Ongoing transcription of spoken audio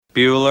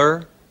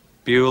Bueller,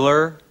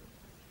 Bueller,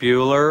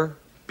 Bueller,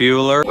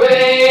 Bueller.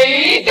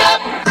 Wake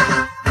up!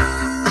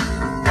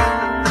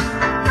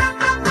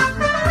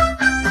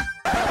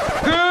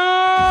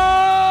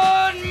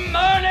 Good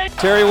morning!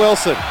 Terry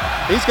Wilson,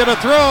 he's going to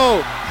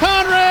throw.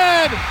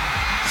 Conrad!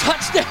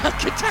 Touchdown,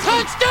 Kentucky!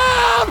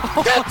 Touchdown!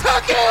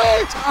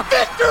 Kentucky!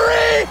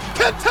 Victory!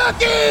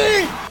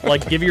 Kentucky!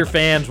 Like, give your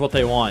fans what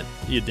they want,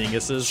 you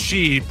dinguses.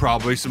 She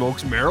probably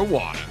smokes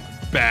marijuana.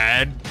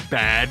 Bad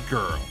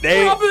girl.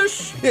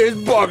 Rubbish! There's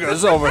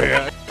buggers over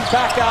here.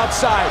 Back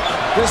outside.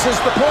 This is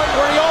the point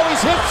where he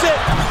always hits it.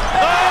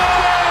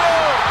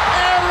 Oh!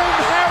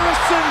 Aaron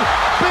Harrison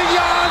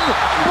beyond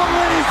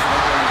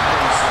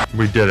belief.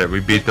 We did it. We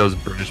beat those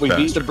British We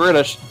bastards. beat the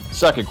British.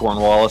 Suck it,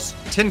 Cornwallis.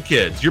 10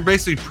 kids. You're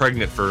basically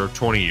pregnant for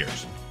 20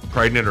 years.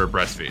 Pregnant or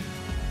breastfeeding.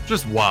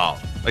 Just wild.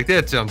 Like,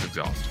 that sounds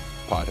exhausting.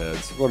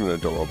 Potheads. What an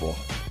adorable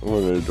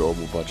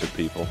bunch of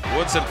people.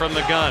 Woodson from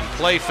the gun,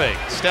 play fake,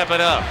 step it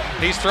up.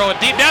 He's throwing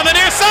deep down the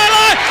near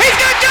sideline. He's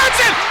got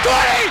Johnson.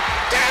 20,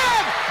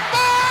 10,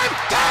 5,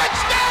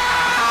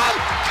 touchdown,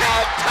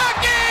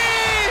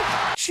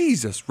 Kentucky!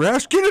 Jesus,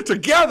 Rash, get it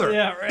together.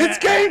 Yeah, Rash. It's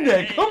game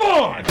day. Come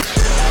on.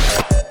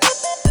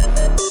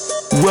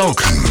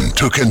 Welcome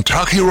to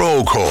Kentucky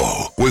Roll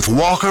Call with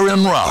Walker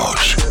and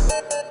Roush.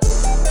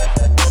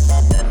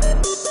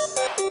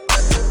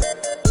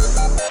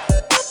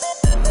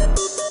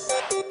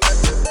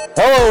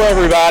 Hello,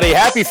 everybody.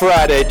 Happy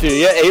Friday to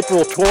you.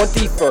 April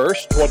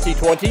 21st,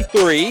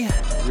 2023.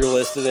 You're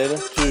listening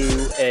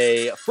to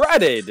a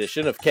Friday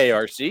edition of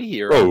KRC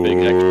here on Big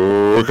X.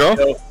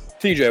 So,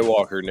 TJ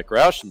Walker, Nick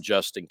Roush, and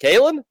Justin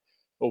Kalen.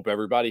 Hope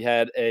everybody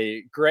had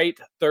a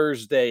great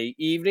Thursday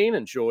evening.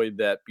 Enjoyed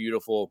that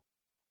beautiful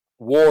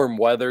warm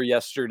weather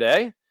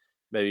yesterday.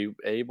 Maybe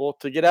able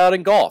to get out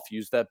and golf.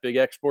 Use that Big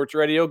X Sports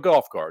Radio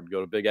golf card.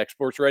 Go to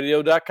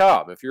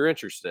bigxsportsradio.com if you're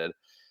interested.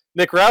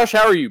 Nick Roush,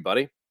 how are you,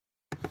 buddy?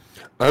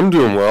 I'm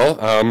doing well.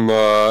 I'm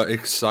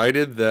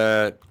excited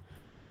that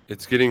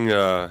it's getting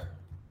a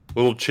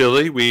little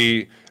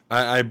chilly.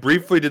 I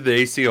briefly did the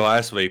AC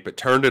last week, but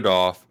turned it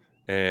off.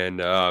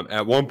 And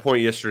at one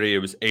point yesterday, it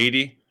was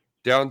 80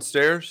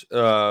 downstairs.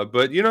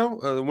 But,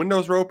 the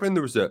windows were open.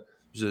 There was a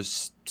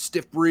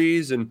stiff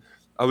breeze, and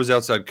I was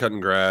outside cutting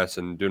grass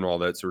and doing all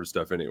that sort of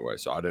stuff anyway.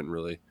 So I didn't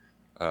really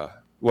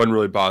wasn't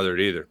really bothered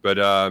either. But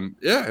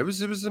it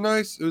was a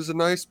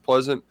nice,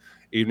 pleasant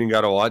evening.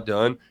 Got a lot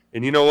done.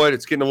 And you know what?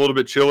 It's getting a little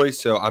bit chilly,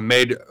 so I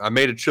made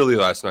a chili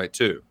last night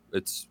too.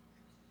 It's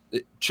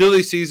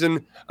chili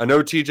season. I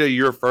know, TJ,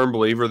 you're a firm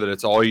believer that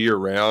it's all year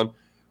round,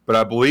 but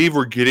I believe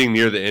we're getting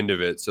near the end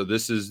of it. So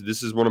this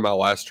is one of my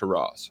last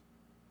hurrahs.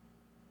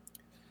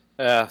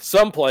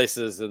 Some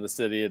places in the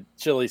city,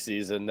 chili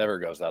season never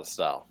goes out of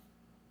style.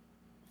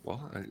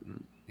 Well,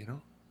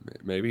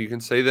 maybe you can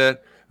say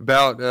that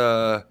about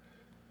the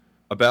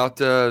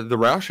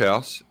Roush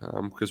House,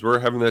 because we're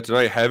having that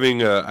tonight.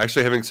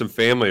 Actually having some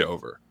family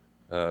over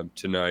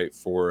tonight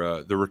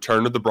for the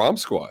return of the Brom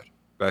squad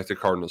back to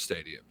Cardinal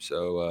Stadium.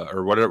 So,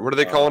 or what are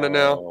they calling it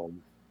now?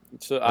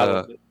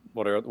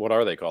 What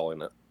are they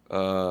calling it?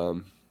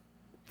 The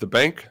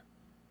bank.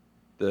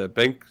 The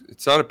bank.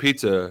 It's not a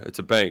pizza. It's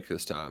a bank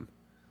this time.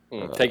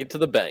 Take it to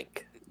the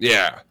bank.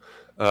 Yeah.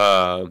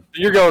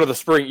 You're going to the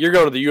spring. You're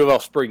going to the U of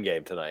L spring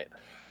game tonight.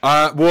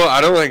 Well,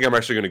 I don't think I'm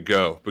actually going to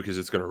go because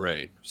it's going to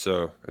rain.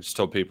 So I just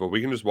told people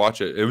we can just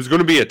watch it. It was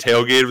going to be a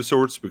tailgate of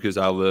sorts because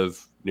I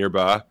live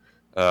nearby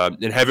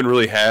and haven't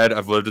really had.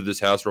 I've lived at this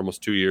house for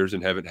almost 2 years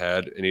and haven't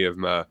had any of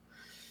my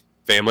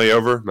family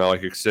over, my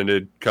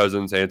extended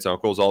cousins, aunts,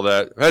 uncles, all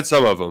that. I've had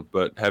some of them,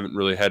 but haven't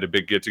really had a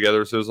big get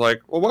together. So it was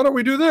like, well, why don't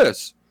we do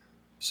this?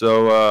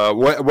 So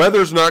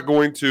weather's not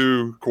going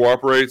to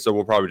cooperate, so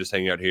we'll probably just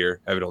hang out here,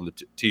 have it on the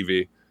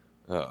TV.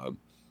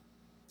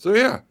 So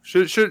yeah,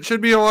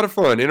 should be a lot of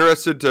fun.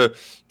 Interested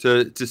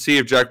to see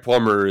if Jack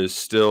Plummer is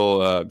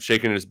still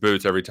shaking his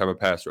boots every time a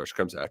pass rush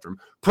comes after him.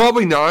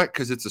 Probably not,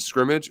 because it's a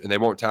scrimmage and they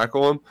won't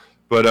tackle him.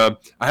 But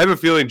I have a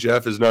feeling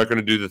Jeff is not going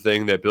to do the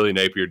thing that Billy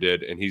Napier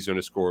did, and he's going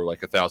to score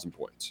 1,000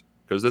 points,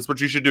 because that's what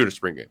you should do in a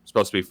spring game. It's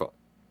supposed to be fun.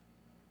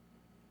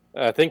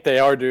 I think they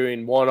are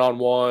doing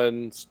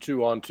 1-on-1s,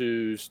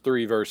 2-on-2s,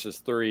 3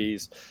 versus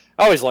 3s.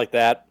 I always like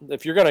that.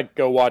 If you're going to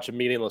go watch a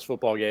meaningless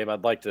football game,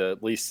 I'd like to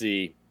at least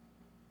see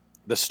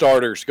the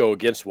starters go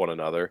against one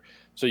another,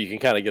 so you can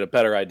kind of get a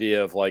better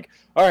idea of all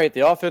right,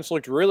 the offense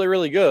looked really,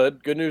 really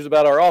good. Good news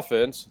about our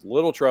offense,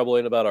 little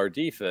troubling about our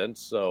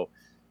defense. So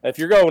if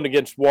you're going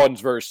against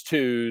ones versus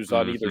twos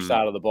on either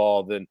side of the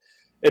ball, then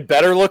it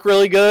better look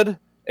really good.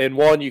 And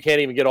one, you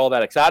can't even get all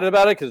that excited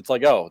about it because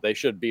it's they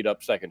should beat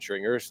up second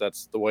stringers.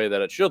 That's the way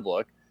that it should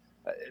look.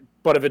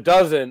 But if it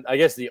doesn't, I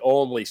guess the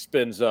only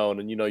spin zone,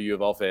 and U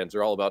of L fans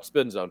are all about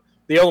spin zone,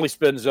 the only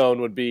spin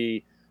zone would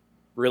be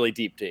really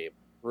deep team.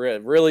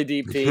 Really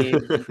deep team,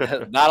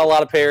 not a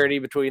lot of parity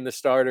between the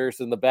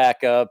starters and the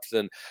backups,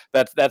 and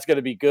that's going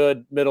to be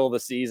good middle of the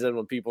season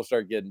when people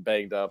start getting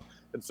banged up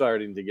and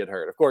starting to get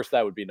hurt. Of course,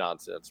 that would be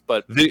nonsense.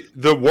 But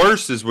the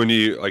worst is when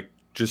you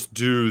just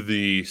do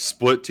the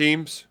split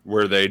teams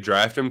where they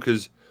draft them,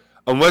 because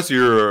unless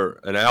you're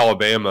an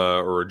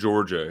Alabama or a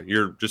Georgia,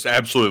 you're just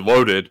absolutely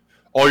loaded.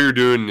 All you're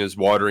doing is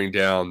watering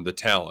down the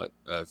talent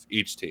of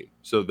each team.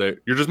 So that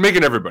you're just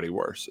making everybody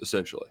worse,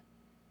 essentially.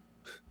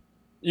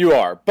 You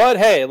are. But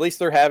hey, at least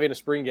they're having a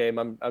spring game.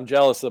 I'm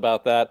jealous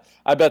about that.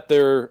 I bet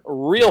they're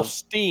real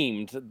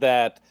steamed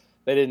that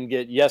they didn't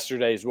get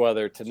yesterday's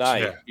weather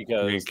tonight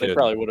because they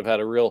probably would have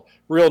had a real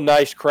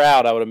nice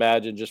crowd, I would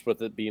imagine, just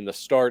with it being the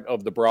start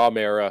of the Braum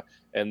era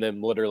and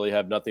them literally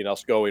have nothing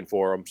else going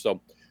for them. So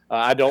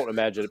I don't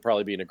imagine it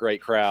probably being a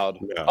great crowd.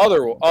 No.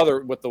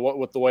 Other with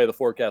the way the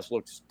forecast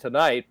looks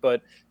tonight,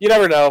 but you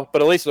never know.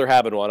 But at least they're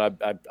having one.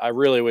 I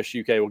really wish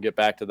UK will get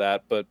back to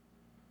that, but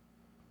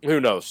who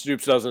knows?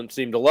 Stoops doesn't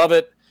seem to love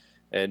it,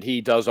 and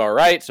he does all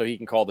right, so he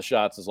can call the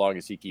shots as long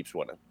as he keeps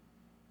winning.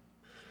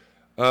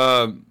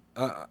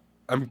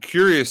 I'm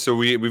curious. So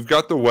we've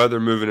got the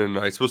weather moving in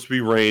tonight. It's supposed to be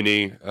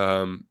rainy.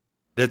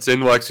 That's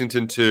in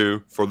Lexington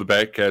too for the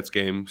Batcats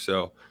game.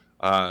 So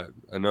I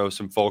know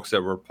some folks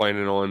that were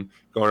planning on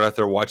going out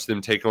there watch them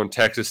take on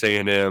Texas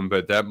A&M,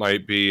 but that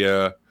might be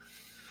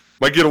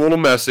might get a little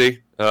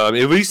messy. At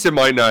least it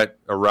might not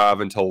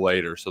arrive until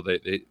later. So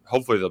they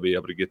hopefully they'll be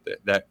able to get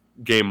that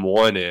game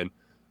one in.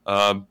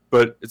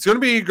 But it's going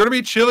to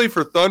be chilly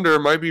for Thunder. It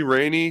might be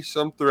rainy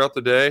some throughout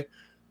the day.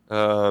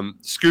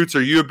 Scoots,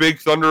 are you a big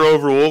Thunder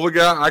over Louisville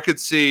guy? I could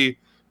see.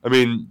 I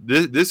mean,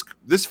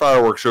 this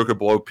fireworks show could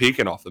blow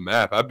Pekin off the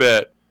map. I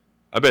bet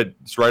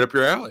it's right up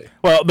your alley.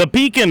 Well, the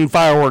Pekin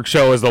fireworks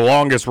show is the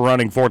longest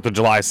running 4th of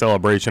July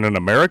celebration in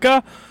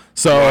America.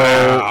 So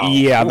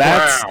yeah,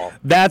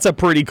 that's a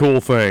pretty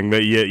cool thing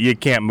that you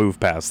can't move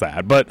past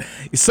that. But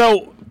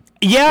so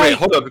yeah, wait,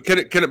 hold up. Can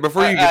it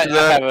before you get to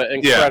that? I have an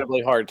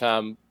incredibly hard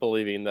time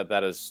believing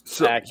that is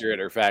accurate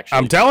or factual.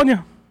 I'm telling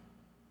you.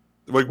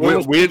 Like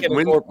when's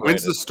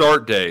the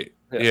start date?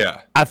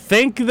 Yeah. I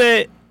think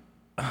that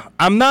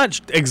I'm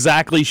not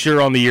exactly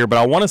sure on the year, but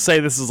I want to say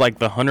this is like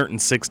the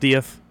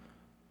 160th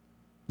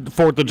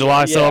 4th of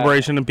July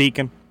celebration in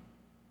Pekin.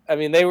 I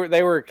mean, they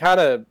were kind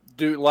of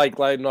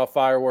lighting off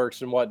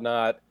fireworks and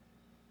whatnot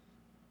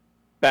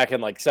back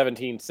in like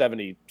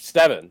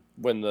 1777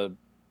 when the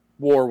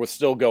war was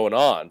still going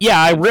on. Yeah,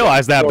 I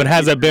realize that, but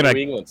has it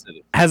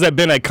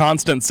been a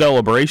constant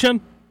celebration?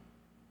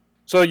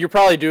 So you're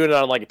probably doing it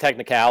on like a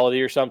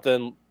technicality or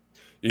something.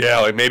 Yeah,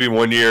 like maybe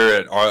one year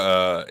at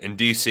in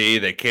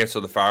DC they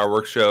canceled the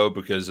fireworks show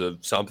because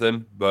of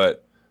something,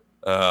 but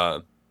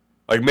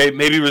like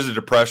maybe it was a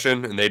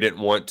depression and they didn't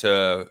want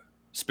to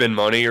spend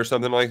money or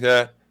something like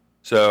that.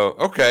 So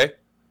okay,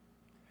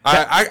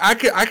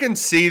 I can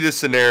see the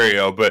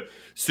scenario, but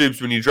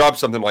Stoops, when you drop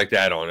something like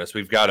that on us,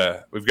 we've got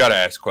to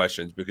ask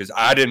questions because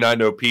I did not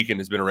know Pekin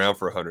has been around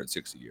for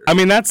 160 years. I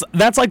mean, that's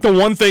like the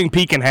one thing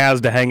Pekin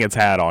has to hang its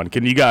hat on.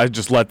 Can you guys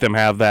just let them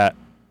have that,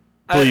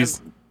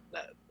 please?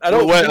 I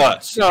don't let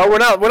us. No, we're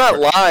not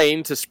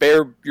lying to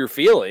spare your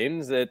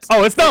feelings. It's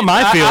not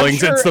my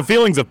feelings. It's the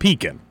feelings of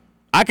Pekin.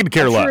 I could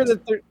care less.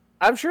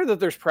 I'm sure that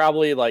there's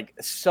probably like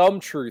some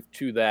truth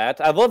to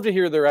that. I'd love to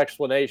hear their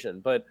explanation,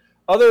 but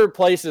other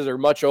places are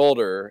much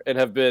older and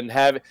have been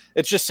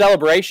it's just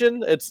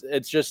celebration.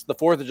 It's just the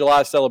 4th of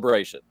July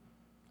celebration.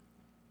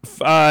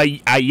 Yeah,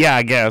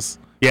 I guess.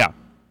 Yeah.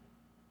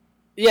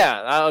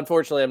 Yeah,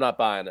 unfortunately, I'm not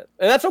buying it.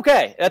 And that's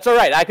okay. That's all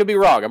right. I could be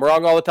wrong. I'm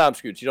wrong all the time,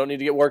 Scoots. You don't need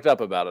to get worked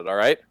up about it, all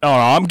right? No,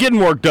 I'm getting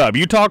worked up.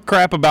 You talk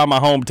crap about my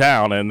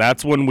hometown, and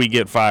that's when we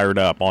get fired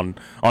up on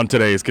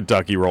today's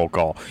Kentucky Roll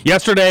Call.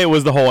 Yesterday, it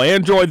was the whole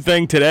Android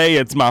thing. Today,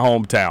 it's my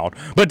hometown.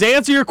 But to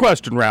answer your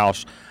question,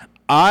 Roush,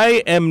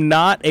 I am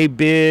not a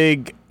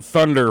big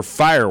Thunder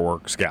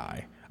fireworks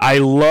guy. I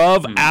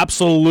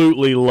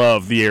absolutely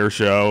love the air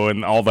show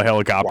and all the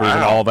helicopters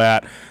and all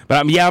that. But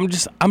I'm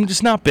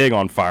just not big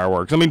on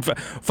fireworks. I mean,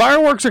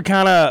 fireworks are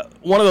kind of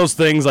one of those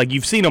things like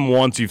you've seen them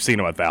once, you've seen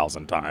them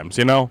 1,000 times,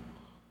 you know?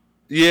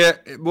 Yeah,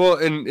 well,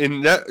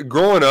 and that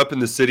growing up in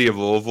the city of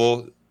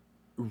Louisville,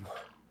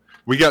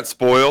 we got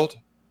spoiled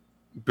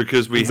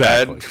because we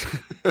had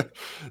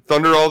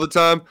Thunder all the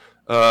time.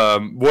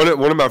 One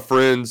of my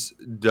friends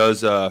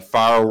does a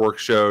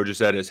fireworks show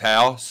just at his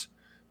house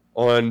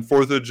on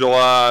 4th of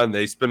July, and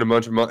they spend a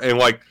bunch of money. And,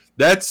 like,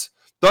 that's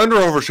Thunder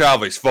over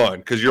Chavley's fun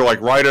because you're,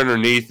 like, right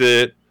underneath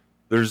it.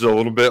 There's a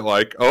little bit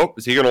like, oh,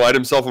 is he going to light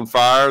himself on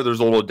fire? There's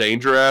a little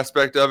danger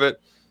aspect of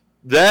it.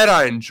 That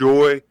I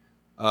enjoy.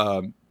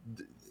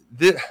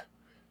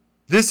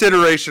 This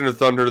iteration of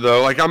Thunder,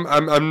 though, like I'm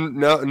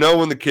now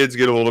when the kids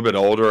get a little bit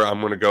older,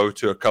 I'm going to go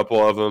to a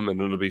couple of them,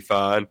 and it'll be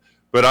fine.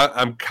 But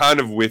I'm kind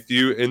of with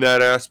you in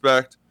that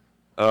aspect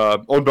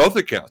on both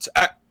accounts,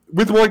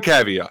 with one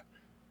caveat.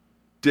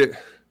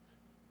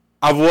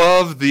 I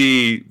love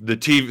the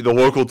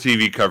local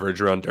TV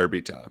coverage around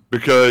Derby time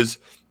because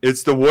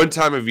it's the one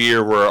time of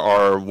year where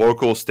our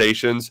local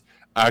stations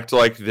act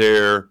like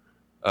they're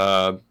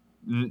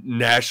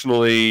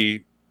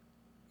nationally,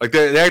 like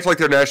they act like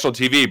they're national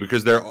TV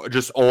because they're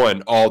just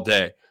on all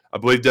day. I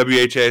believe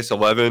WHAS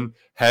 11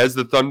 has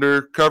the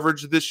Thunder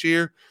coverage this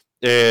year,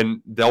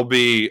 and they'll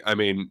be. I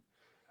mean,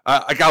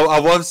 I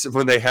love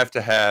when they have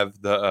to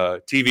have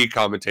the TV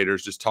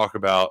commentators just talk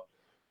about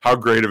how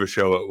great of a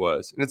show it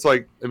was. And it's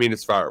like, I mean,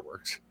 it's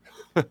fireworks.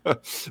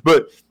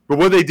 but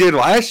what they did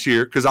last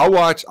year, because I'll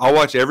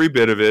watch every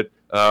bit of it.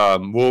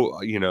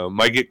 We'll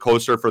might get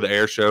closer for the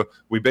air show.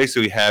 We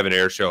basically have an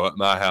air show at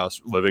my house,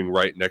 living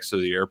right next to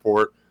the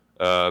airport,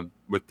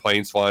 with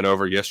planes flying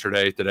over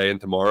yesterday, today,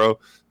 and tomorrow.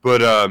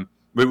 But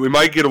we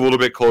might get a little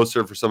bit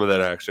closer for some of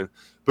that action.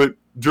 But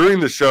during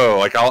the show,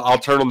 like I'll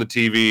turn on the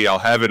TV, I'll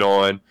have it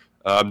on.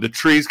 The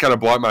trees kind of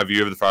block my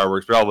view of the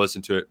fireworks, but I'll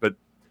listen to it. But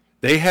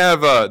they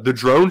have the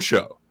drone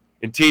show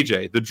in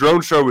TJ. The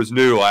drone show was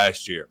new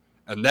last year,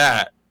 and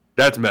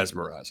that's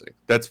mesmerizing.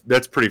 That's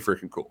pretty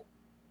freaking cool.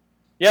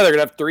 Yeah, they're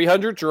gonna have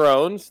 300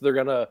 drones. They're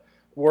gonna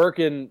work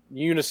in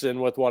unison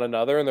with one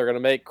another, and they're gonna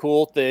make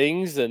cool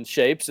things and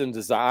shapes and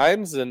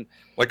designs, and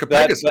like a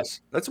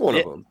Pegasus. That's one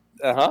of them.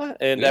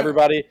 And yeah.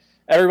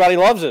 Everybody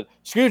loves it.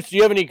 Scoots, do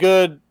you have any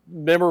good,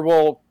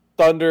 memorable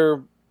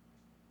Thunder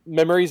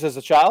memories as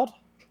a child?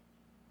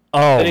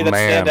 Oh, any that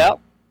stand out?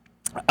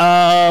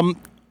 I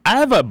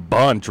have a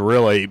bunch,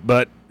 really,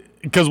 but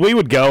because we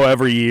would go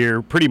every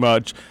year, pretty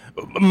much.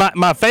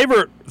 My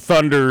favorite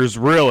Thunders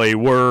really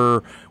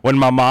were when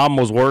my mom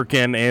was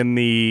working in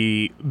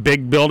the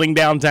big building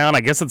downtown.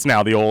 I guess it's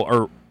now the old,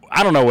 or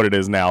I don't know what it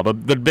is now. The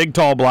big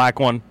tall black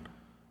one.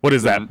 What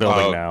is that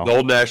building now? The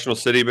old National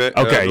City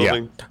okay,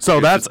 building. Yeah. So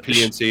that's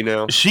PNC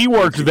now. She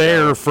worked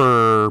there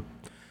for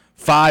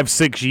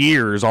 5-6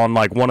 years on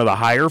like one of the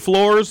higher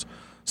floors.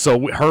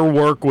 So her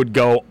work would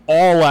go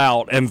all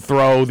out and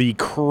throw the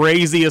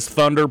craziest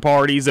Thunder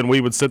parties, and we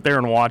would sit there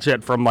and watch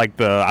it from like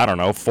the,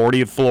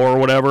 40th floor or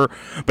whatever.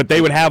 But they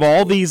would have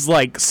all these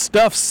like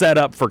stuff set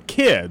up for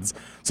kids.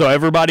 So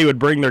everybody would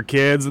bring their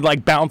kids,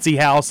 like bouncy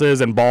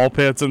houses and ball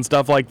pits and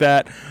stuff like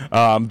that.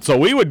 So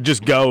we would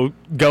just go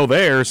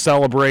there,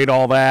 celebrate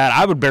all that.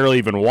 I would barely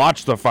even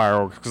watch the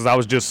fireworks because I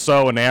was just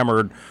so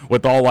enamored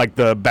with all like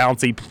the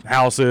bouncy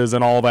houses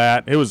and all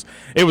that. It was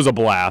a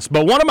blast.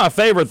 But one of my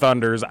favorite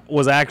Thunders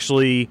was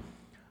actually,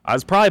 I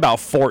was probably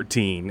about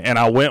 14, and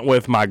I went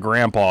with my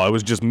grandpa. It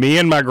was just me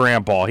and my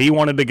grandpa. He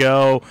wanted to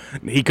go.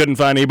 He couldn't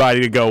find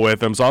anybody to go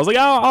with him, so I was like,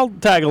 I'll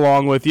tag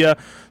along with you.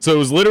 So it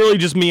was literally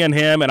just me and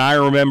him, and I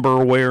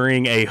remember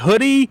wearing a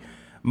hoodie,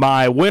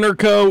 my winter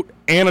coat,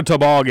 and a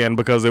toboggan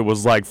because it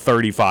was like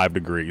 35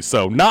 degrees.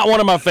 So not one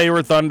of my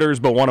favorite Thunders,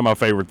 but one of my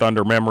favorite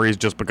Thunder memories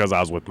just because I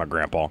was with my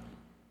grandpa.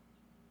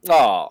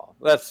 Oh,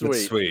 that's sweet.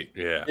 That's sweet,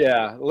 yeah.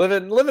 Yeah,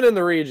 living in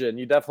the region,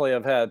 you definitely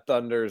have had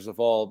Thunders of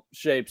all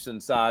shapes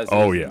and sizes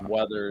and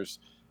weathers.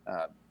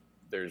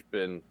 There's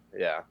been,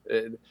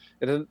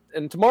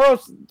 and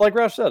tomorrow's, like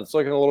Ralph said, it's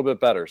looking a little bit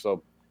better.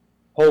 So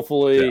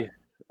hopefully,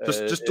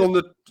 just on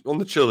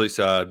the chilly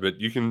side, but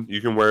you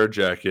can wear a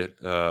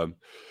jacket.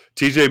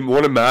 TJ,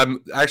 one of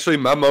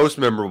my most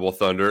memorable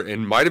Thunder,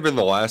 and might have been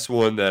the last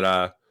one that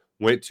I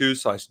went to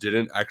 /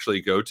 didn't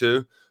actually go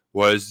to,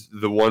 was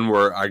the one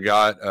where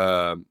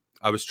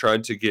I was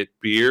trying to get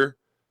beer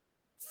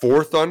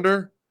for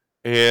Thunder,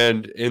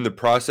 and in the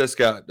process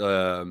got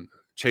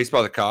chased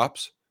by the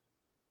cops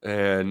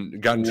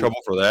and got in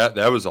trouble for that.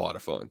 That was a lot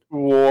of fun.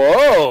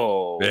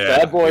 Whoa.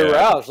 Bad boy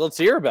Roush. Let's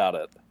hear about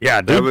it.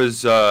 Yeah, dude. That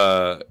was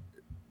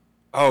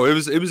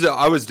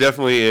I was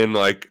definitely in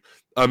like,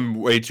 I'm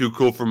way too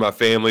cool for my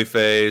family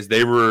phase.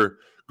 They were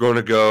going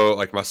to go,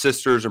 like my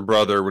sisters and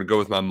brother would go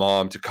with my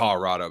mom to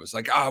Colorado. It was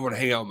like, I want to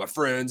hang out with my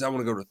friends. I want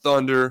to go to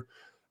Thunder.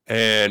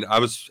 And I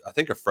was, I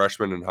think, a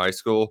freshman in high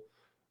school.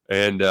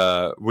 And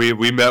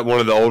we met one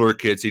of the older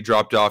kids. He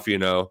dropped off,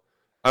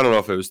 I don't know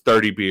if it was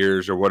 30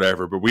 beers or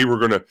whatever, but we were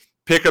going to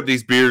pick up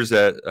these beers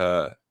at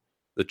the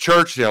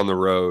church down the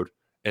road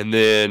and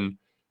then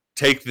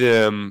take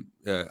them,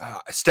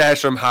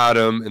 stash them, hide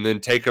them, and then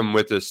take them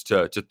with us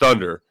to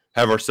Thunder,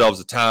 have ourselves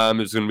a time.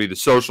 It was going to be the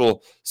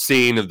social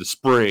scene of the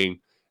spring.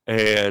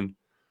 And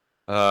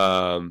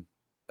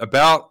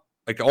about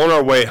like on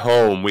our way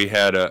home, we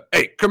had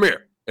hey, come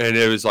here. And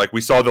it was like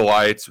we saw the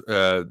lights,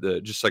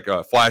 just like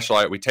a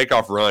flashlight. We take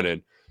off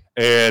running.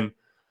 And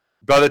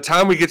by the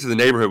time we get to the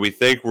neighborhood, we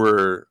think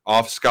we're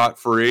off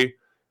scot-free.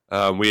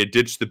 We had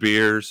ditched the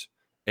beers,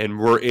 and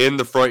we're in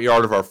the front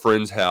yard of our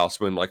friend's house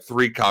when like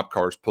 3 cop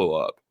cars pull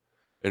up.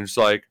 And it's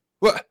like,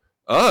 what?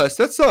 Us?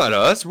 That's not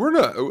us. We're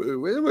not.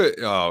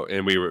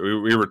 And we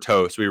were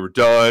toast. We were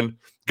done.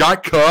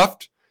 Got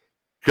cuffed.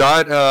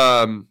 Got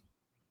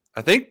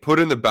I think put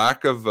in the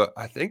back of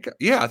I think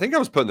I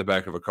was put in the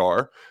back of a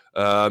car.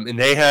 And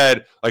they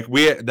had like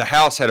the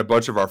house had a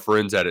bunch of our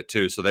friends at it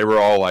too, so they were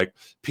all like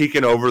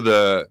peeking over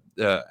the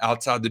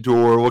outside the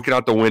door, looking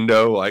out the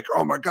window, like,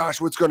 oh my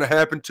gosh, what's going to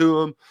happen to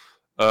them?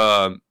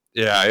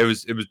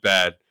 It was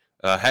bad.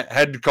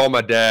 Had to call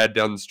my dad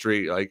down the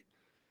street, like,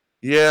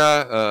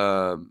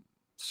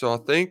 so I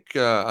think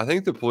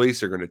the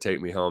police are going to take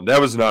me home. That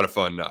was not a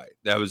fun night.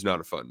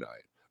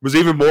 Was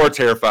even more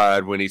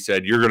terrified when he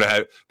said, you're going to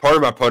have, part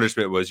of my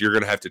punishment was you're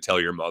going to have to tell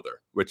your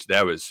mother, which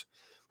that was,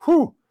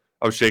 I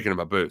was shaking in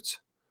my boots.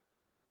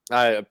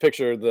 I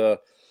picture the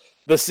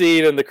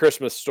scene in the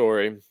Christmas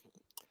Story.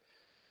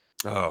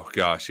 Oh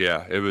gosh.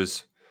 Yeah. It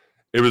was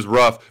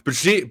rough,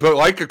 but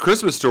like A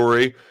Christmas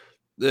Story,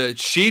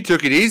 she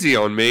took it easy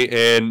on me,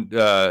 and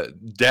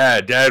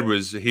dad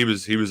was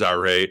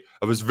irate.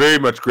 I was very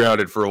much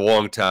grounded for a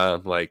long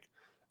time, like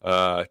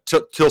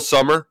till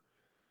summer.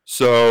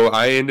 So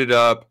I ended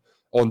up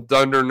on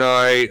Thunder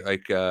night,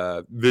 like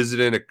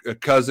visiting a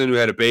cousin who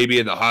had a baby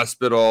in the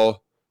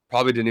hospital.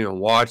 Probably didn't even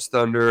watch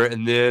Thunder,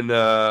 and then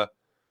that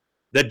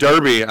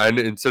Derby.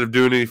 Instead of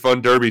doing any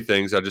fun Derby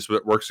things, I just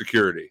worked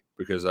security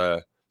because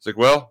it's like,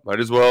 well, might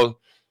as well.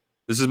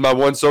 This is my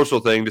one social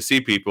thing to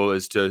see people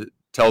is to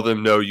tell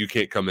them, no, you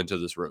can't come into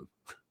this room.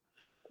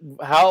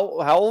 How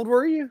old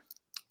were you?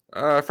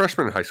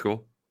 Freshman in high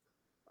school.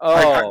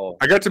 Oh,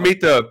 I got to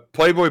meet the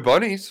Playboy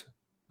bunnies,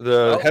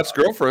 the Hef's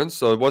girlfriends,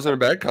 so it wasn't a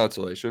bad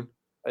consolation.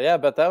 Yeah, I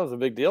bet that was a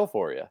big deal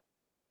for you.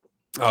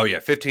 Oh yeah,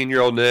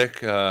 15-year-old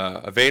Nick,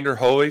 Evander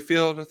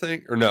Holyfield, I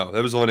think, or no,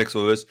 that was Lennox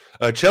Lewis.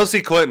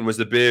 Chelsea Clinton was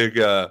the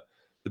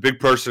big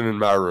person in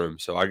my room,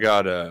 so I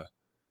got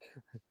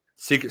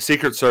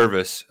Secret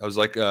Service. I was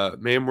like,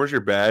 "Ma'am, where's your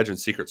badge?" And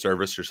Secret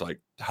Service just like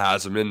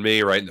has them in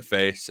me right in the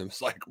face, and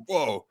it's like,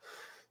 "Whoa,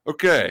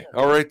 okay,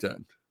 all right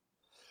then."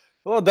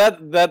 Well,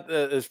 that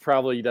is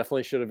probably you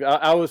definitely should have.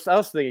 I was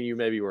thinking you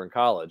maybe were in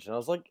college, and I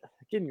was like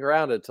getting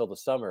grounded till the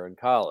summer in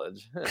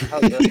college. We're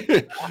trying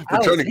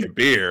to get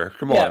beer.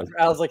 Come on.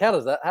 I was like, how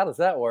does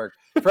that work?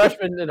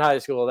 Freshman in high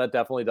school, that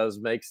definitely does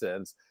make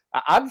sense.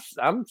 I'm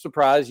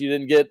surprised you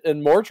didn't get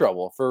in more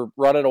trouble for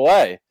running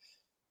away.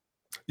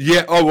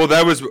 Yeah. Oh well,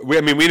 we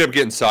ended up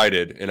getting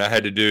cited, and I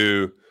had to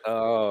do.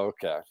 Oh,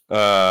 okay.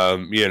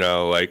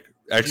 Like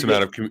X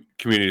amount of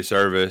community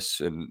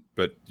service,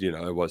 but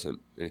it wasn't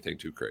anything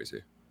too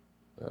crazy.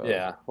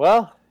 Yeah.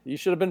 Well, you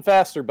should have been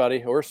faster,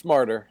 buddy, or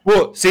smarter.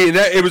 Well, see,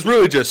 it was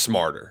really just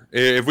smarter.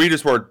 If we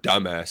just weren't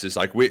dumbasses,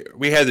 like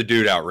we had the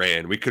dude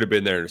outran, we could have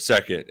been there in a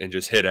second and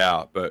just hit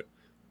out. But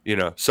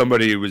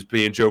somebody was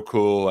being Joe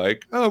Cool,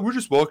 like, oh, we're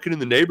just walking in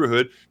the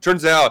neighborhood.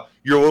 Turns out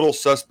you're a little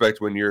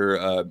suspect when you're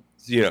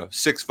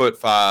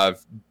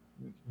 6'5",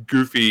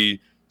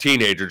 goofy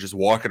teenager just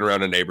walking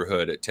around a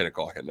neighborhood at 10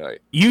 o'clock at night.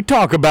 You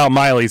talk about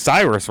Miley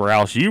Cyrus,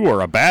 Roush. You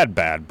were a bad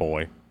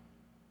boy.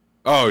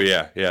 Oh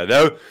yeah.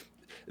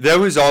 That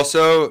was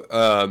also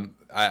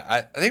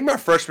I think my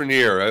freshman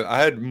year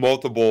I had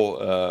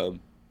multiple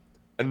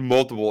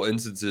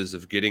instances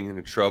of getting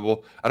into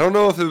trouble. I don't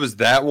know if it was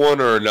that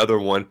one or another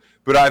one,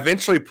 but I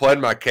eventually pled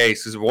my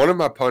case because one of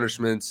my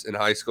punishments in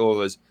high school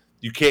was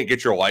you can't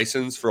get your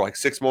license for like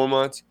 6 more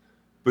months.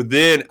 But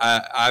then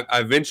I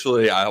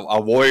eventually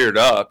lawyered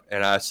up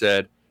and I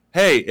said,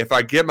 hey, if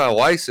I get my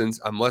license,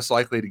 I'm less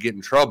likely to get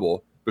in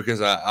trouble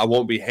because I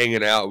won't be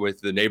hanging out with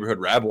the neighborhood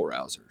rabble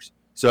rousers.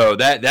 So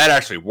that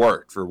actually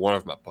worked for one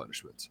of my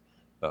punishments.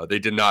 They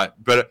did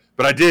not, but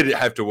I did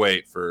have to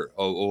wait for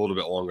a little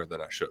bit longer than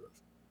I should have.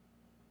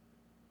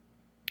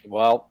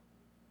 Well,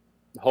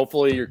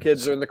 hopefully your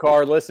kids are in the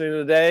car listening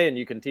today and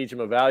you can teach them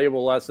a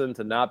valuable lesson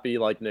to not be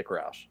like Nick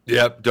Roush.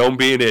 Yep. Don't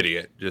be an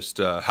idiot. Just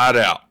hide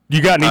out.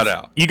 You got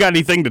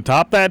anything to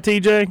top that,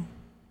 TJ?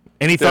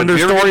 Any Thunder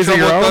stories of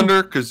your own?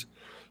 Thunder? Because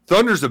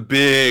Thunder's a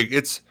big,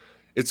 it's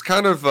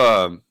kind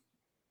of,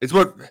 it's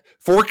what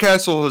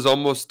Forecastle has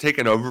almost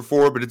taken over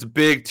for, but it's a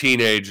big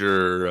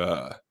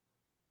teenager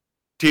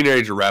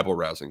rabble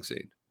rousing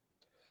scene.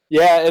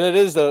 Yeah. And it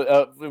is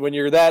when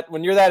you're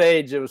that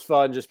age, it was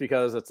fun just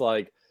because it's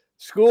like,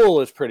 school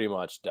is pretty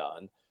much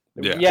done.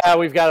 Yeah,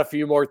 we've got a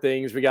few more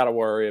things we got to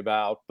worry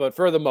about, but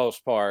for the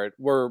most part,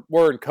 we're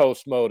in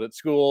coast mode at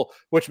school,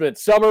 which meant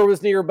summer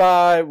was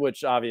nearby,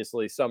 which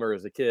obviously summer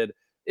as a kid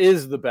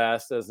is the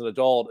best. As an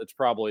adult, it's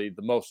probably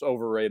the most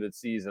overrated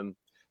season,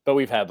 but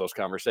we've had those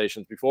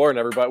conversations before, and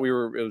it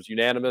was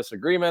unanimous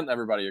agreement.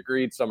 Everybody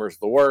agreed summer's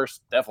the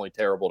worst, definitely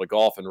terrible to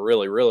golf in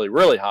really, really,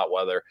 really hot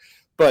weather,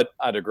 but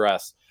I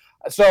digress.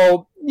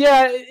 So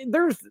yeah,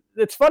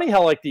 it's funny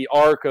how like the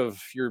arc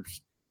of your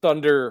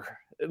Thunder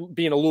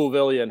being a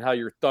Louisvillian, how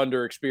your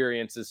Thunder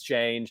experiences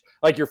change,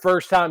 like your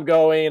first time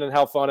going and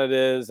how fun it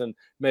is. And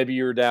maybe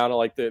you were down at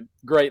like the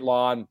Great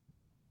Lawn.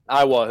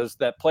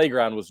 That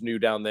playground was new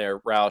down there,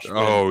 Roush.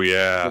 Oh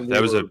yeah.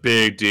 That was a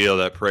big deal.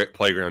 That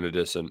playground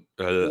addition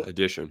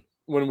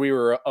when we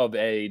were of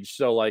age.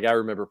 So like, I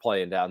remember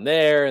playing down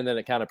there, and then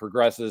it kind of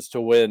progresses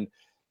to when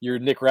you're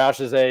Nick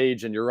Roush's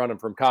age and you're running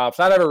from cops.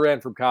 I never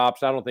ran from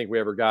cops. I don't think we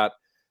ever got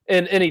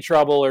in any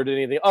trouble or did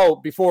anything. Oh,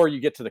 before you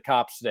get to the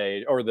cop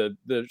stage or the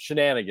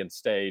shenanigans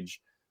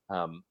stage,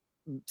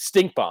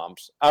 stink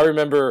bombs. I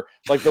remember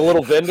like the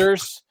little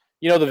vendors,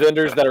 the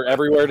vendors that are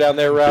everywhere down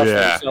there,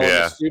 Ralph, selling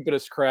the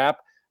stupidest crap.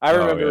 I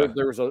remember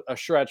there was a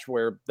stretch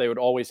where they would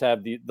always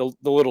have the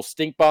little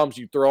stink bombs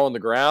you throw on the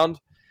ground.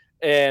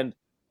 And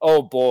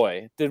oh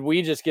boy, did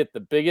we just get the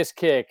biggest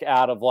kick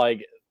out of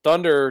like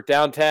Thunder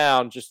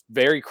downtown, just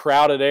very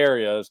crowded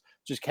areas,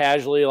 just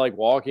casually like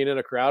walking in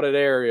a crowded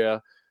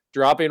area,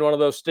 dropping one of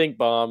those stink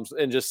bombs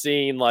and just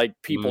seeing like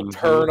people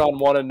turn on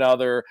one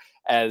another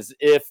as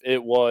if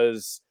it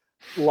was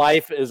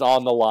life is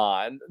on the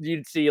line.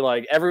 You'd see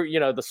like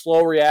the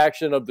slow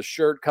reaction of the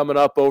shirt coming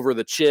up over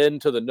the chin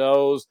to the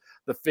nose,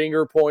 the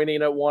finger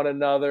pointing at one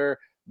another,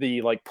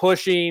 the like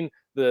pushing,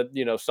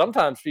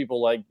 sometimes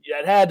people like,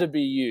 it had to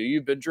be you.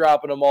 You've been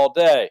dropping them all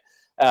day.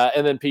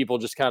 And then people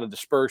just kind of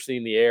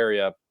dispersing the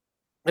area.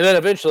 And then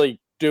eventually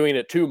doing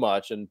it too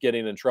much and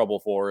getting in trouble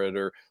for it,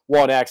 or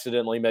one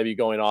accidentally maybe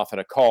going off in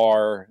a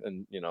car.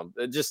 And,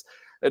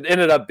 it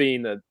ended up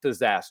being a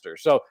disaster.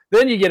 So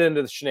then you get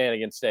into the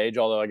shenanigans stage,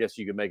 although I guess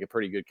you could make a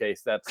pretty good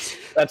case that's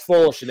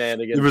full of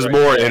shenanigans. It was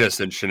more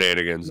innocent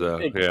shenanigans, though.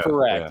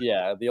 Correct.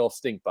 Yeah. The old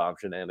stink bomb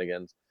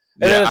shenanigans.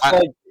 And then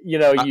it's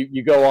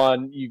you go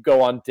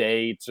on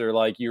dates, or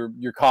like your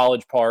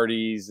college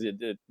parties,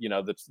 you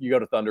go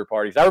to Thunder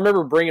parties. I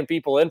remember bringing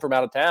people in from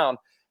out of town,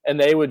 and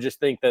they would just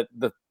think that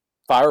the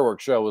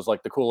fireworks show was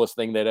like the coolest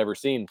thing they'd ever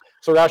seen.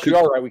 So Roush, you're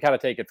all right. We kind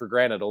of take it for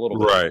granted a little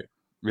bit. Right.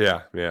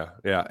 Yeah.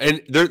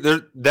 And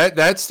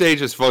that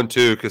stage is fun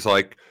too, because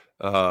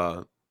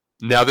now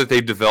that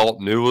they've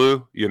developed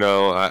Nulu,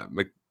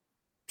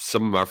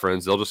 some of my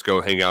friends, they'll just go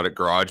hang out at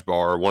Garage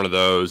Bar or one of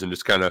those and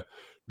just kind of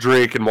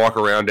drink and walk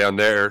around down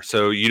there.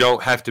 So you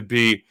don't have to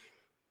be.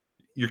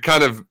 You're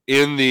kind of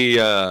in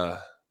the.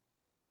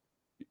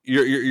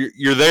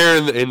 You're there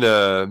in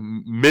the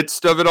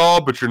midst of it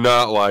all, but you're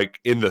not like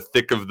in the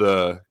thick of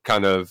the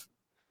kind of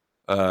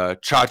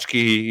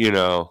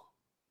tchotchke,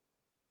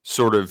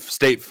 sort of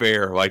state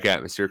fair like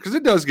atmosphere, because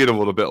it does get a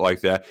little bit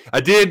like that. I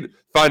did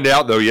find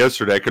out though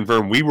yesterday,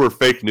 confirmed we were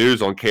fake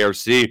news on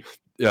KRC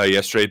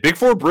yesterday. Big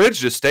Four Bridge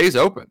just stays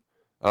open.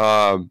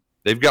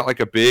 They've got like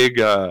a big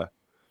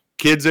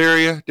kids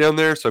area down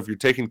there, so if you're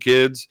taking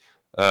kids,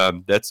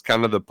 that's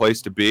kind of the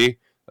place to be.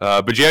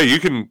 But yeah, you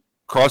can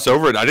cross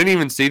over it. I didn't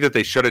even see that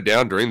they shut it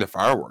down during the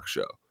fireworks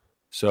show,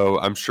 so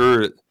I'm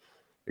sure it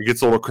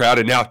gets a little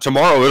crowded. Now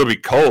tomorrow it'll be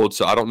cold,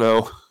 so I don't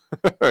know.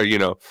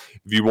 If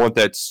you want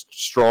that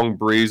strong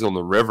breeze on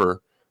the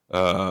river,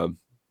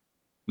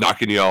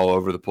 knocking you all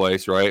over the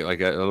place, right?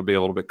 Like it'll be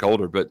a little bit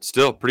colder, but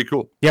still pretty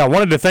cool. Yeah, I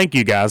wanted to thank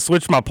you guys.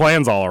 Switched my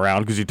plans all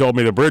around because you told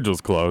me the bridge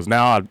was closed.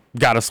 Now I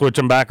got to switch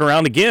them back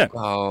around again.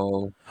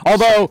 Oh,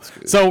 although,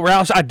 so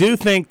Roush, I do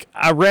think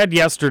I read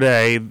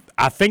yesterday.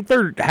 I think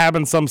they're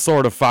having some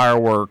sort of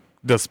firework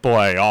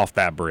display off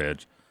that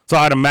bridge. So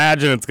I'd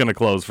imagine it's going to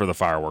close for the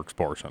fireworks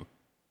portion.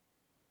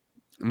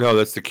 No,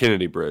 that's the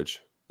Kennedy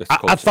Bridge.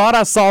 I thought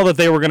I saw that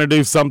they were going to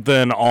do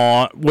something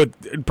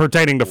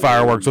pertaining to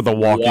fireworks with a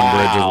walking bridge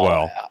as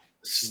well.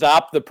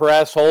 Stop the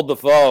press, hold the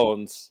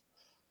phones.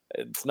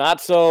 It's not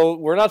so.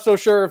 We're not so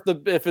sure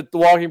if the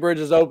walking bridge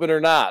is open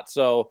or not.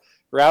 So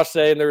Roush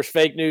saying there was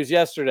fake news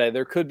yesterday.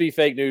 There could be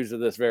fake news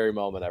at this very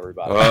moment,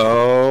 everybody.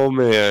 Oh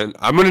man,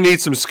 I'm going to need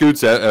some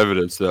Scoots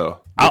evidence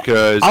though,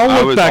 because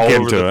I'll look back all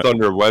over into the it.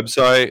 Thunder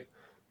website.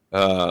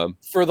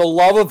 For the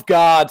love of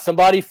God,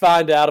 somebody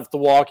find out if the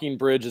walking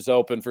bridge is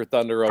open for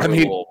Thunder over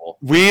Louisville.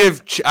 We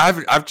have.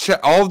 I've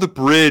checked all of the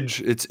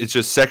bridge. It's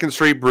just 2nd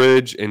Street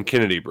Bridge and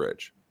Kennedy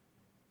Bridge.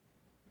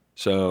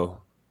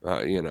 So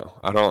I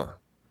don't.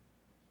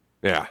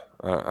 Yeah,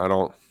 I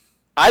don't.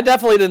 I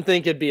definitely didn't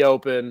think it'd be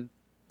open.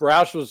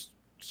 Roush was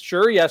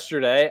sure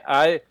yesterday.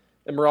 I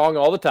am wrong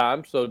all the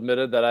time, so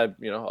admitted that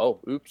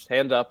oops,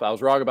 hand up. I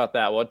was wrong about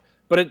that one.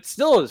 But it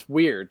still is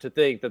weird to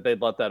think that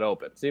they'd let that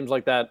open. Seems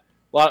like that.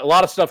 A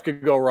lot of stuff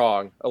could go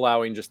wrong,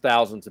 allowing just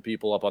thousands of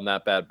people up on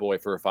that bad boy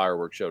for a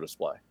fireworks show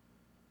display.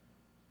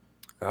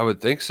 I would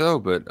think so,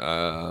 but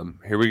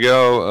here we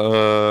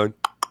go.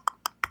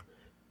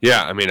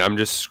 Yeah, I mean, I'm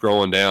just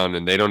scrolling down,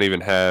 and they don't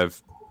even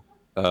have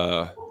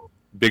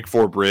Big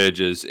Four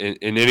bridges in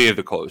any of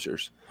the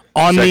closures.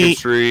 On 2nd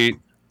Street.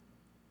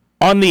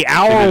 On the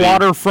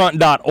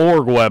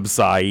OurWaterfront.org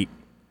website,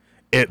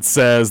 it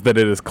says that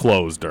it is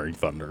closed during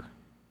Thunder.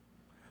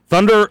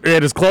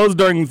 It is closed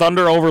during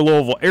Thunder over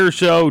Louisville Air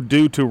Show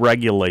due to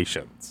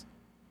regulations.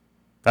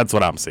 That's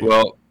what I'm seeing.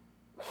 Well,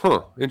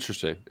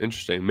 interesting.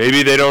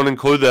 Maybe they don't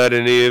include that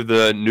in any of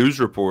the news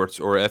reports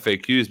or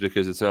FAQs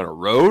because it's not a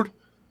road.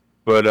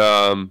 But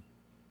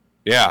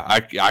yeah,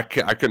 I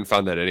couldn't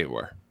find that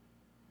anywhere.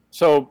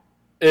 So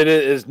it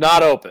is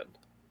not open.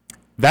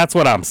 That's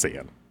what I'm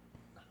seeing.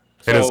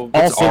 So it is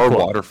also our closed.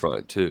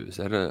 Waterfront too. Is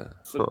that a?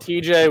 So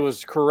TJ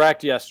was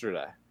correct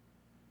yesterday.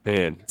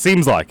 Man,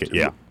 seems like it.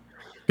 Yeah.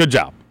 Good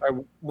job. All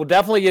right, we'll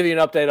definitely give you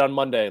an update on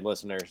Monday,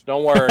 listeners.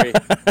 Don't worry.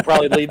 We'll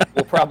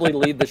probably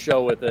lead the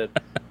show with it.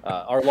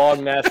 Our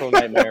long national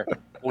nightmare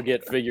will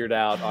get figured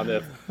out on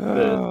if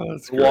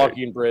the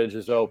walking bridge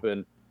is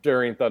open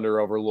during Thunder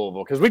over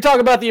Louisville. Because we talk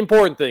about the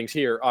important things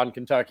here on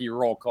Kentucky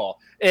Roll Call.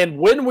 And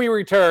when we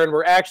return,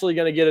 we're actually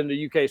going to get into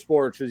UK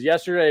sports because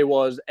yesterday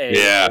was a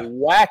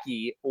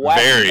wacky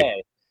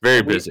day.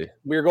 Very busy.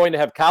 We're going to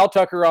have Kyle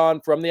Tucker on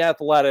from The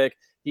Athletic.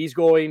 He's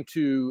going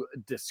to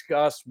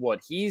discuss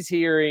what he's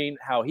hearing,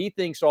 how he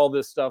thinks all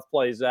this stuff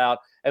plays out,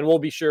 and we'll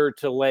be sure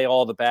to lay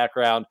all the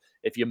background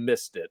if you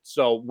missed it.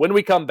 So when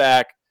we come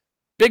back,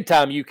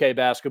 big-time UK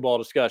basketball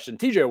discussion.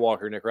 TJ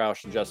Walker, Nick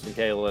Roush, and Justin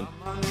Kalen.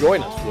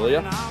 Join us, will you?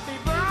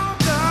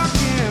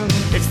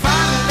 It's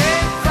finally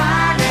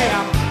Friday,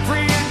 I'm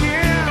free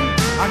again.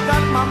 I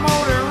got my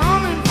motor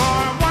running for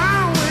a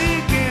wild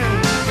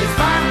weekend. It's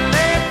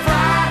finally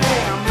Friday,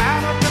 I'm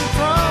out of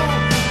control.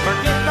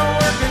 Forget the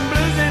working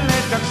blues and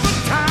let the good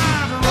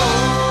times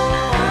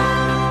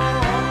roll.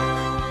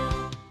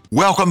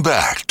 Welcome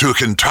back to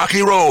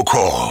Kentucky Roll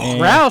Call.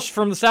 Roush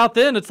from the South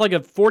End, it's like a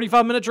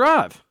 45-minute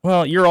drive.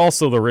 Well, you're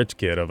also the rich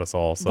kid of us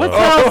all. So. What the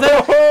hell is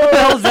that? What the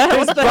hell is that?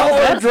 What the hell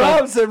is that?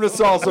 drives him to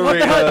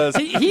Salsaritas.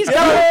 He's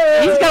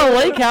got a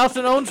lake house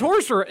and owns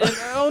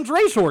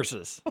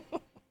racehorses.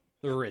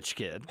 The rich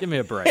kid. Give me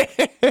a break.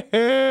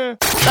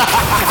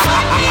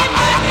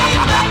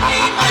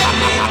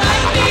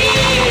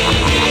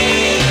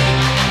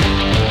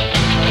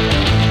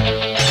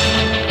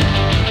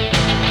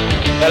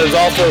 That is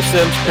also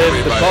Sims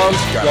Pitch the Punk.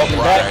 Welcome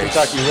back,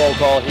 Kentucky Roll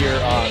Call here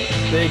on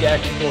Big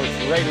X Sports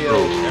Radio.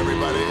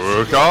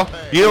 Roll call.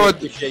 You know what?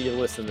 Appreciate you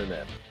listening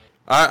in.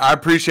 I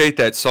appreciate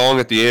that song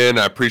at the end.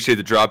 I appreciate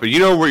the drop. But you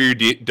know where you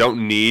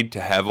don't need to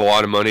have a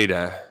lot of money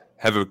to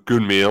have a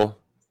good meal?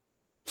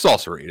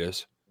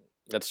 Salsaritas.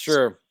 That's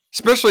true.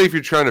 Especially if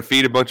you're trying to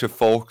feed a bunch of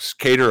folks,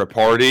 cater a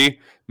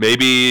party,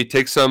 maybe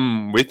take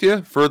some with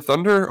you for a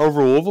Thunder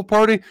over Louisville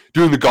party.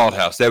 Doing the Galt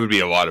House, that would be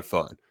a lot of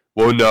fun.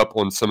 Loading up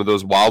on some of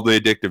those wildly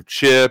addictive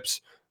chips,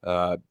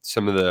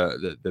 some of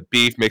the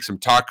beef, make some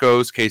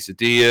tacos,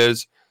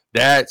 quesadillas.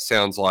 That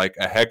sounds like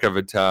a heck of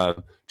a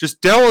time.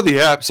 Just download the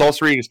app,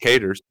 Salsaritas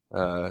Caters.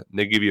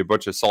 They give you a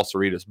bunch of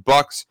Salsaritas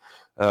bucks,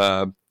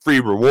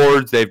 free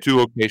rewards. They have 2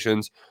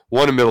 locations,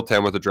 one in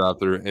Middletown with a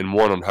drive-thru and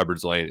one on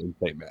Hubbard's Lane in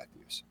St.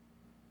 Matthews.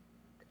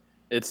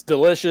 It's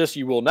delicious.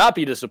 You will not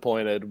be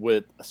disappointed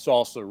with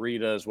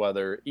Salsaritas,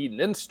 whether eating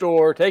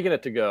in-store, taking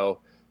it to go,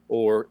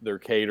 or their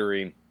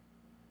catering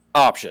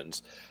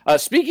options.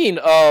 Speaking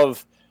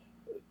of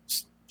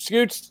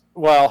Scoots,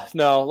 well,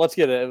 no, let's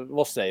get it.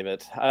 We'll save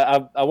it.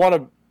 I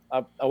want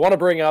to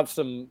bring up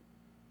some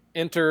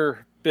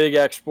Big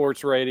X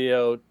Sports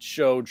Radio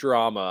show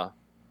drama,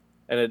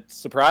 and it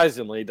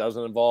surprisingly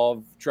doesn't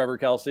involve Trevor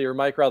Kelsey or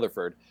Mike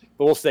Rutherford.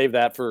 But we'll save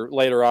that for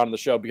later on in the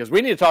show because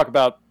we need to talk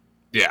about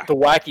the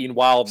wacky and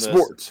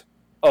wildness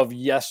of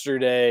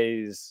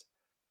yesterday's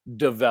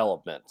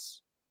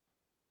developments,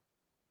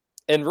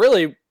 and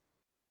really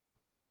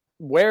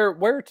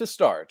where to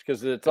start,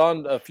 because it's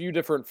on a few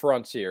different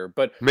fronts here,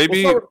 but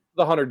maybe we'll start with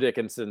the Hunter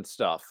Dickinson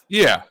stuff.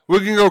 Yeah, we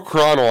can go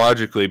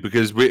chronologically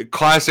because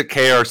classic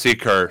KRC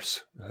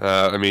curse.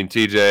 I mean,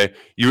 TJ,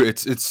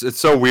 it's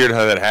so weird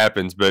how that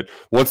happens, but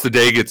once the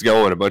day gets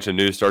going, a bunch of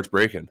news starts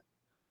breaking.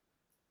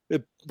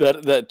 It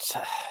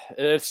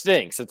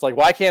stinks. It's like,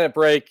 why can't it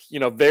break,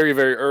 very,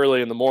 very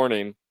early in the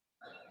morning,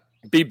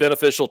 be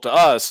beneficial to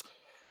us?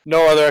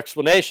 No other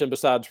explanation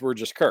besides we're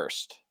just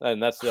cursed.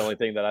 And that's the only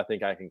thing that I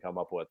think I can come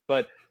up with.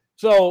 But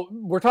so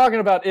we're talking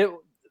about it.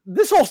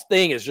 This whole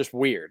thing is just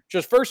weird.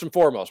 Just first and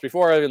foremost,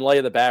 before I even lay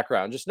the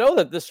background, just know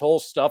that this whole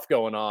stuff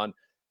going on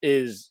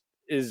is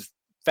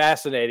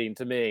fascinating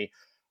to me.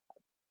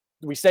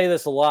 We say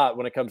this a lot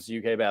when it comes to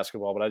UK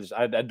basketball, but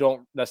I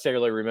don't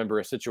necessarily remember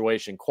a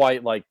situation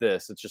quite like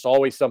this. It's just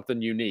always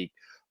something unique.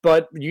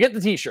 But you get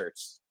the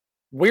t-shirts.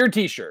 Weird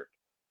t-shirt.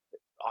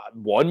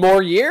 One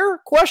more year?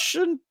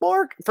 Question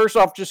mark. First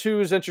off, just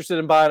who's interested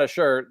in buying a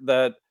shirt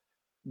that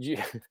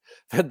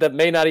that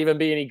may not even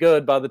be any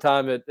good by the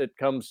time it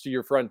comes to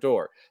your front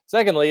door?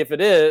 Secondly, if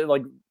it is,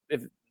 like,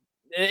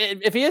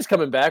 if he is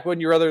coming back,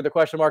 wouldn't you rather the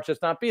question mark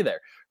just not be there?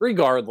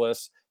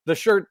 Regardless, the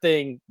shirt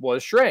thing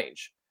was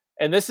strange.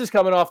 And this is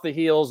coming off the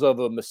heels of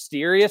a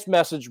mysterious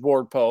message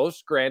board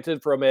post,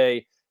 granted from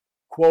a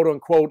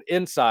quote-unquote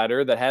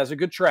insider that has a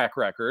good track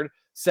record,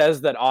 says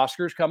that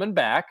Oscar's coming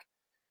back,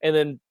 and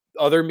then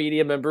other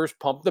media members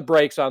pump the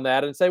brakes on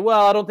that and say,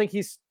 well, I don't think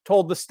he's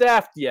told the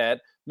staff yet.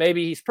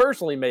 Maybe he's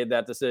personally made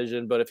that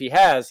decision, but if he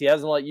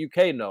hasn't let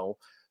UK know.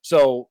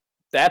 So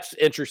that's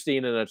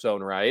interesting in its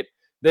own right.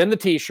 Then the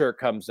t-shirt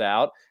comes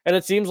out, and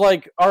it seems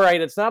like, all right,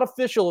 it's not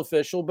official,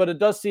 but it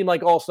does seem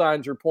like all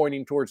signs are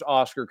pointing towards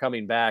Oscar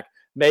coming back.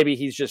 Maybe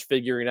he's just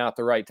figuring out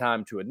the right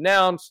time to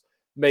announce.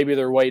 Maybe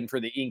they're waiting for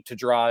the ink to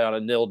dry on a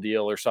nil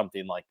deal or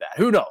something like that.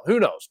 Who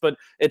knows? But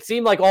it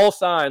seemed like all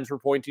signs were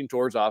pointing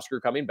towards Oscar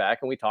coming back,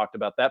 and we talked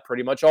about that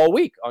pretty much all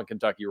week on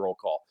Kentucky Roll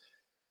Call.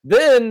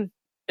 Then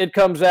it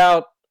comes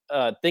out,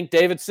 I think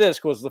David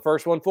Sisk was the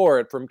first one for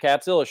it from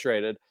Cats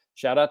Illustrated.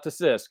 Shout out to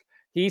Sisk.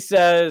 He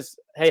says,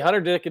 hey, Hunter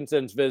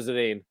Dickinson's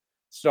visiting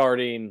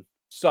starting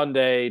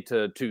Sunday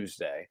to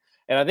Tuesday.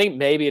 And I think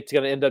maybe it's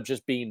going to end up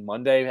just being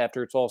Monday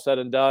after it's all said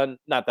and done.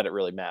 Not that it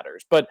really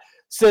matters. But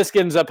Sisk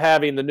ends up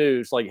having the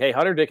news like, hey,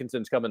 Hunter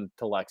Dickinson's coming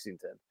to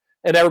Lexington.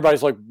 And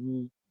everybody's like,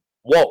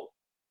 whoa,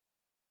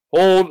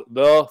 hold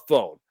the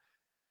phone.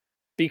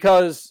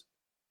 Because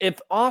if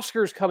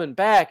Oscar's coming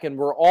back and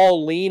we're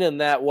all leaning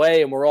that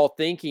way and we're all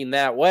thinking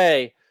that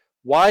way,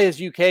 why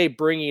is UK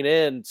bringing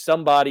in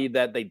somebody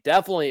that they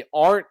definitely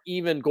aren't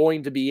even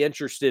going to be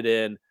interested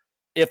in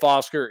if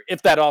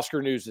that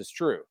Oscar news is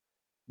true?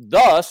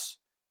 Thus,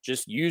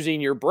 just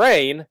using your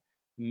brain,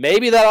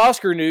 maybe that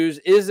Oscar news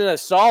isn't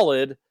as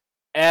solid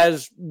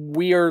as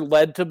we are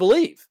led to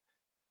believe.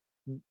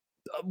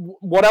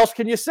 What else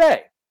can you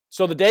say?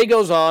 So the day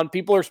goes on,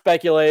 people are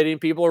speculating,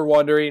 people are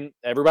wondering,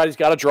 everybody's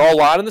got to draw a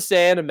line in the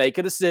sand and make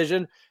a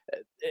decision.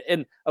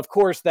 And of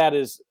course, that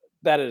is,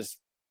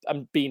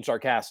 I'm being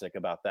sarcastic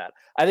about that.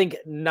 I think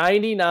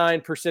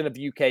 99% of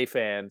UK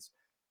fans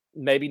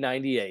maybe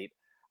 98.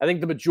 I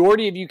think the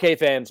majority of UK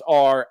fans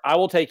are, I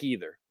will take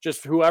either.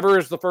 Just whoever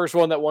is the first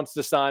one that wants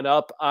to sign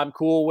up, I'm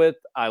cool with.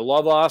 I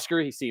love Oscar.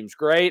 He seems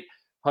great.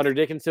 Hunter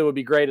Dickinson would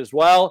be great as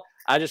well.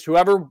 I just,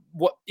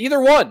 either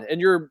one.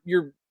 And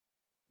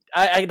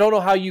I don't know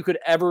how you could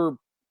ever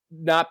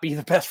not be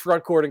the best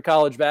front court in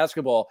college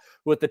basketball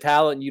with the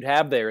talent you'd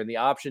have there and the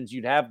options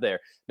you'd have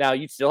there. Now,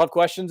 you'd still have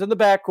questions in the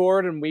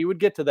backcourt, and we would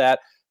get to that.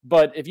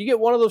 But if you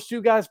get one of those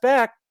two guys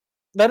back,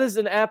 that is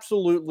an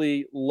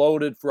absolutely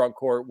loaded front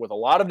court with a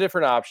lot of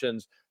different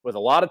options, with a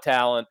lot of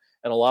talent,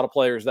 and a lot of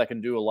players that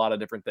can do a lot of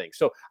different things.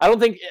 So I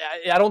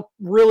don't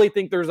really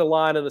think there's a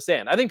line in the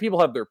sand. I think people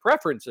have their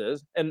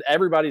preferences, and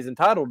everybody's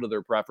entitled to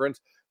their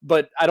preference.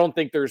 But I don't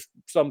think there's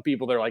some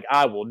people that are like,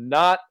 I will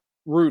not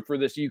root for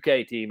this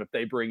UK team if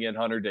they bring in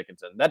Hunter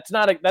Dickinson. That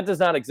does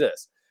not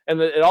exist. And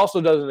it also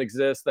doesn't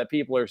exist that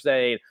people are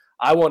saying,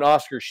 I want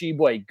Oscar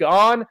Tshiebwe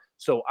gone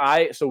so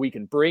we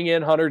can bring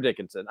in Hunter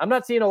Dickinson. I'm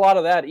not seeing a lot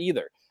of that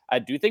either. I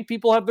do think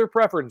people have their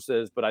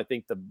preferences, but I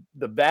think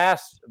the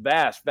vast,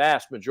 vast,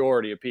 vast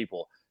majority of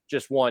people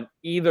just want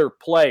either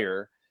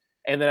player.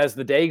 And then as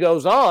the day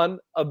goes on,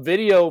 a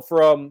video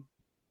from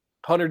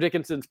Hunter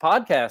Dickinson's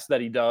podcast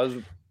that he does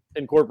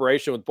in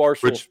cooperation with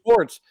Barstool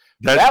Sports,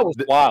 that was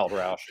wild,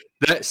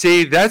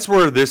 Roush. That's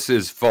where this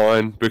is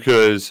fun,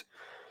 because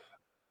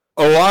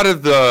a lot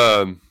of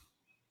the,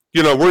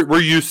 we're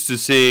used to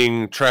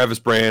seeing Travis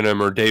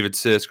Branham or David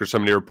Sisk or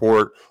somebody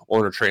report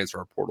on a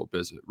transfer portal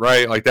visit,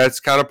 right? Like, that's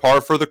kind of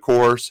par for the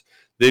course.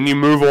 Then you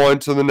move on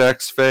to the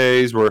next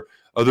phase where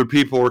other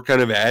people are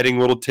kind of adding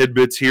little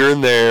tidbits here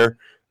and there.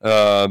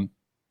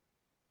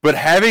 But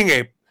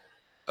having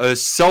a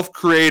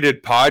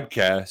self-created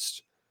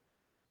podcast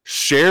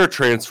share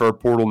transfer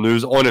portal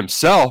news on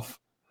himself,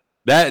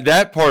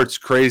 that part's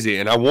crazy.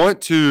 And I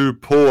want to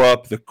pull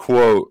up the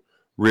quote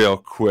real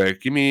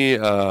quick. Give me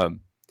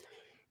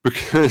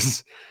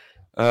because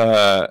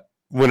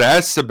when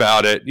asked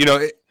about it,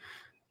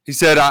 he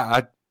said,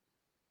 I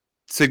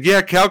said,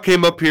 yeah, Cal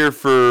came up here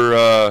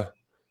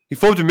he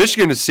flew to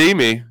Michigan to see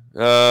me.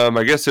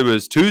 I guess it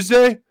was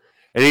Tuesday.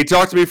 And he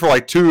talked to me for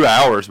like 2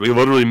 hours. We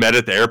literally met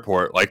at the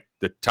airport, like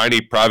the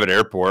tiny private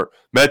airport.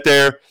 Met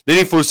there. Then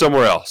he flew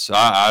somewhere else.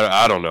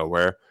 I don't know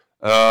where.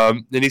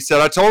 And he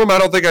said, I told him I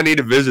don't think I need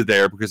to visit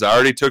there because I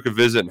already took a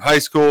visit in high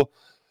school.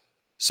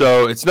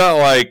 So it's not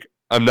like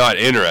I'm not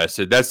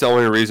interested. That's the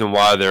only reason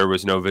why there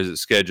was no visit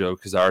scheduled,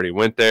 because I already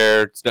went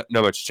there. It's not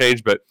much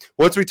changed. But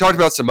once we talked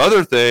about some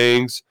other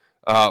things,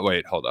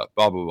 wait, hold up,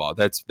 blah, blah, blah.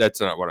 That's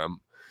not what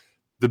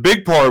the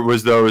big part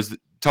was, though, is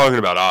talking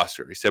about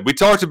Oscar. He said, we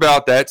talked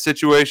about that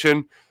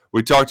situation.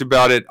 We talked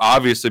about it,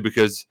 obviously,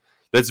 because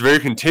that's very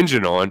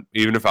contingent on,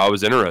 even if I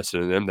was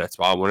interested in them. That's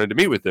why I wanted to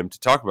meet with them to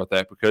talk about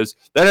that, because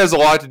that has a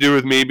lot to do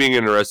with me being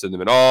interested in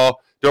them at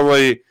all. Don't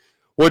really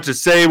want to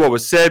say what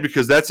was said,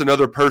 because that's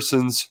another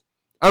person's.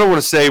 I don't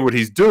want to say what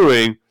he's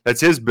doing. That's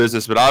his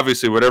business. But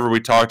obviously, whatever we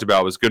talked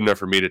about was good enough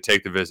for me to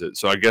take the visit.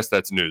 So I guess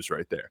that's news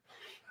right there.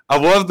 I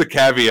love the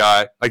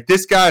caveat. Like,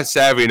 this guy is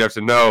savvy enough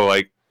to know,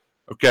 like,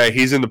 okay,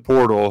 he's in the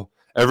portal.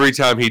 Every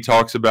time he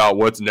talks about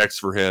what's next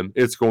for him,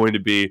 it's going to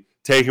be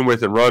taken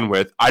with and run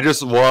with. I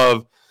just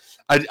love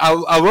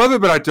I love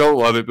it, but I don't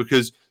love it,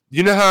 because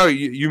you know how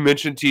you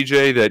mentioned,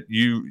 TJ, that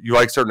you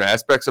like certain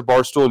aspects of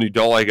Barstool and you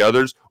don't like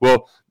others?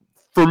 Well,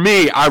 for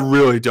me, I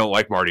really don't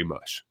like Marty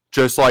Mush.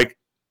 Just like,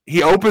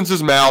 he opens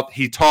his mouth,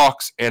 he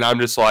talks, and I'm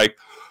just like,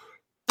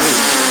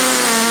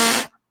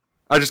 I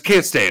just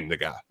can't stand the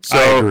guy. So,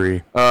 I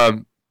agree.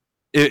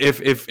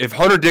 If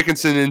Hunter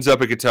Dickinson ends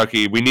up at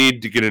Kentucky, we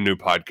need to get a new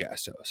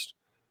podcast host.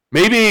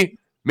 Maybe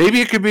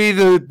it could be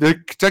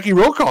the Kentucky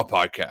Roll Call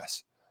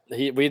podcast.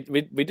 We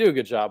do a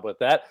good job with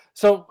that.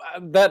 So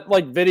that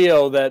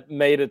video that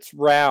made its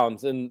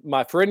rounds in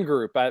my friend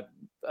group,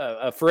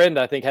 a friend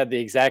I think had the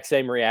exact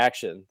same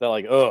reaction. They're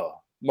like, "Oh,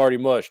 Marty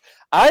Mush."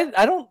 I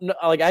don't know,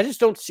 like, I just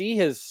don't see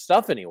his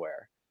stuff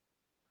anywhere.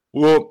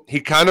 Well, he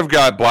kind of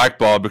got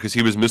blackballed because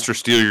he was Mr.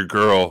 Steal Your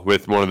Girl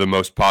with one of the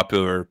most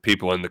popular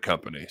people in the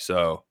company.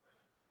 So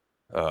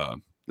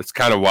that's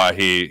kind of why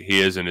he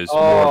isn't as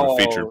more of a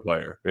featured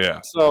player. Yeah.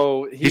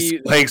 So he's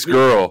Hank's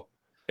girl.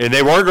 And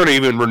they weren't going to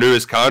even renew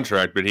his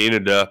contract, but he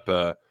ended up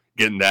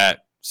getting that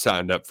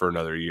signed up for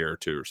another year or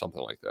two or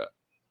something like that.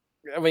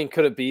 I mean,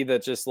 could it be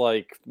that just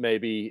like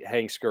maybe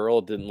Hank's girl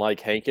didn't like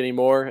Hank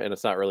anymore, and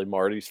it's not really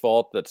Marty's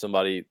fault that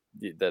somebody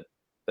that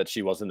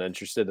she wasn't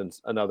interested in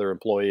another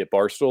employee at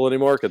Barstool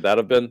anymore? Could that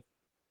have been?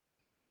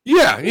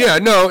 Yeah,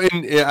 no,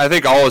 and I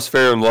think all is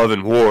fair in love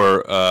and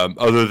war.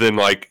 Other than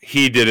like,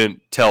 he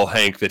didn't tell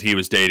Hank that he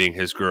was dating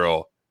his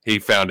girl; he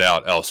found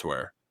out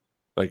elsewhere,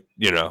 like,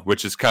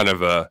 which is kind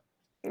of a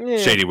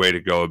shady way to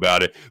go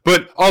about it.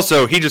 But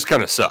also, he just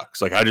kind of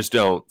sucks. Like, I just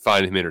don't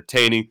find him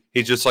entertaining.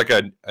 He's just like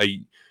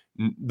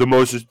the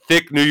most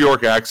thick New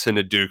York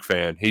accented Duke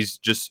fan. He's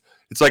just,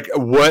 it's like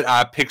what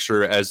I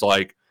picture as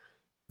like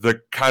the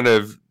kind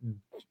of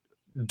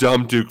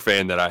dumb Duke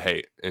fan that I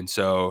hate. And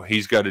so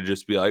he's got to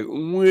just be like,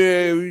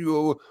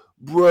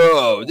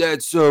 bro,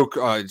 that's so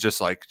just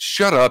like,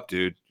 shut up,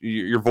 dude.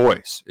 Your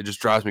voice, it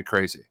just drives me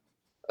crazy.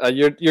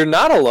 You're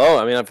not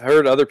alone. I mean, I've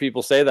heard other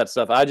people say that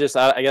stuff. I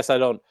guess I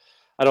don't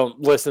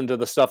listen to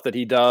the stuff that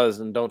he does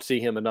and don't see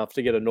him enough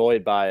to get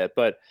annoyed by it.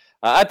 But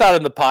I thought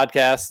in the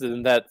podcast,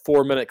 in that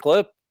 4-minute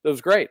clip, it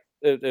was great.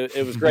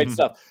 It was great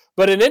stuff.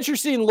 But an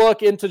interesting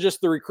look into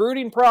just the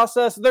recruiting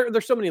process.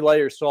 There's so many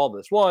layers to all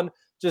this. One,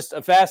 just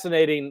a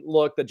fascinating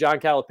look that John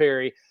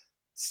Calipari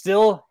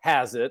still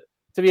has it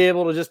to be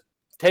able to just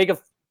take a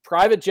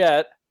private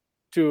jet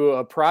to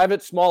a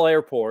private small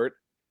airport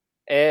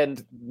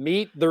and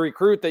meet the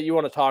recruit that you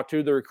want to talk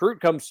to. The recruit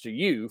comes to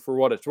you for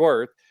what it's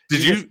worth.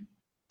 Did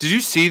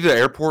you see the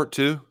airport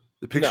too?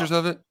 The pictures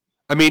of it?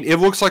 I mean, it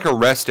looks like a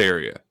rest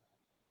area.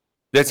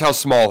 That's how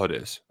small it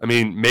is. I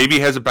mean, maybe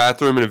it has a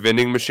bathroom and a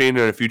vending machine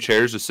and a few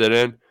chairs to sit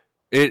in.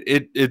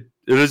 It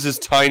is as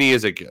tiny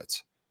as it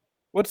gets.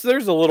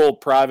 There's a little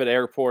private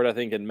airport, I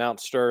think, in Mount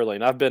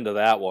Sterling. I've been to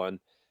that one.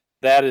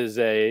 That is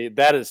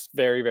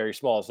very, very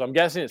small. So I'm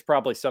guessing it's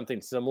probably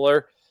something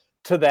similar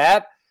to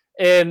that.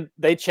 And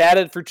they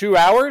chatted for 2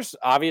 hours.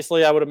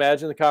 Obviously, I would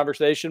imagine the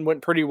conversation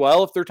went pretty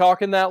well if they're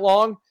talking that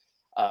long.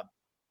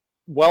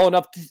 Well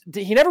enough.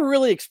 He never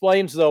really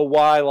explains, though,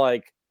 why,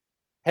 like,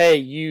 hey,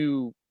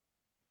 you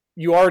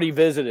already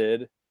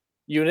visited.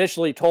 You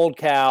initially told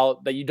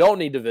Cal that you don't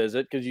need to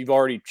visit because you've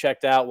already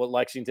checked out what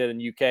Lexington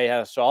and UK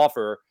has to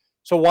offer.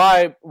 So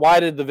why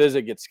did the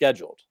visit get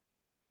scheduled?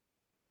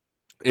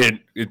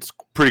 It's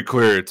pretty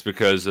clear it's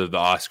because of the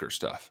Oscar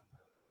stuff.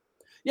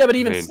 Yeah, but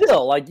even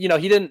still, like, he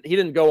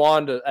didn't go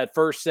on to at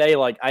first say,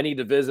 like, I need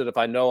to visit if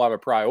I know I'm a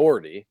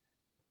priority.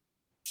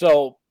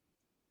 So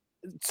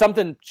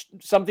something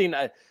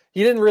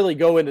he didn't really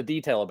go into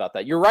detail about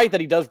that. You're right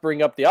that he does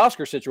bring up the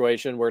Oscar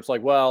situation where it's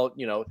like, well,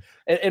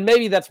 and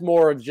maybe that's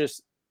more of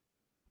just,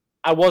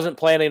 I wasn't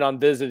planning on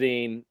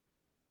visiting.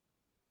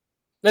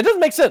 That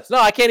doesn't make sense. No,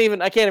 I can't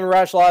even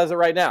rationalize it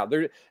right now.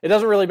 It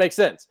doesn't really make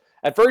sense.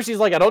 At first, he's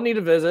like, I don't need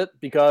to visit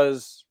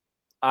because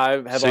I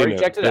have already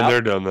checked it out.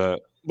 They're done that.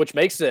 Which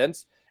makes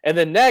sense. And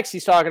then next,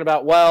 he's talking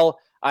about, well,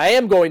 I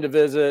am going to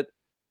visit,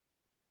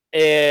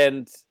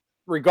 and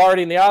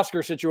regarding the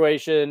Oscar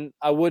situation,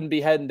 I wouldn't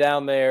be heading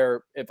down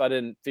there if I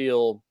didn't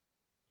feel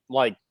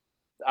like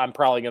I'm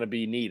probably going to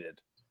be needed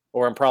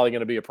or I'm probably going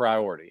to be a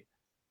priority.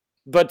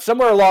 But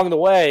somewhere along the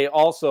way,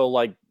 also,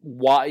 like,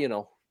 why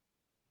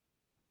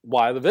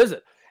the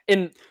visit?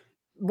 And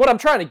what I'm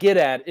trying to get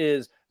at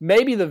is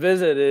maybe the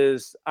visit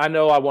is, I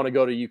know I want to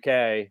go to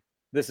UK.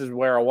 This is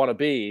where I want to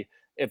be.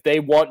 If they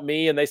want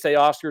me and they say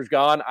Oscar's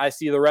gone, I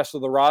see the rest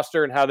of the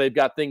roster and how they've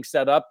got things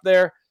set up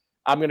there.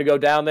 I'm going to go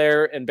down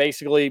there and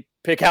basically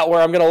pick out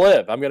where I'm going to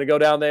live. I'm going to go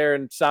down there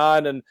and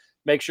sign and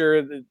make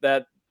sure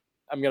that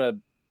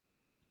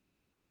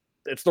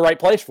it's the right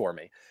place for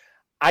me.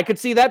 I could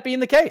see that being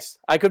the case.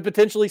 I could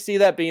potentially see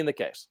that being the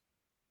case.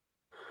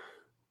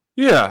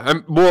 Yeah. I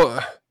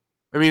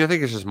mean, I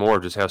think it's just more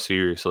of just how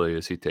seriously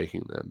is he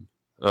taking them.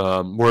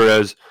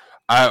 Whereas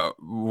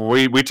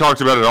we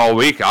talked about it all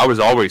week. I was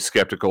always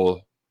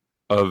skeptical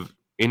of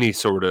any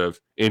sort of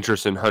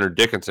interest in Hunter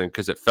Dickinson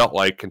because it felt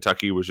like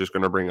Kentucky was just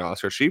going to bring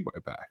Oscar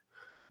Tshiebwe back.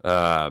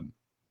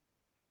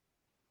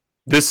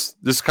 This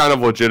kind of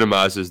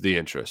legitimizes the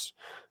interest.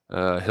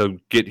 He'll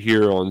get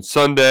here on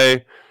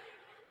Sunday,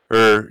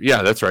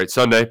 that's right,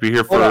 Sunday. Be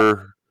here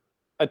for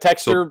a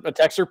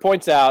texter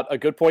points out a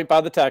good point by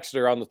the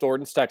texter on the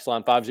Thornton's text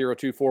line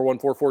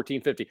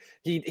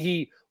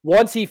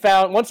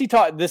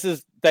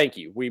 502-414-1450. Thank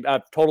you.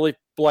 I've totally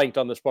blanked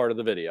on this part of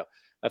the video.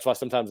 That's why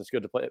sometimes it's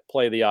good to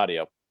play the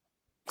audio.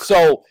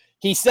 So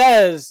he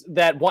says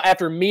that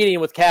after meeting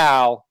with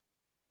Cal,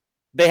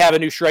 they have a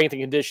new strength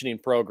and conditioning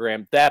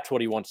program. That's what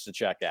he wants to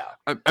check out.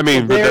 I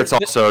mean, but that's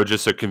also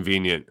just a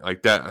convenient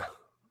like that.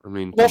 I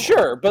mean, well,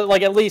 sure, but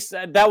like at least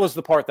that was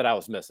the part that I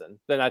was missing.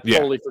 Then I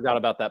totally forgot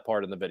about that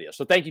part in the video.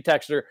 So thank you,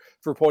 Texter,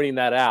 for pointing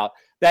that out.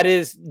 That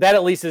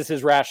at least is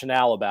his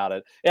rationale about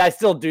it. And I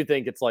still do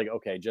think it's like,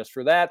 okay, just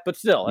for that, but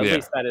still, at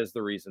least that is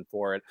the reason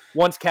for it.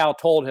 Once Cal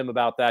told him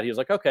about that, he was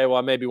like, okay, well,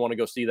 I maybe want to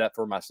go see that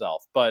for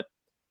myself. But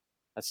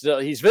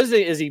he's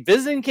visiting. Is he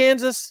visiting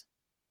Kansas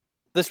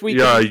this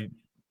weekend?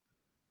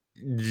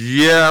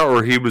 Yeah,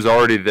 or he was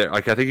already there.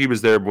 Like I think he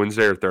was there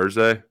Wednesday or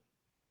Thursday.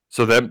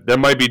 So that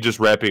might be just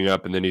wrapping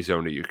up, and then he's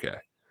going to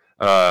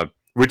UK.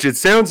 Which it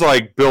sounds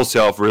like Bill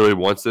Self really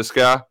wants this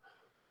guy.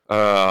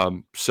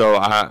 So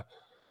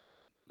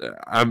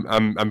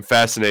I'm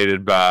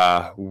fascinated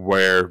by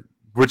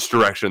which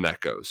direction that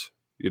goes.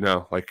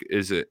 Like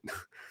is it?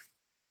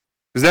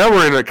 Because now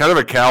we're in a kind of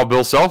a Cal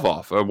Bill Self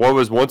off. What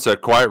was once a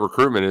quiet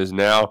recruitment is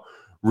now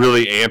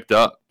really amped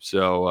up.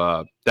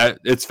 So that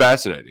it's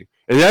fascinating,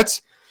 and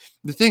that's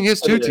the thing is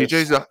too.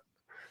 TJ's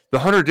the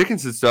Hunter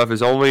Dickinson stuff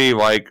is only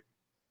like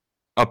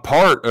a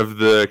part of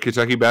the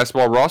Kentucky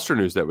basketball roster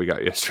news that we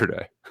got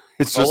yesterday.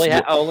 It's just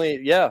it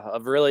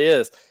really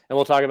is, and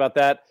we'll talk about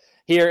that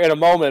here in a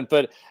moment.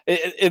 But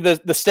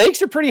the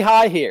stakes are pretty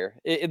high here.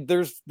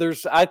 There's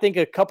I think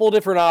a couple of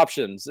different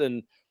options,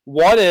 and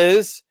one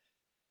is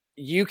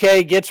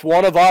UK gets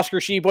one of Oscar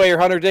Tshiebwe or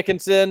Hunter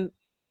Dickinson.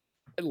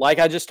 Like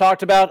I just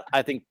talked about,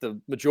 I think the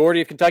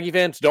majority of Kentucky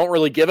fans don't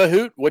really give a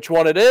hoot which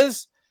one it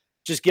is.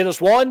 Just get us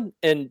one,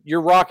 and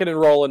you're rocking and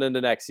rolling into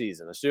next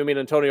season, assuming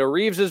Antonio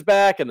Reeves is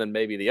back, and then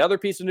maybe the other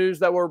piece of news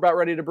that we're about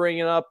ready to bring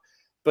it up.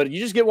 But you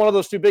just get one of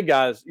those two big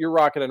guys, you're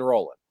rocking and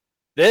rolling.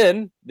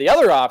 Then the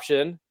other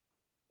option,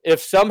 if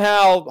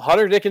somehow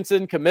Hunter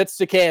Dickinson commits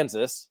to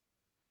Kansas,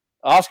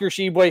 Oscar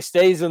Tshiebwe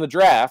stays in the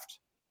draft,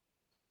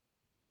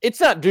 it's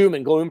not doom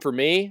and gloom for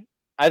me.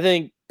 I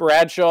think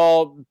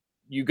Bradshaw,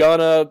 you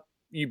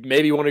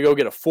maybe want to go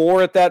get a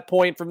 4 at that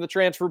point from the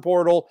transfer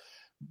portal.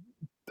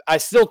 I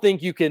still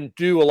think you can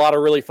do a lot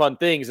of really fun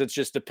things. It's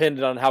just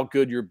dependent on how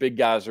good your big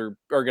guys are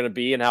going to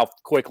be and how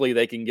quickly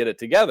they can get it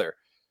together.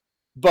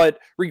 But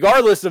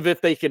regardless of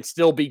if they can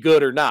still be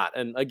good or not,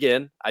 and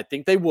again, I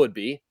think they would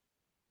be.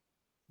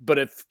 But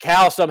if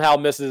Cal somehow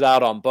misses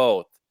out on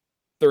both,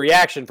 the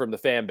reaction from the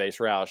fan base,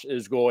 Roush,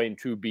 is going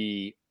to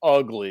be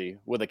ugly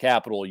with a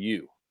capital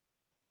U.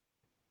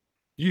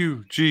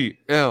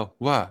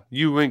 UGLY.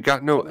 You ain't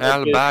got no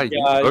alibi.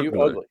 You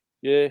ugly.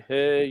 Yeah,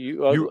 hey,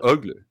 you ugly. You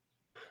ugly.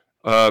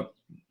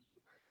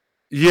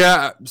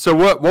 Yeah. So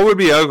what would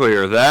be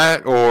uglier,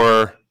 that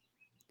or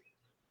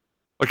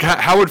like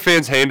how would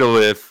fans handle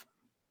if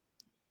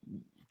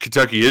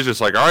Kentucky is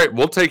just like, all right,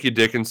 we'll take you,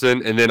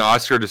 Dickinson, and then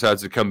Oscar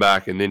decides to come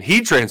back and then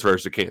he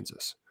transfers to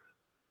Kansas.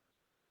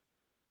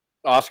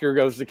 Oscar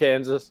goes to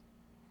Kansas.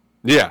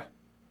 Yeah.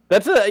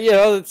 That's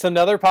it's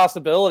another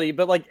possibility.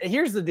 But like,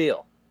 here's the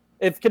deal: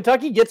 if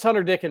Kentucky gets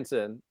Hunter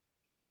Dickinson,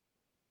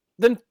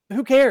 then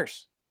who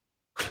cares?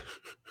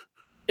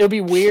 It'll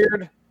be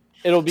weird.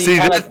 It'll be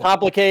kind of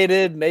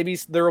complicated. Maybe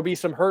there will be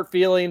some hurt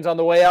feelings on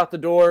the way out the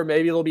door.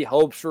 Maybe there'll be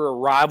hopes for a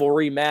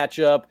rivalry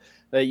matchup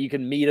that you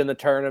can meet in the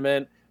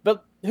tournament.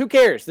 But who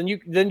cares? Then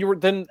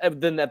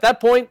at that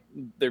point,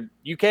 the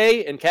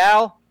UK and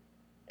Cal,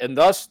 and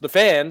thus the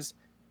fans,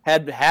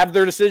 have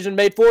their decision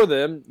made for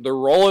them. They're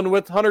rolling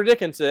with Hunter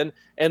Dickinson,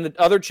 and the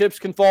other chips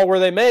can fall where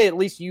they may. At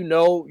least you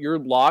know you're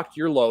locked,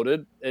 you're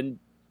loaded, and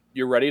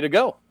you're ready to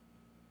go.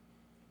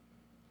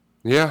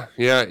 Yeah.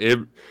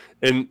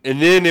 And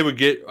then it would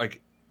get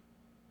like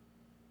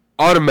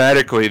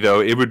automatically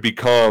though it would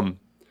become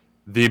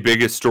the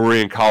biggest story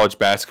in college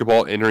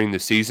basketball entering the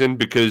season,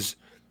 because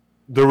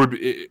there would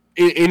be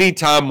any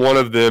time one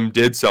of them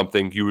did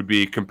something, you would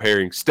be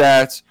comparing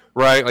stats,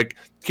 right? Like,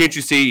 can't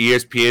you see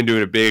ESPN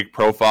doing a big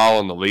profile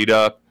on the lead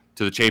up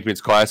to the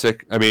Champions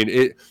Classic? I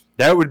mean,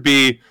 that would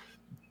be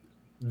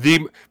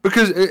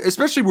because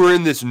especially we're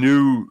in this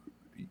new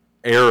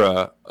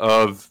era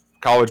of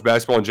college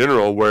basketball in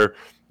general where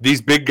these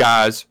big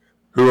guys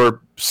who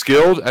are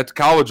skilled at the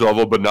college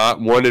level but not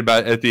wanted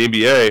at the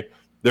NBA,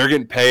 they're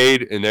getting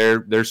paid and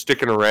they're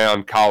sticking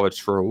around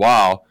college for a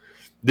while.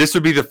 This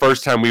would be the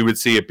first time we would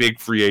see a big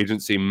free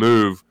agency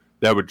move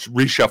that would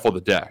reshuffle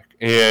the deck.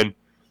 And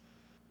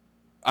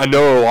I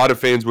know a lot of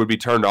fans would be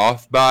turned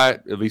off by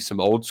it, at least some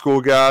old school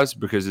guys,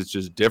 because it's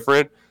just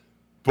different.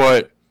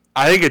 But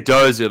I think it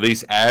does at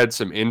least add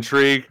some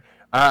intrigue.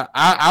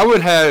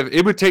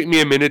 It would take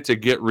me a minute to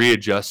get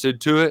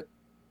readjusted to it,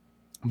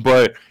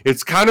 but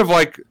it's kind of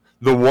like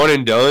the one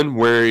and done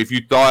where if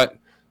you thought,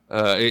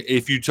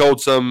 if you told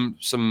some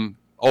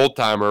old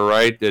timer,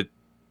 right, that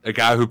a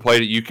guy who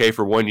played at UK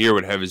for 1 year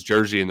would have his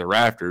jersey in the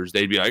rafters,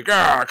 they'd be like,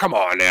 come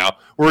on now.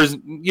 Whereas,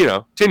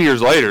 10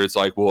 years later, it's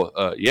like,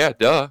 well, yeah,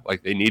 duh.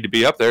 Like, they need to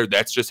be up there.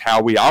 That's just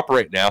how we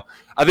operate now.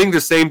 I think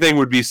the same thing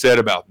would be said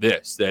about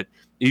this, that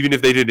even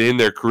if they did end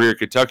their career at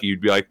Kentucky,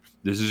 you'd be like,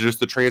 this is just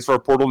the transfer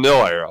portal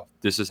nil era.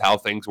 This is how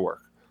things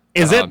work.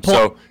 Go ahead,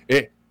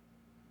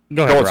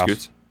 Ralph.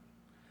 Scoots.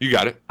 You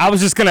got it. I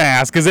was just going to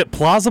ask, is it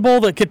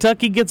plausible that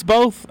Kentucky gets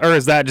both, or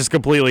is that just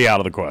completely out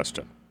of the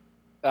question?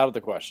 Out of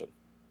the question.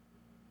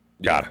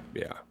 Got it.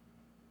 Yeah.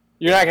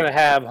 You're not going to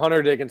have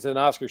Hunter Dickinson,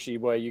 Oscar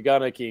Tshiebwe,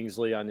 Ugonna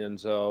Kingsley,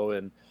 Onyenso,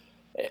 and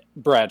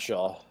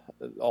Bradshaw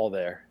all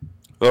there.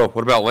 Oh,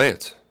 what about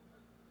Lance?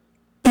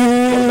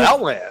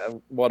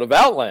 What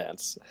about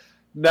Lance?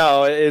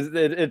 No,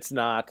 it's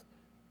not.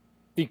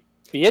 Be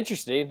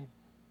interesting.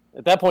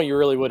 At that point, you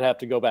really would have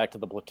to go back to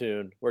the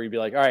platoon where you'd be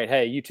like, all right,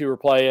 hey, you two are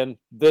playing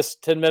this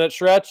 10-minute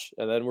stretch,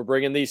 and then we're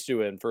bringing these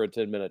two in for a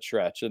 10-minute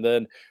stretch. And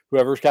then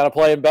whoever's kind of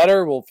playing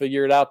better, we'll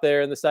figure it out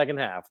there in the second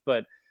half.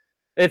 But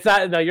it's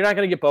not, no, you're not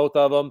going to get both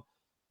of them.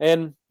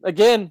 And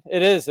again,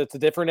 it's a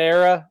different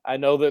era. I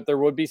know that there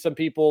would be some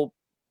people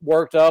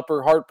worked up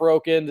or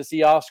heartbroken to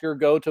see Oscar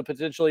go to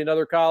potentially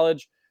another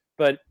college,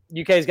 but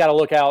UK's got to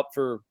look out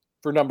for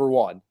number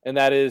one, and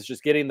that is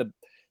just getting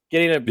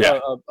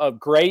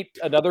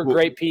another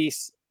great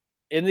piece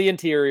in the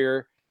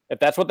interior. If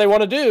that's what they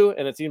want to do,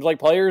 and it seems like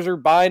players are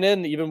buying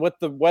in, even with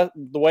the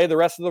way the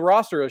rest of the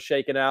roster is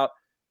shaken out,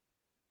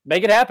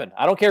 make it happen.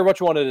 I don't care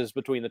which one it is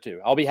between the two.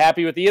 I'll be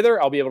happy with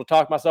either. I'll be able to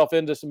talk myself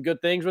into some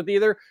good things with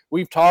either.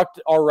 We've talked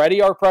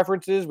already our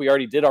preferences. We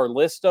already did our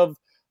list of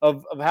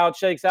how it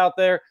shakes out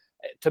there.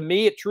 To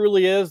me, it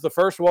truly is the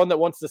first one that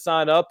wants to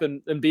sign up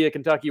and be a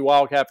Kentucky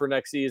Wildcat for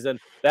next season.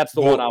 That's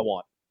the one I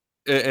want.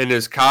 And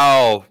as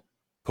Kyle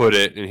put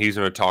it, and he's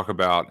going to talk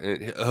about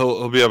it,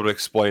 he'll be able to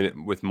explain it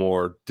with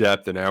more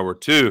depth in hour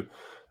two.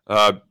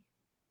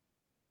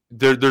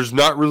 there's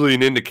not really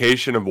an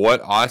indication of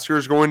what Oscar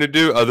is going to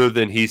do other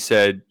than he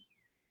said,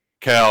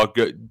 Cal,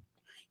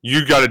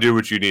 you got to do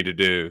what you need to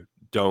do.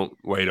 Don't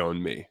wait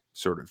on me,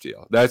 sort of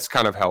deal. That's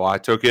kind of how I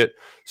took it.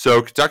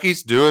 So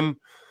Kentucky's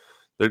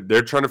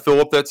they're trying to fill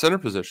up that center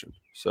position.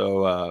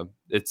 So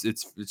it's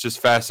just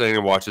fascinating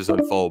to watch this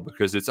unfold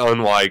because it's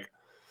unlike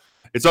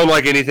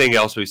anything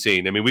else we've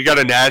seen. I mean, we got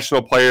a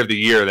National Player of the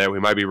Year that we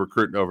might be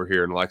recruiting over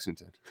here in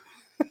Lexington.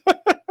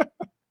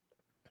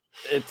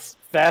 It's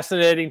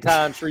fascinating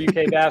times for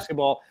UK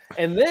basketball.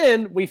 And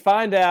then we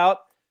find out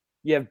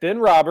you have Ben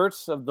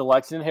Roberts of the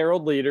Lexington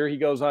Herald Leader. He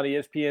goes on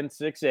ESPN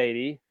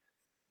 680.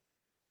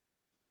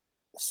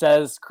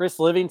 Says Chris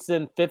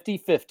Livingston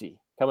 50-50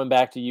 coming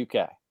back to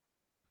UK.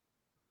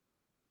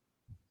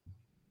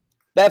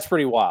 That's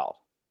pretty wild.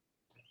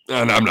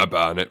 And I'm not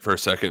buying it for a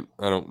second.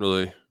 I don't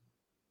really.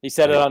 He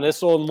said it on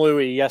Issel and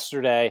Louie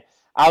yesterday.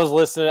 I was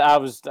listening. I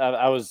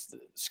was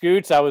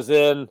Scoots. I was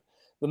in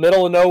the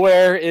middle of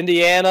nowhere,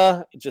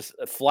 Indiana, just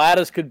flat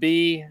as could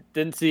be.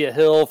 Didn't see a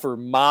hill for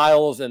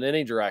miles in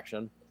any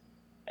direction.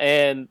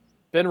 And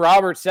Ben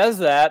Roberts says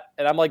that,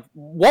 and I'm like,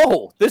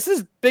 whoa, this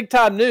is big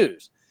time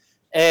news.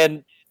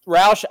 And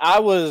Roush, I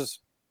was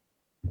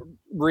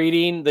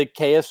reading the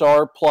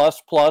KSR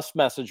plus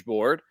message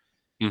board,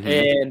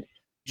 and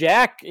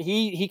Jack,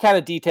 he kind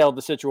of detailed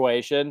the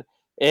situation,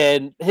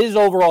 and his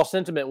overall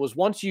sentiment was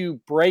once you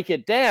break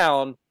it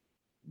down,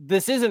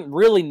 this isn't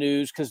really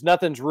news because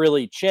nothing's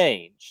really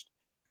changed.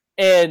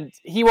 And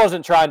he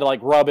wasn't trying to like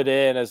rub it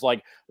in as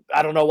like,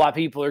 I don't know why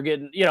people are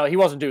getting, he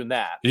wasn't doing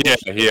that.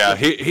 Yeah.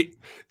 He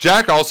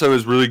Jack also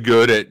is really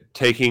good at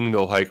taking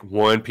the like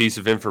one piece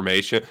of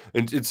information,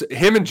 and it's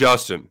him and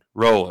Justin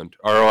Rowland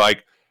are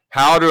like,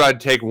 how do I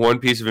take one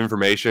piece of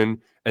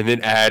information and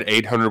then add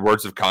 800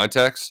 words of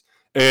context?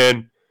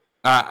 And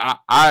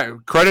I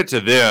credit to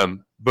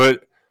them,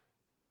 but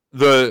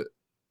to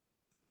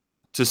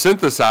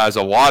synthesize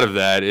a lot of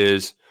that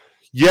is,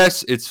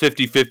 yes, it's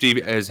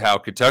 50-50 as how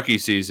Kentucky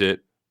sees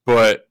it,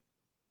 but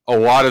a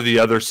lot of the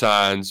other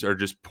signs are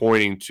just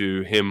pointing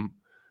to him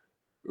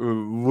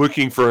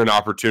looking for an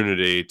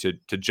opportunity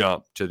to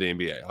jump to the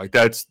NBA. Like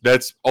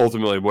that's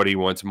ultimately what he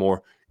wants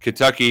more.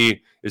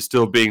 Kentucky is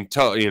still being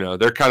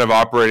they're kind of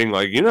operating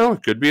like,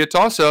 it could be a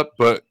toss-up,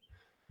 but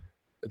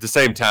at the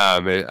same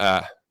time,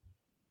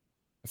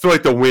 I feel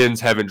like the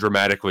winds haven't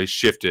dramatically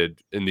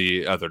shifted in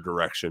the other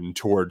direction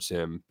towards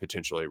him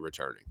potentially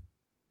returning.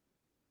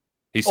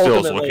 He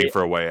still is looking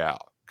for a way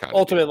out.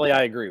 Ultimately,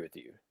 I agree with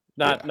you.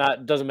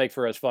 Not doesn't make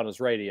for as fun as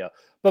radio.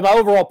 But my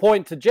overall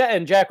point to Jack,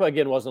 and Jack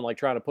again wasn't like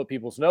trying to put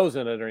people's nose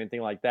in it or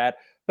anything like that.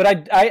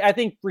 But I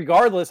think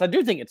regardless, I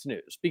do think it's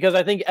news because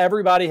I think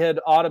everybody had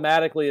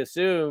automatically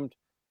assumed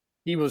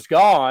he was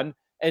gone.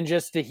 And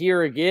just to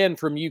hear again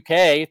from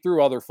UK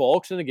through other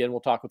folks, and again, we'll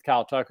talk with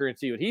Kyle Tucker and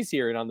see what he's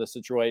hearing on this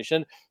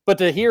situation. But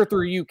to hear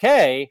through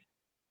UK,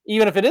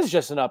 even if it is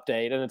just an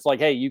update, and it's like,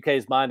 hey,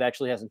 UK's mind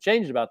actually hasn't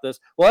changed about this.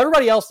 Well,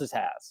 everybody else's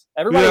has.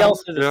 Everybody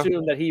else has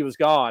assumed that he was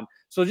gone.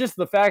 So just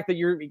the fact that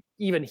you're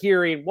even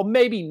hearing, well,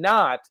 maybe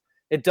not,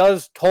 it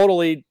does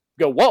totally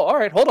go, whoa, all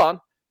right, hold on.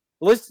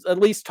 Let's at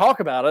least talk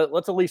about it.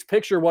 Let's at least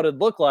picture what it'd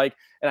look like.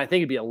 And I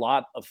think it'd be a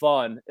lot of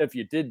fun if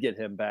you did get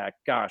him back.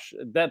 Gosh,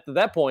 at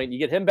that point, you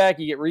get him back,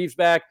 you get Reeves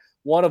back,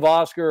 one of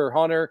Oscar or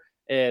Hunter,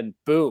 and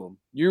boom,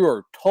 you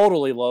are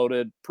totally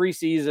loaded.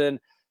 Preseason,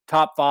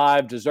 top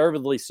 5,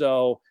 deservedly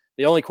so.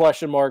 The only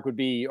question mark would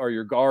be, are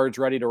your guards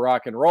ready to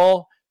rock and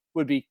roll?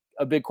 Would be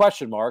a big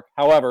question mark.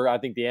 However, I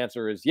think the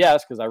answer is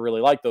yes, because I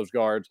really like those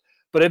guards,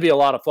 but it'd be a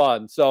lot of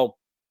fun. So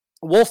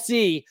we'll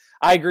see.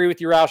 I agree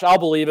with you, Roush. I'll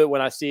believe it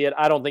when I see it.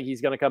 I don't think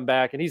he's going to come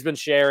back. And he's been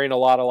sharing a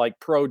lot of like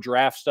pro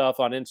draft stuff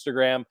on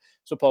Instagram,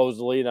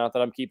 supposedly. Not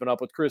that I'm keeping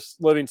up with Chris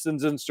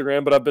Livingston's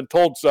Instagram, but I've been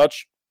told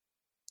such.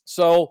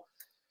 So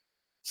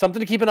something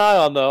to keep an eye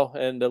on, though,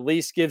 and at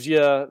least makes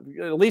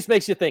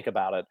you think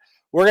about it.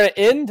 We're going to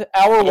end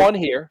hour 1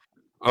 here.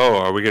 Oh,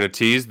 are we going to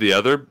tease the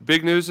other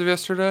big news of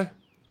yesterday?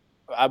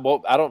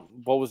 What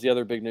was the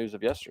other big news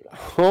of yesterday?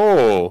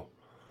 Oh,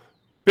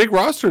 big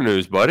roster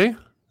news, buddy.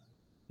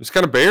 It's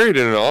kind of buried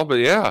in it all, but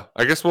yeah,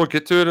 I guess we'll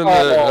get to it in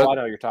I know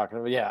what you're talking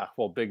about. Yeah,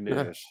 well, big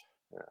news.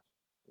 Yeah.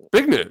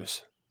 Big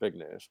news. Big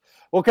news.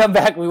 We'll come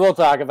back. We will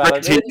talk about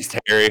it. Tease,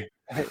 Terry.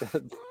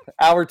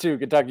 Hour 2,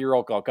 Kentucky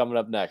Roll Call coming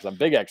up next on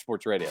Big X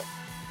Sports Radio.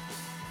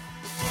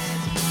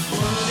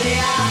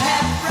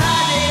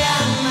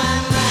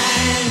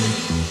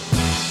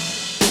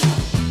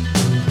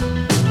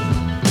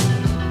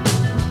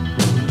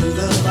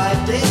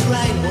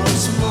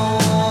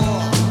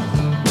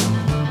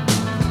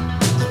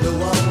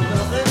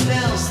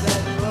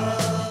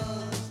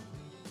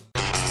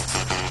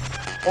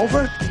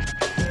 Over?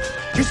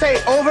 You say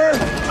over?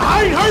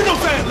 I ain't heard no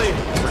family.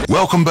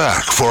 Welcome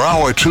back for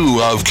hour 2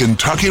 of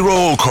Kentucky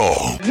Roll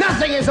Call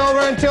Nothing is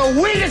over until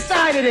we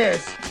decide it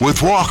is.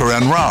 with Walker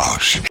and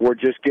Roush. We're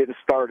just getting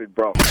started,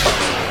 bro.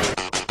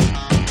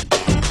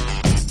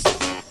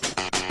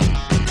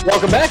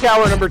 Welcome back,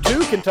 hour number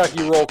 2,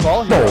 Kentucky Roll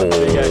Call here on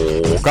Big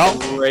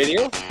X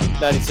Radio.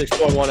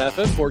 96.1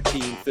 FM,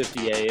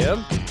 1450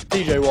 AM.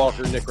 TJ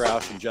Walker, Nick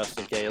Roush, and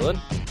Justin Kalen.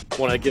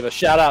 Want to give a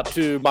shout out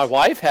to my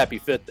wife. Happy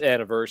 5th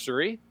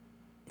anniversary.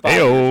 5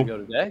 years ago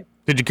today.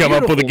 Did you come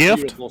up with a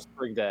gift? Beautiful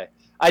spring day.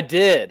 I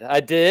did,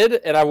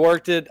 and I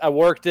worked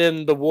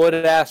in the wood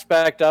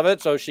aspect of it.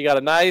 So she got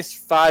a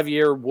nice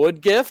 5-year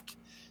wood gift.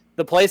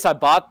 The place I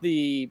bought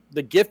the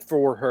gift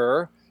for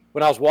her,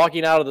 when I was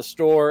walking out of the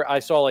store, I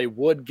saw a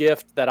wood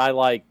gift that I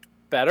liked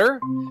better,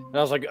 and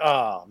I was like,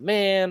 oh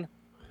man.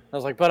 I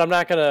was like, but I'm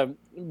not gonna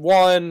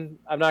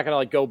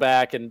like go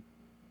back and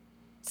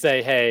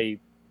say,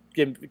 hey,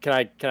 can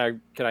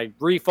I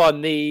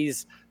refund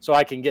these so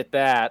I can get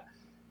that?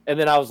 And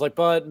then I was like,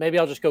 but maybe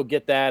I'll just go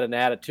get that and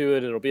add it to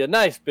it. It'll be a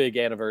nice big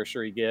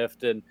anniversary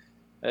gift, and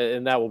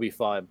that will be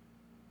fun.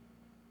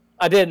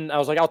 I didn't. I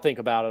was like, I'll think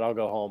about it. I'll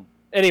go home.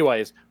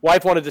 Anyways,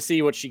 wife wanted to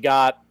see what she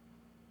got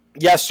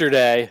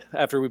yesterday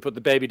after we put the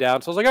baby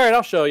down. So I was like, all right,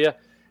 I'll show you.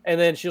 And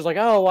then she was like,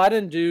 oh, I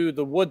didn't do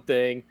the wood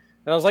thing.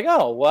 And I was like,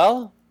 oh,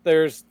 well,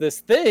 there's this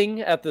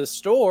thing at the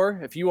store.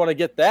 If you want to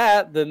get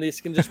that, then this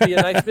can just be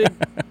a nice big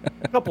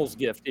couple's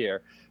gift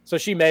here. So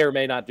she may or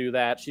may not do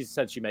that. She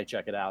said she may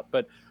check it out.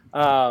 But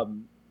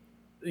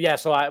yeah,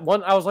 so I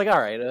was like, all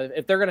right,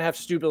 if they're gonna have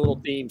stupid little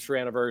themes for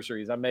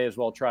anniversaries, I may as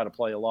well try to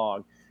play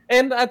along.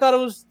 And I thought it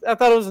was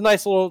a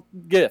nice little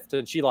gift,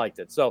 and she liked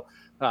it. So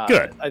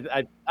good.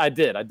 I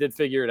did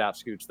figure it out,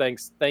 Scooch.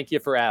 Thank you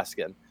for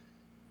asking.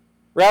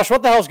 Roush,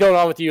 what the hell's going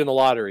on with you in the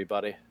lottery,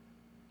 buddy?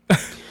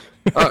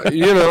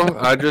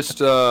 I just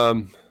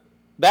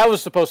that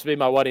was supposed to be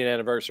my wedding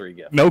anniversary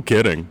gift. No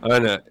kidding. I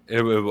know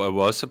it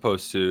was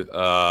supposed to.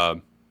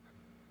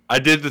 I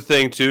did the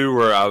thing too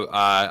where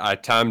I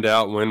timed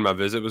out when my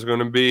visit was going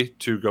to be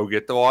to go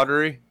get the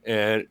lottery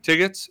and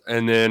tickets,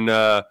 and then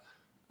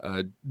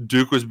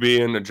Duke was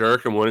being a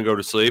jerk and wouldn't go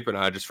to sleep, and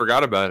I just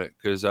forgot about it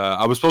because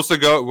I was supposed to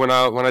go when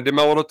I did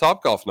my little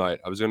Topgolf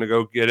night. I was going to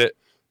go get it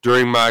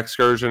during my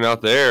excursion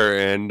out there,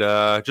 and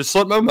just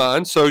slipped my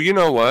mind. So you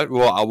know what?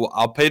 Well,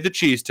 I'll pay the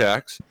cheese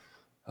tax.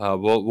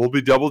 We'll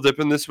be double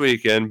dipping this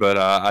weekend, but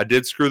I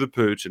did screw the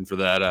pooch, and for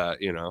that,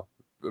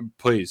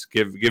 please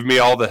give me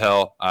all the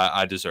hell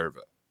I deserve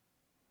it.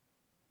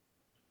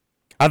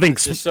 I think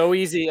it's just so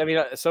easy. I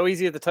mean, so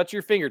easy at the touch of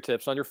your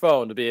fingertips on your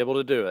phone to be able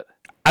to do it.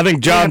 I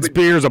think John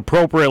Spears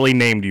appropriately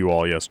named you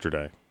all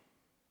yesterday.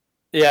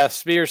 Yeah,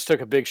 Spears took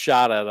a big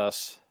shot at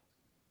us.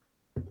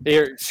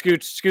 Here,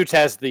 Scoots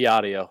has the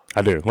audio.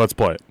 I do. Let's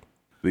play it.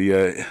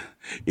 The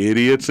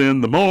idiots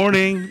in the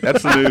morning.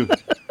 That's the new.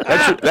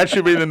 that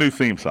should be the new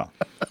theme song.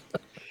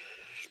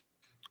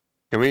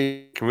 Can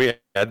we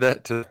add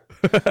that to?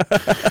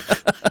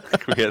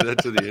 Can we add that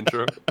to the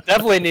intro?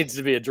 Definitely needs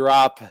to be a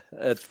drop.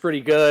 It's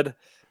pretty good.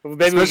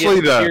 Maybe especially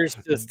we get Spears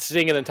to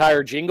sing an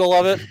entire jingle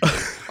of it.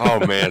 Oh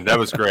man, that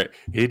was great.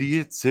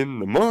 Idiots in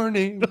the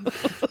morning.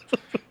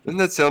 Doesn't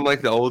that sound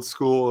like the old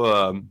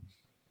school?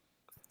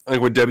 Like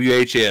when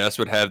WHAS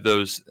would have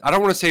those. I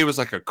don't want to say it was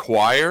like a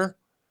choir,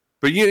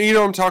 but you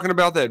know what I'm talking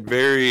about. That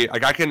very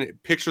like I can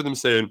picture them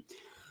saying,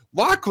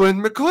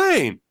 "Lachlan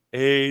McLean,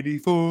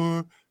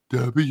 84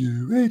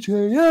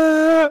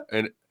 WHAS,"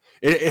 and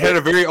it had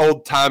a very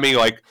old timey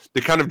like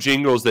the kind of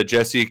jingles that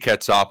Jesse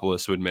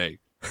Katsopoulos would make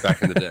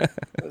back in the day.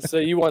 So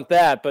you want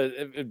that, but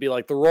it'd be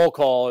like the roll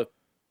call.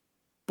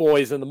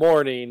 Boys in the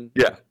morning,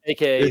 yeah,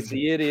 aka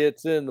the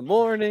idiots in the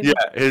morning. Yeah,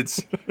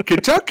 it's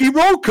Kentucky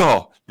roll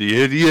call.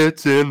 The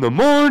idiots in the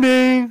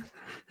morning.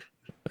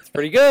 It's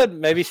pretty good.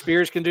 Maybe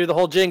Spears can do the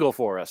whole jingle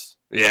for us.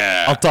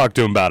 Yeah, I'll talk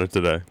to him about it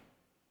today.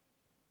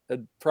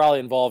 It'd probably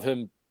involve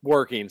him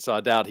working, so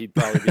I doubt he'd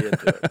probably be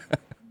into it.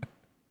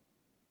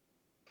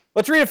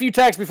 Let's read a few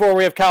texts before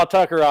we have Kyle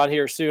Tucker on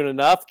here soon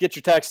enough. Get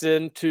your text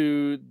in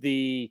to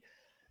the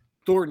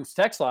Thornton's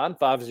text line,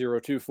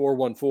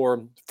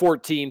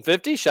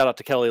 502-414-1450. Shout out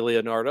to Kelly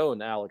Leonardo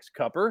and Alex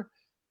Cupper.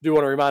 Do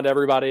want to remind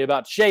everybody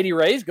about Shady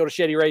Rays. Go to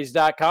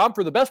shadyrays.com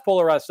for the best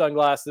polarized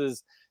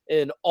sunglasses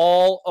in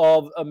all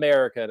of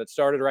America. And it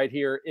started right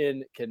here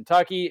in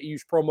Kentucky.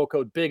 Use promo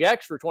code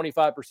BIGX for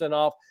 25%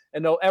 off.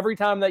 And know every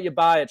time that you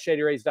buy at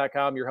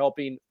shadyrays.com, you're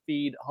helping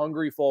feed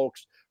hungry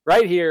folks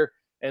right here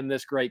in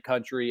this great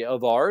country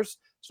of ours.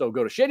 So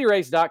go to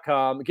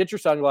shadyrays.com, get your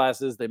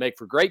sunglasses. They make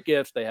for great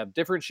gifts. They have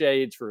different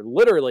shades for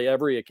literally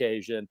every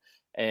occasion.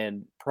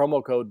 And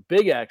promo code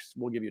BIGX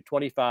will give you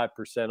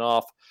 25%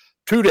 off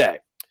today.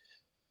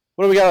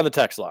 What do we got on the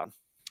text line?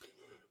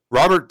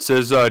 Robert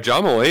says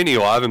John Mulaney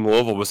live in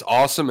Louisville was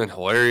awesome and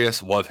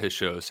hilarious. Love his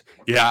shows.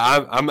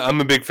 Yeah, I'm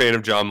a big fan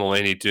of John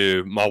Mulaney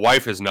too. My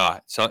wife is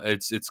not. So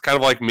it's kind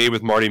of like me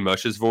with Marty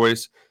Mush's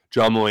voice.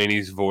 John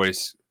Mulaney's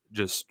voice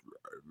just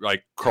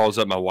like crawls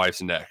up my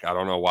wife's neck. I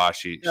don't know why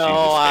she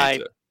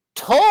I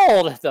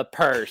told the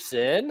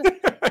person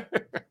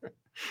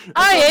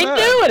I ain't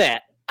doing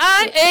it.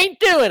 I ain't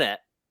doing it.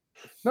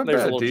 Not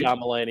There's bad, a little dude. John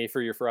Mulaney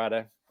for your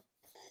Friday.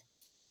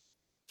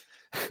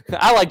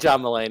 I like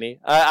John Mulaney.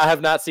 I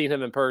have not seen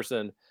him in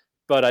person,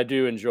 but I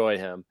do enjoy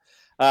him.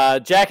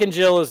 Jack and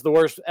Jill is the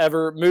worst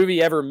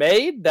movie ever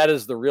made. That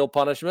is the real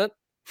punishment.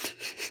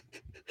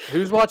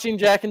 Who's watching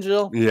Jack and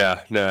Jill?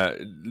 Yeah, nah,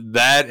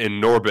 that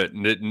and Norbit.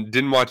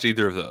 Didn't watch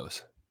either of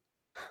those.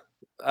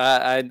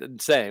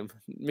 Same.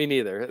 Me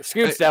neither.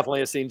 Scoots definitely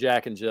has seen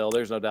Jack and Jill.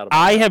 There's no doubt about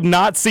I that. have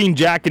not seen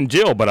Jack and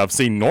Jill, but I've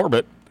seen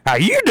Norbit. How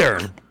you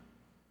doing?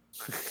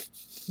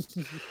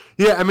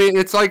 Yeah, I mean,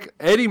 it's like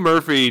Eddie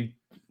Murphy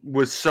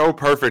was so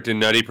perfect in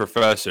Nutty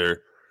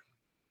Professor.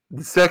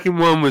 The second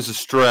one was a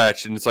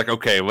stretch, and it's like,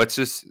 okay, let's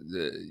just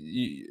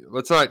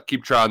let's not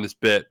keep trying this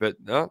bit. But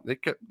no, they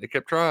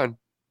kept trying.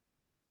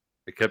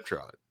 They kept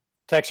trying.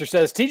 Texter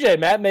says, TJ,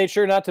 Matt made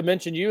sure not to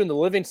mention you in the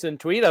Livingston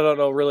tweet. I don't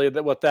know really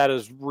what that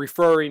is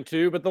referring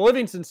to, but the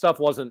Livingston stuff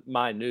wasn't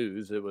my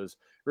news. It was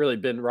really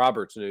Ben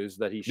Roberts' news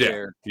that he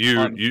shared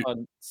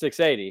on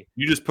 680.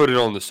 You just put it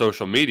on the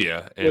social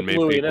media and With made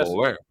Louis people Ness.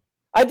 aware.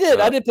 I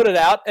did put it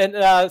out,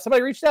 and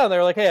somebody reached out and they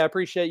were like, hey, I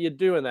appreciate you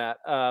doing that.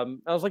 I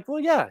was like, well,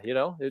 yeah,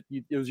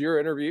 it was your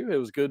interview. It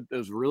was good. It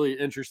was a really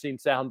interesting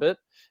sound bit,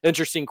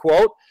 interesting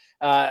quote.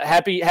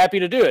 Happy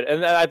to do it.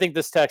 And I think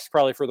this text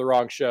probably for the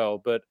wrong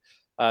show, but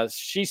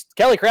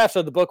Kelly Craft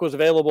said the book was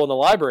available in the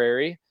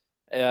library.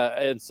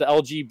 It's an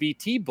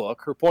LGBT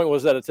book. Her point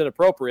was that it's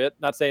inappropriate.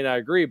 Not saying I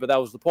agree, but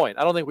that was the point.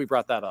 I don't think we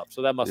brought that up,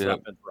 so that must not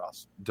have been for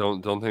us.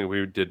 Don't think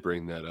we did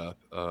bring that up.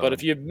 But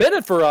if you admit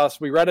it for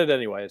us, we read it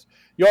anyways.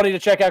 You all need to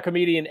check out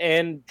comedian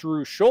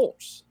Andrew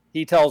Schultz.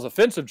 He tells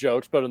offensive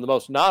jokes, but in the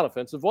most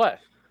non-offensive way.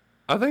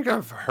 I think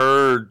I've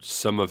heard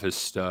some of his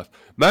stuff.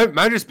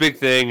 My just big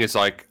thing is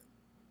like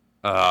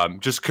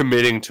just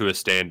committing to a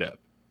stand-up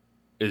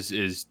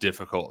is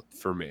difficult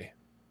for me.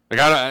 Like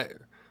I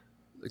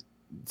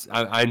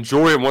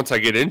enjoy it once I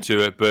get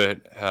into it,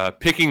 but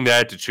picking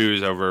that to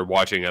choose over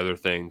watching other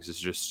things is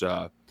just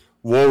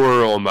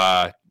lower on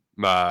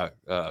my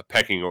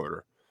pecking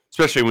order.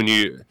 Especially when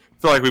you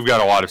feel like we've got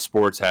a lot of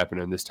sports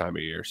happening this time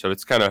of year, so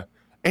it's kind of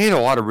and a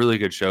lot of really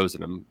good shows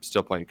that I'm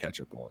still playing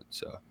catch up on.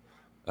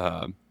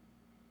 So,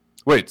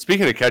 wait,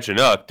 speaking of catching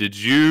up, did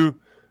you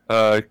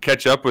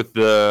catch up with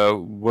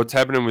what's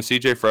happening with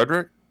CJ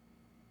Frederick?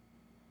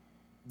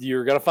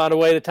 You're gonna find a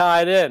way to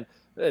tie it in.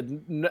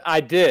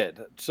 I did.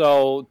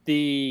 So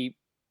the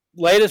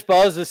latest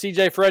buzz is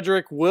CJ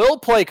Frederick will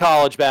play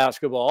college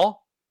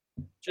basketball,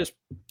 just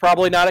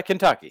probably not at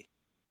Kentucky.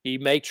 He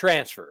may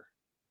transfer.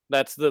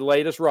 That's the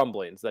latest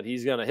rumblings, that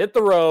he's going to hit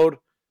the road,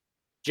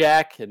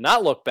 jack, and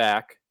not look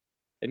back,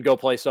 and go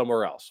play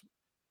somewhere else.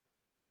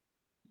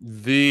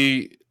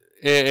 The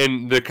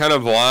kind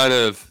of line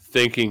of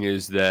thinking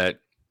is that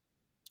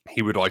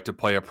he would like to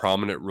play a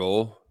prominent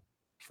role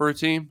for a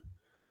team,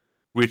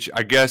 which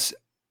I guess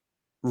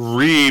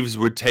Reeves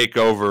would take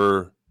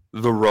over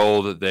the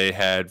role that they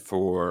had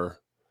for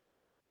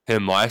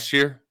him last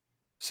year.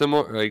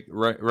 Similar, like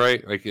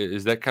right. Like,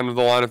 is that kind of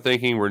the line of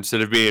thinking where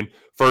instead of being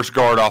first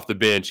guard off the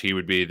bench, he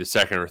would be the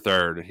second or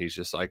third, and he's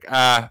just like,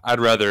 I'd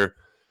rather,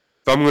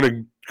 if I'm going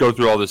to go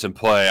through all this and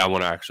play, I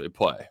want to actually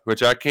play,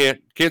 which I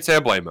can't say I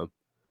blame him.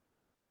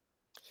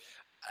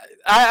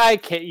 I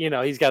can't,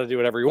 he's got to do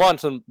whatever he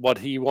wants, and what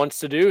he wants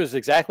to do is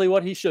exactly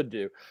what he should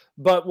do.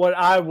 But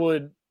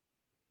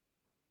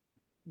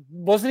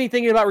wasn't he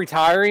thinking about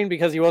retiring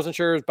because he wasn't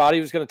sure his body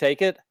was going to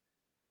take it?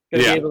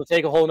 Going to be able to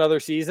take a whole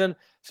nother season.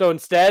 So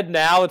instead,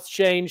 now it's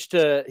changed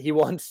to he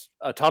wants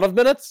a ton of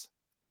minutes.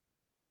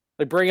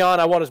 Like, bring on,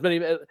 I want as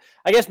many.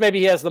 I guess maybe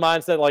he has the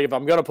mindset, like, if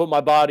I'm going to put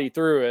my body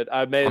through it,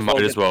 I may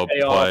as well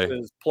pay off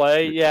his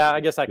play. Yeah, I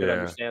guess I could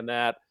understand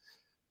that.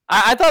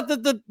 I thought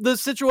that the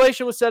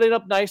situation was setting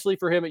up nicely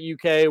for him at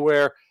UK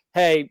where,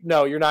 hey,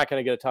 no, you're not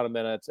going to get a ton of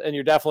minutes, and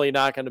you're definitely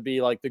not going to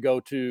be like the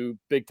go-to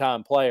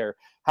big-time player.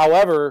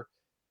 However,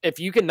 if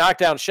you can knock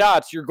down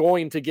shots, you're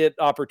going to get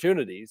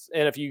opportunities.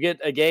 And if you get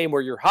a game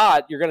where you're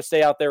hot, you're going to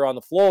stay out there on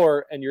the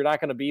floor, and you're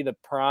not going to be the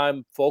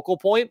prime focal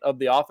point of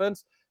the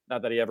offense.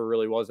 Not that he ever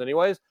really was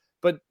anyways,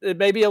 but it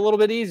may be a little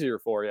bit easier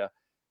for you.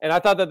 And I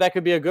thought that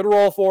could be a good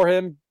role for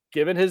him,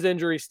 given his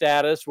injury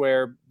status,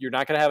 where you're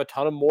not going to have a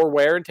ton of more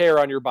wear and tear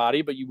on your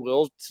body, but you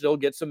will still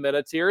get some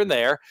minutes here and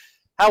there.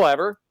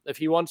 However, if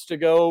he wants to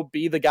go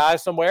be the guy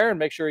somewhere and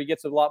make sure he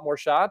gets a lot more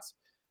shots,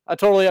 I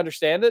totally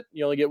understand it.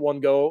 You only get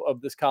one go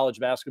of this college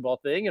basketball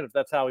thing, and if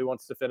that's how he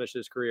wants to finish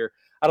his career,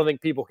 I don't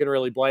think people can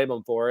really blame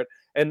him for it.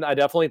 And I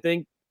definitely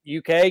think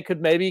UK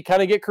could maybe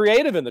kind of get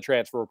creative in the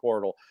transfer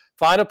portal.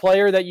 Find a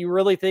player that you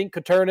really think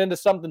could turn into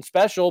something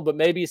special, but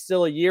maybe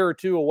still a year or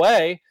two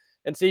away,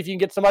 and see if you can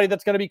get somebody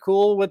that's going to be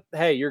cool with,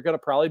 hey, you're going to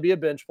probably be a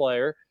bench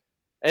player.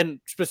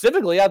 And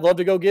specifically, I'd love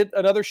to go get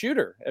another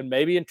shooter. And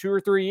maybe in 2 or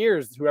 3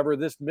 years, whoever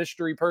this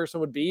mystery person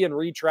would be, and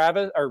Reed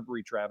Shepherd,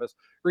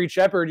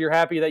 you're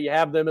happy that you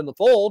have them in the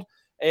fold.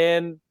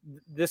 And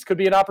this could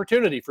be an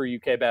opportunity for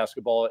UK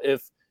basketball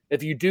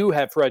if you do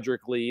have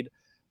Frederick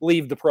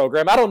leave the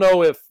program. I don't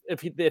know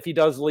if he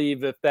does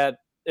leave, if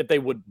they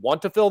would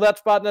want to fill that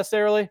spot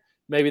necessarily.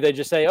 Maybe they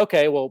just say,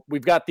 okay, well,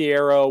 we've got the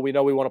arrow. We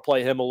know we want to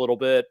play him a little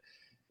bit.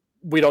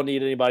 We don't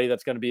need anybody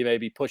that's going to be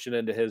maybe pushing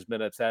into his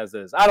minutes as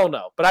is. I don't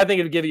know. But I think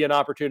it would give you an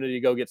opportunity to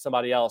go get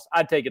somebody else.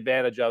 I'd take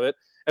advantage of it.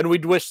 And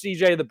we'd wish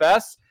CJ the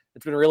best.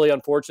 It's been really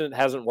unfortunate. It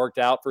hasn't worked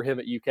out for him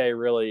at UK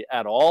really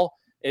at all.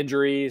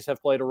 Injuries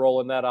have played a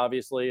role in that,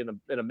 obviously,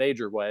 in a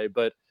major way.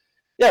 But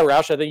yeah,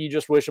 Roush, I think you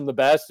just wish him the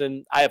best.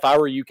 And if I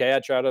were UK,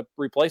 I'd try to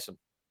replace him.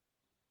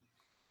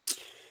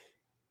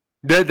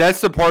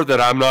 That's the part that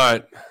I'm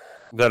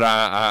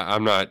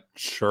not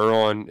sure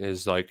on.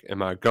 Is like,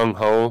 am I gung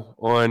ho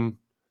on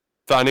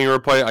finding a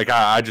replay? Like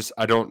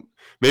I don't.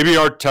 Maybe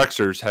our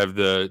texters have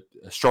the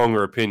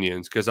stronger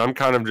opinions, because I'm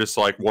kind of just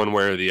like one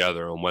way or the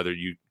other on whether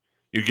you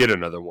get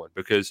another one,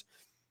 because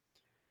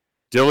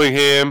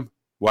Dillingham,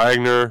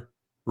 Wagner,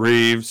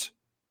 Reeves,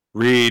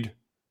 Reed,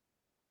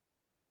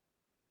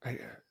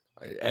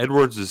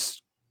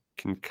 Edwards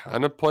can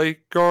kind of play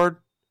guard.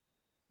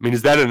 I mean,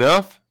 is that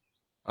enough?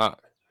 I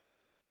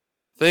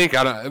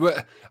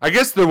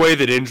guess the way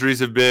that injuries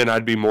have been,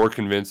 I'd be more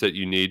convinced that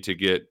you need to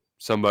get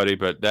somebody,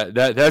 but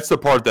that's the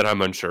part that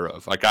I'm unsure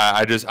of. Like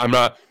I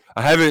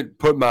haven't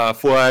put my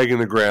flag in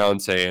the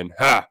ground saying,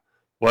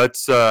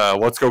 let's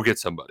go get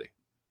somebody.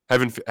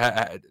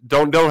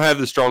 Don't have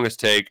the strongest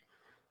take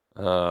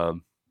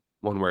one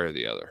way or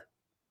the other.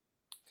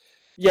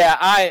 Yeah,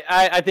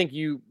 I think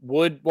you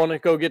would want to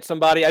go get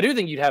somebody. I do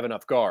think you'd have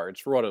enough guards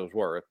for what it was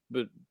worth.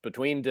 But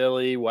between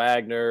Dilly,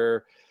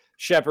 Wagner,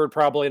 Shepard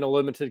probably in a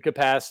limited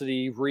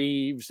capacity,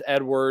 Reeves,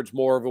 Edwards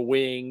more of a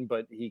wing,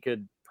 but he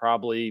could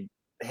probably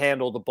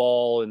handle the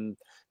ball in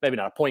maybe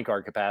not a point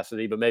guard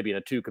capacity, but maybe in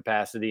a 2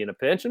 capacity in a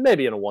pinch, and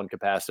maybe in a 1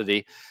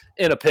 capacity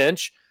in a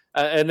pinch.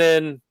 And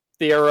then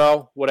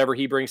Thiero, whatever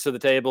he brings to the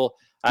table.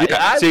 I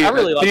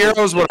really like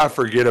Thiero's what I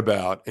forget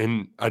about,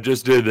 and I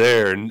just did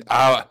there, and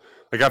I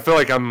feel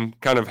like I'm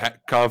kind of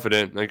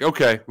confident. Like,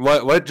 okay,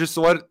 let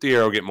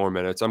Thiero get more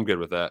minutes. I'm good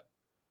with that.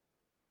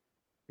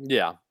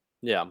 Yeah,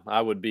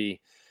 I would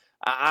be.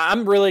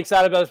 I'm really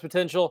excited about his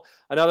potential.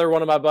 Another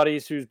one of my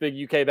buddies who's a big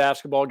UK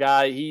basketball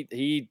guy,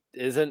 he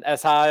isn't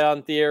as high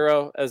on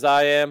Thiero as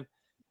I am.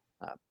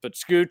 But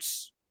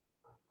Scoots,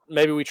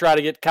 maybe we try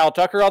to get Kyle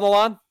Tucker on the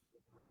line?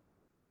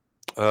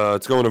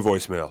 It's going to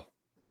voicemail.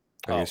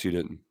 I guess you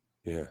didn't.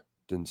 Yeah,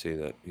 didn't see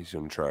that. He's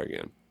going to try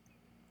again.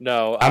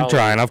 No. I'm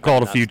trying. I've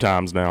called a few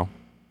times now.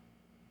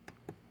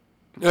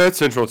 Yeah, it's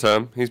Central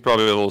Time. He's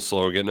probably a little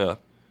slow getting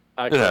up.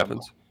 It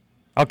happens.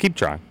 I'll keep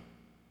trying.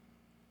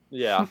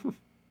 Yeah.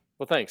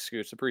 Well, thanks,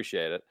 Scoots.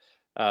 Appreciate it.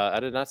 I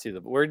did not see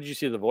where did you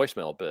see the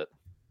voicemail bit?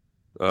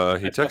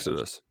 He texted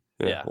us.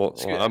 Yeah. Well,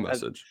 I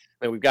message.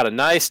 And we've got a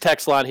nice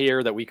text line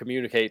here that we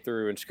communicate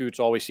through, and Scoots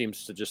always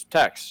seems to just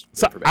text.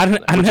 So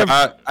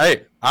I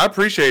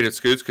appreciate it,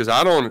 Scoots, because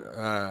I don't.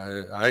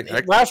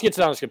 Roush gets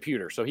it on his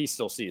computer, so he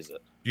still sees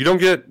it. You don't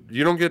get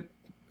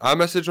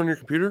iMessage on your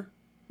computer?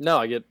 No,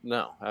 I get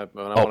no.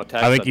 When I want to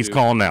text. I think he's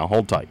calling now.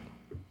 Hold tight.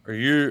 Are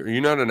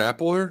you not an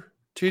Appler,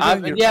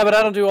 TJ? Yeah, but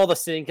I don't do all the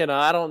syncing.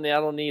 I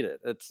don't need it.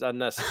 It's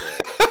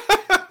unnecessary.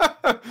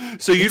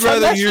 So you'd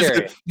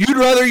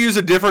rather use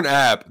a different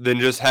app than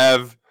just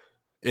have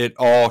it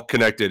all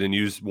connected and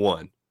use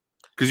one,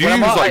 because you use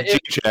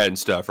GChat and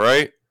stuff,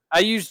 right? I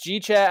use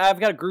GChat. I've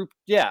got a group.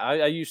 Yeah,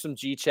 I use some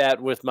GChat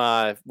with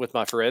my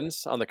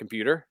friends on the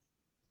computer.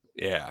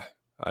 Yeah,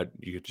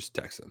 you could just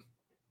text them.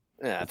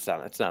 Yeah, it's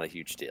not a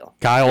huge deal.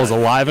 Kyle is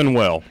alive and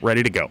well,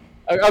 ready to go.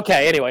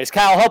 Okay. Anyways,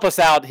 Kyle, help us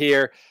out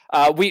here.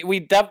 We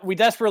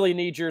desperately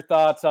need your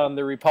thoughts on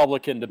the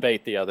Republican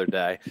debate the other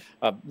day.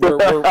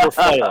 We're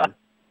flailing.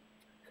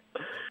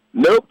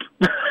 Nope.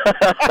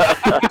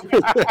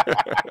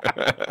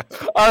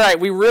 All right,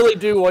 we really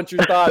do want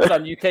your thoughts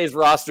on UK's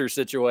roster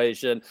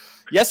situation.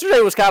 Yesterday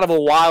was kind of a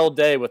wild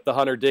day with the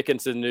Hunter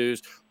Dickinson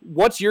news.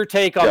 What's your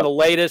take on the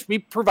latest? We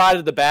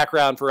provided the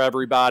background for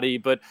everybody,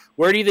 but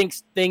where do you think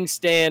things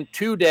stand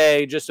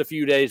today, just a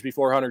few days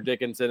before Hunter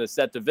Dickinson is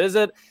set to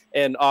visit,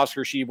 and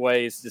Oscar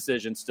Tshiebwe's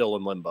decision still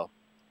in limbo?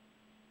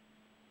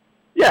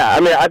 Yeah, I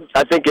mean,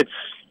 I think it's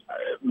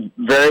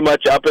very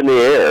much up in the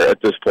air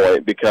at this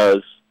point,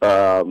 because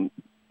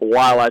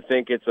while I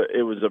think it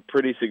was a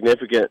pretty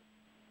significant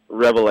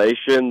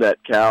revelation that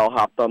Cal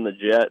hopped on the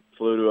jet,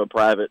 flew to a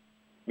private,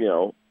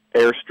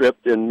 airstrip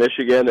in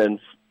Michigan, and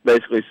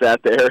basically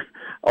sat there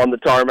on the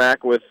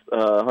tarmac with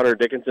Hunter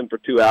Dickinson for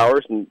 2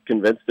 hours and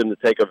convinced him to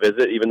take a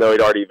visit, even though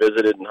he'd already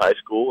visited in high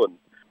school, and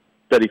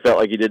said he felt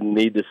like he didn't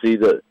need to see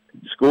the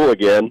school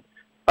again.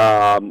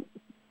 And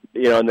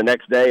the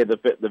next day the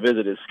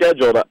visit is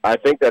scheduled. I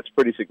think that's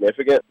pretty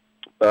significant.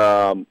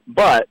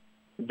 But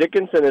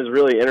Dickinson is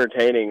really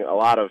entertaining a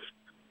lot of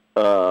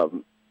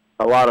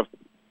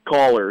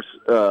callers,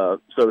 so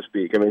to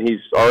speak. I mean, he's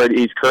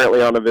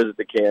currently on a visit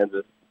to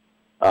Kansas.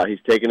 He's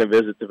taking a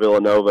visit to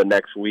Villanova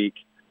next week.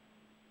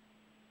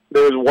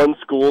 There was one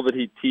school that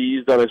he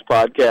teased on his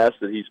podcast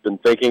that he's been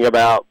thinking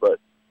about, but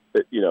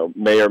that,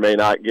 may or may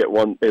not get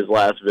his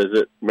last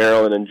visit.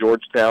 Maryland and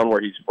Georgetown,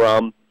 where he's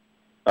from.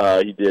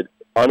 He did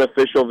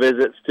unofficial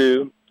visits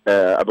to.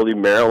 I believe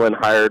Maryland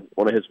hired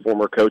one of his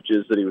former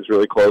coaches that he was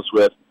really close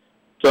with.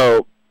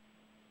 So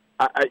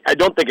I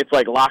don't think it's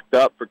like locked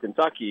up for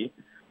Kentucky.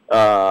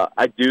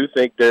 I do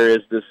think there is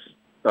this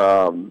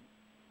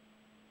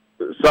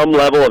some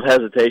level of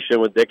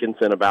hesitation with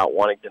Dickinson about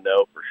wanting to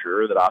know for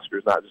sure that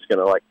Oscar's not just going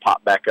to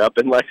pop back up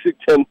in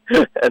Lexington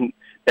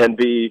and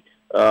be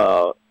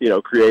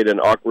create an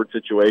awkward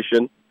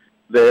situation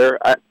there.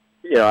 I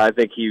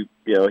think he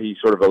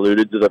sort of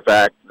alluded to the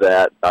fact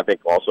that, I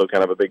think also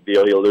kind of a big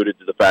deal, he alluded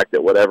to the fact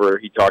that whatever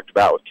he talked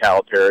about with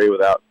Calipari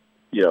without,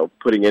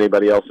 putting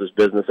anybody else's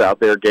business out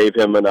there, gave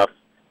him enough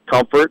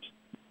comfort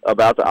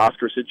about the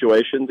Oscar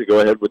situation to go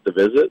ahead with the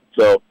visit.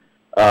 So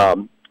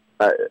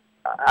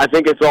I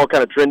think it's all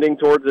kind of trending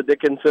towards the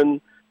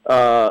Dickinson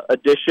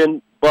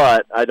addition,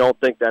 but I don't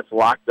think that's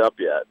locked up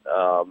yet.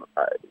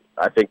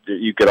 I think that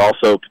you could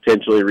also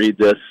potentially read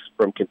this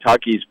from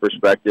Kentucky's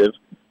perspective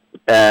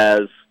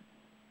as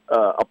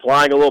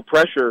applying a little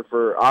pressure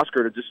for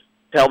Oscar to just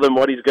tell them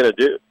what he's going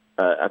to do.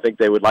 I think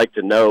they would like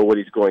to know what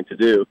he's going to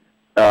do.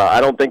 I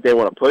don't think they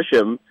want to push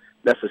him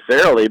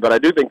necessarily, but I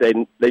do think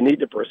they need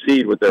to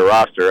proceed with their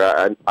roster.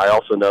 I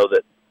also know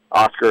that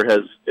Oscar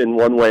has, in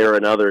one way or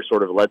another,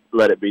 sort of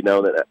let it be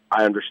known that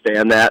I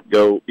understand that.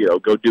 Go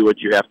do what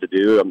you have to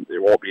do.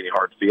 There won't be any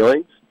hard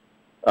feelings.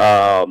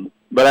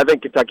 But I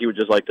think Kentucky would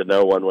just like to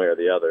know one way or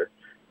the other.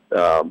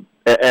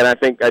 And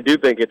I do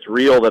think it's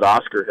real that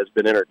Oscar has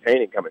been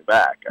entertaining coming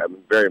back. I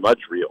mean, very much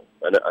real.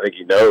 And I think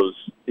he knows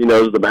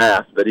the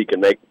math that he can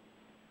make,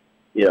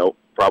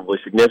 probably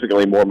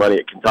significantly more money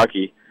at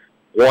Kentucky,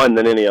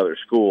 than any other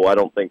school. I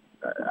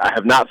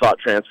have not thought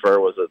transfer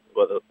was a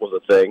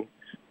thing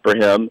for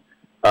him,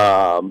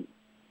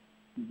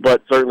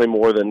 but certainly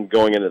more than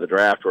going into the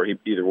draft where he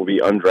either will be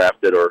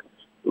undrafted or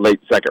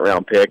late second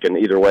round pick, and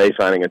either way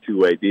signing a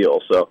two-way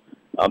deal. So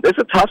it's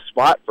a tough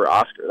spot for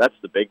Oscar. That's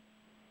the big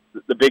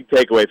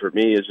takeaway for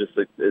me, is just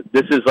that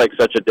this is like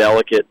such a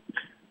delicate,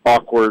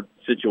 awkward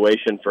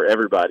situation for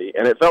everybody.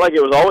 And it felt like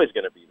it was always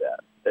going to be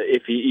that.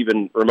 If he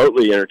even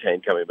remotely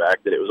entertained coming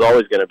back, that it was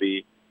always going to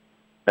be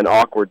an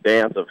awkward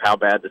dance of how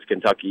bad does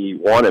Kentucky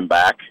want him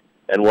back,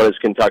 and what does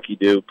Kentucky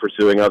do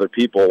pursuing other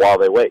people while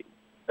they wait.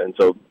 And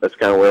so that's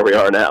kind of where we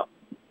are now.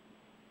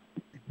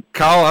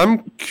 Kyle,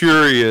 I'm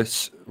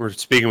curious. We're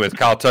speaking with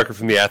Kyle Tucker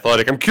from The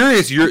Athletic. I'm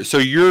curious,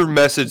 your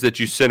message that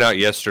you sent out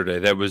yesterday,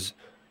 that was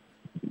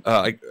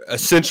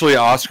essentially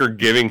Oscar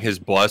giving his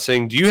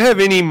blessing. Do you have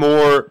any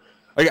more?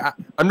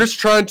 I'm just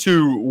trying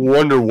to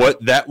wonder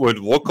what that would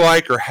look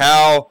like, or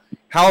how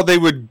they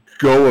would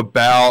go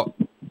about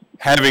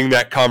having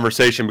that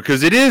conversation,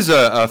 because it is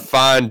a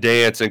fine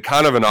dance and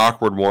kind of an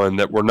awkward one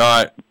that we're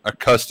not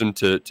accustomed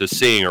to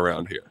seeing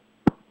around here.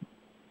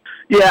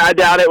 Yeah, I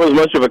doubt it was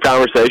much of a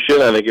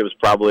conversation. I think it was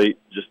probably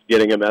just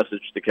getting a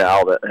message to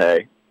Cal that,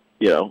 hey,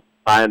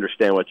 I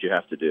understand what you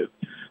have to do.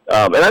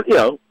 And I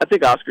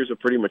think Oscar's a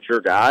pretty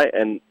mature guy,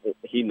 and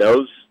he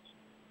knows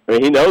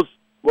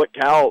what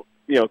Cal,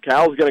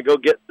 Cal's going to go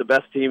get the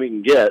best team he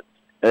can get,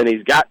 and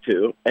he's got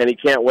to, and he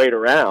can't wait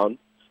around.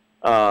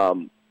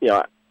 I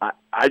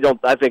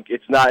think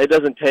it's not. It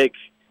doesn't take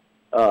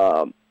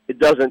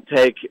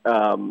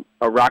a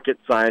rocket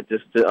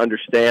scientist to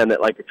understand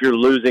that, like, if you're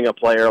losing a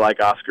player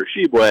like Oscar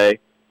Tshiebwe,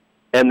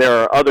 and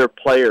there are other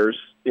players,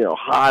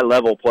 high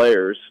level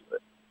players,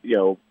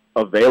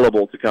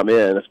 available to come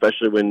in,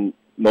 especially when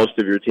most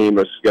of your team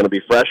is going to be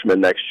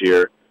freshmen next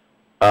year,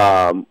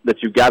 that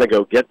you've got to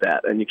go get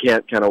that, and you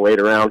can't kind of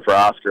wait around for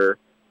Oscar,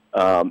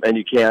 and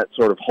you can't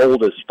sort of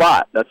hold his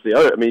spot. That's the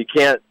other. I mean,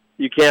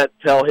 you can't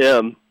tell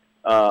him,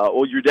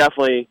 well, you're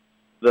definitely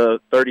the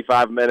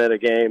 35-minute a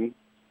game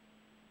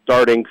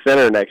starting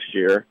center next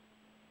year,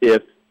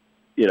 if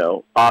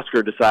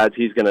Oscar decides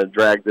he's going to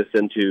drag this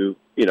into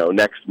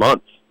next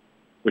month,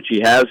 which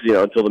he has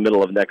until the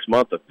middle of next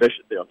month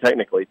officially,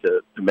 technically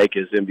to make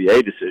his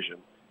NBA decision.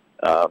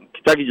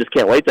 Kentucky just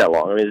can't wait that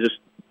long. I mean,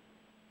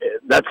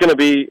 that's going to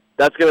be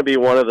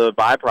one of the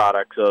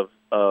byproducts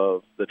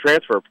of the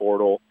transfer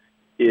portal.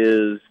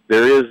 Is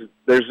there's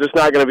just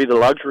not going to be the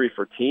luxury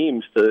for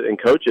teams and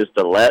coaches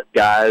to let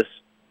guys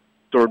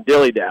sort of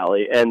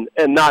dilly-dally and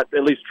not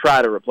at least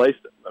try to replace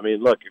them. I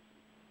mean, look,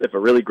 if a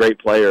really great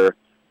player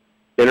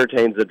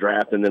entertains the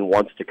draft and then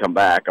wants to come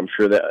back, I'm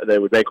sure that they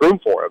would make room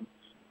for him.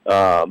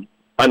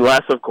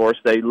 Unless, of course,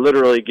 they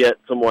literally get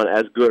someone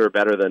as good or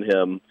better than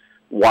him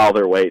while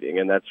they're waiting.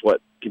 And that's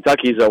what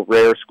Kentucky's a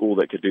rare school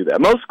that could do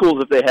that. Most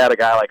schools, if they had a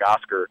guy like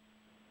Oscar,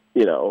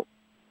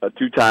 a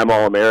two-time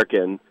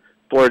All-American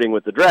flirting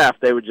with the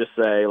draft, they would just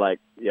say, like,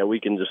 yeah, we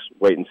can just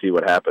wait and see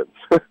what happens.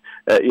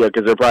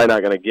 Because they're probably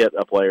not going to get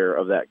a player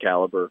of that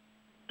caliber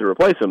to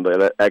replace him.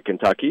 But at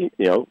Kentucky,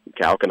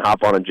 Cal can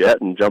hop on a jet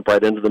and jump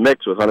right into the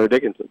mix with Hunter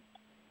Dickinson.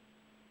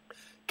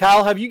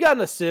 Kyle, have you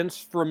gotten a sense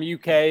from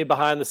UK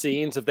behind the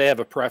scenes if they have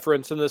a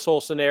preference in this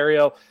whole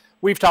scenario?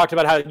 We've talked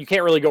about how you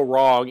can't really go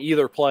wrong.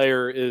 Either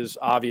player is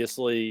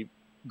obviously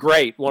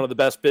great, one of the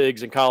best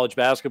bigs in college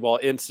basketball.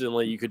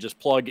 Instantly, you could just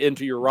plug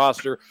into your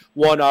roster.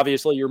 One,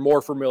 obviously, you're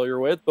more familiar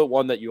with, but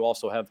one that you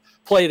also have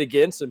played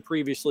against and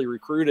previously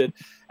recruited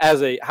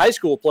as a high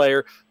school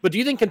player. But do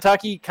you think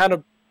Kentucky kind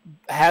of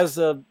has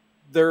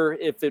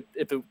if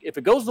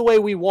it goes the way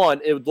we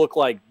want, it would look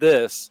like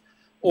this?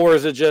 Or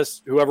is it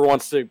just whoever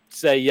wants to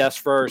say yes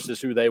first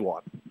is who they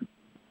want?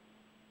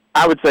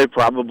 I would say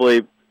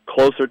probably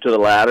closer to the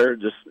latter.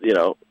 Just,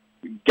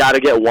 got to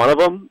get one of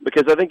them,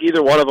 because I think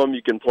either one of them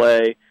you can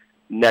play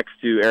next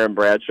to Aaron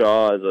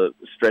Bradshaw as a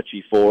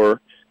stretchy four.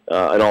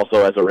 and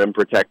also as a rim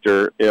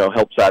protector,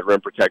 help side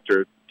rim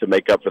protector to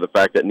make up for the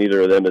fact that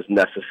neither of them is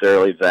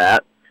necessarily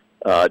that.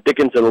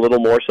 Dickinson a little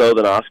more so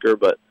than Oscar,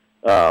 but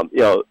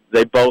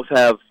they both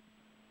have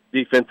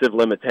defensive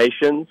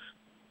limitations.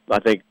 I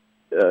think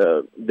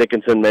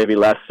Dickinson maybe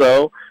less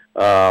so.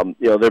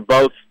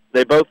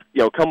 They both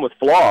come with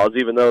flaws,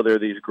 even though they're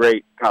these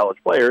great college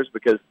players,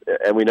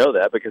 and we know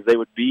that because they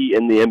would be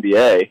in the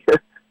NBA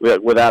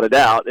without a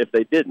doubt if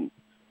they didn't.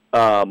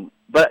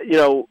 But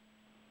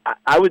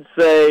I would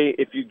say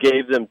if you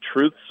gave them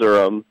truth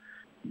serum,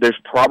 there's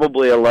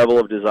probably a level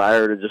of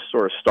desire to just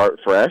sort of start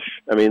fresh.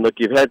 I mean, look,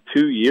 you've had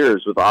 2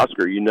 years with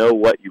Oscar. You know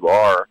what you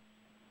are,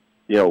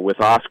 with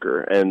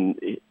Oscar, and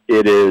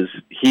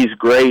he's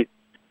great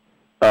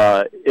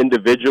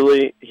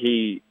individually.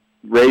 He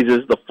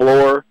raises the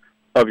floor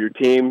of your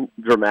team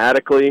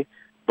dramatically,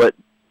 but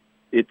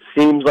it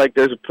seems like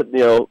there's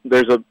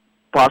a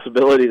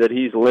possibility that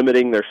he's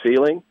limiting their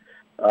ceiling.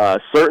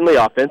 Certainly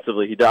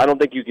offensively, I don't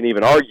think you can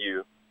even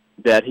argue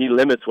that he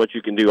limits what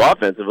you can do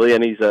offensively,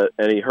 and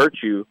he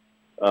hurts you.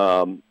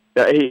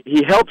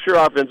 He helps your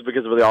offense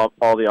because of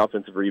all the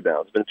offensive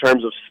rebounds. But in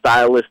terms of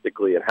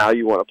stylistically and how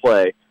you want to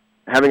play,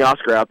 having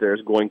Oscar out there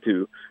is going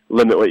to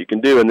limit what you can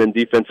do. And then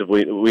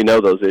defensively, we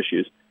know those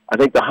issues. I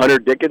think the Hunter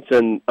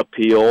Dickinson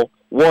appeal,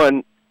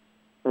 one,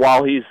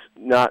 while he's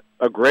not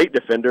a great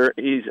defender,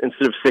 he's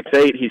instead of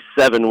 6'8", he's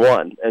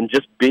 7'1", and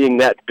just being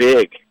that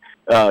big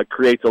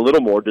creates a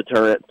little more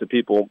deterrent to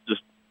people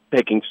just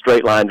taking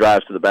straight line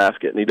drives to the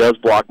basket. And he does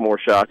block more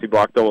shots. He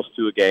blocked almost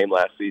 2 a game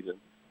last season.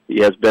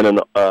 He has been an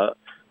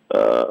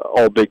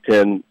all Big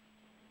Ten,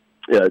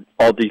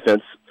 all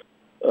defense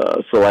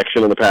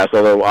selection in the past,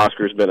 although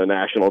Oscar's been a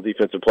National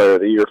Defensive Player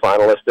of the Year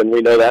finalist, and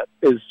we know that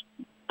is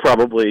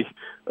probably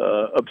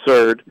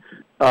absurd.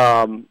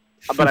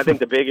 But I think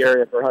the big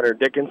area for Hunter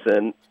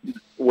Dickinson,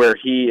 where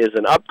he is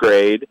an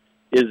upgrade,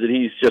 is that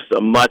he's just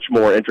a much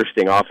more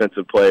interesting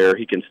offensive player.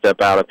 He can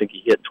step out. I think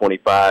he hit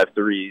 25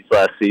 threes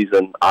last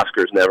season.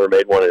 Oscar's never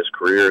made one in his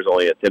career. He's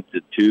only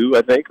attempted 2,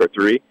 I think, or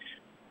 3.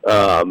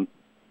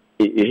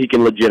 He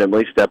can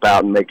legitimately step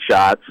out and make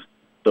shots.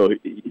 So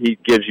he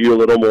gives you a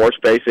little more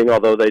spacing,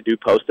 although they do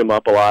post him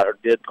up a lot, or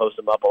did post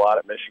him up a lot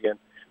at Michigan.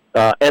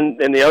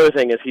 And the other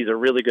thing is he's a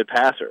really good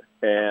passer,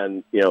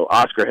 and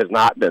Oscar has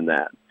not been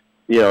that.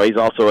 He's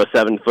also a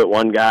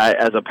 7'1" guy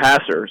as a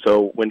passer.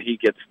 So when he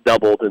gets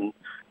doubled and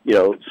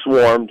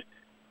swarmed,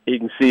 he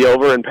can see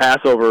over and pass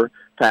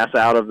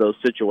out of those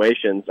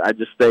situations. I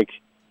just think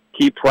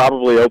he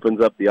probably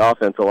opens up the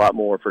offense a lot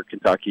more for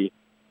Kentucky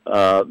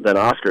than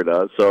Oscar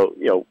does. So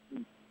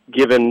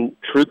given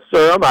truth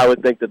serum, I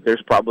would think that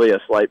there's probably a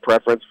slight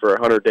preference for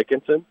Hunter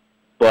Dickinson.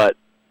 But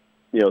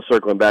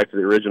circling back to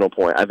the original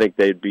point, I think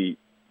they'd be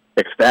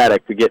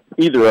ecstatic to get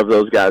either of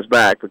those guys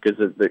back because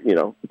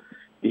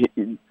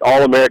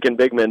all-American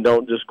big men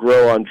don't just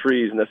grow on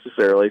trees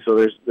necessarily. So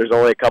there's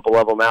only a couple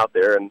of them out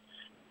there, and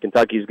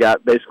Kentucky's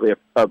got basically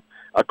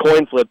a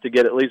coin flip to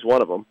get at least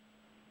one of them.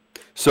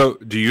 So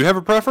do you have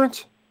a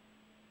preference?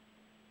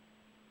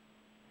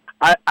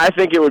 I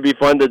think it would be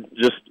fun to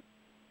just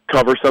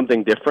cover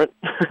something different.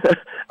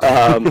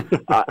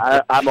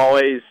 I'm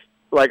always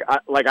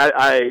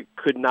I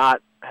could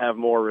not have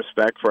more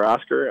respect for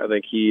Oscar. I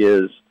think he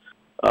is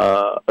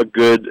a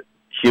good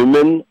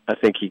human. I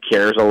think he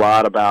cares a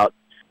lot about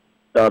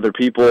other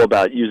people,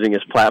 about using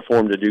his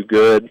platform to do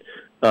good.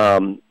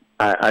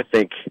 I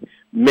think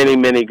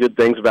many good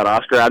things about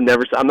Oscar. I'm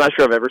not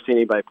sure I've ever seen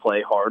anybody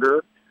play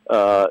harder,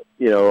 or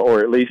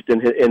at least in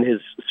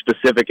his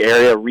specific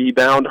area,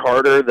 rebound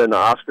harder than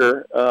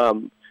Oscar.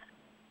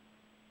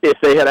 If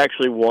they had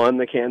actually won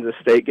the Kansas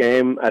State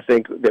game, I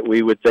think that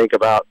we would think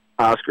about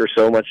Oscar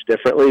so much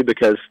differently,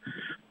 because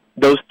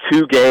those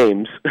 2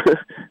 games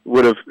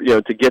would have,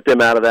 to get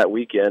them out of that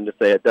weekend, if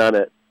they had done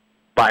it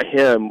by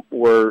him,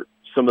 were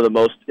some of the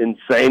most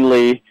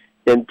insanely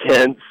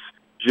intense,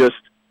 just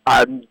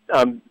I'm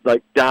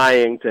like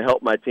dying to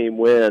help my team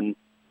win,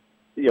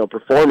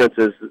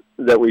 performances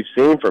that we've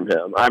seen from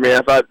him. I mean, I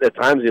thought at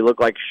times he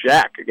looked like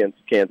Shaq against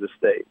Kansas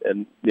State,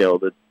 and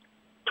the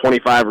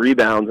 25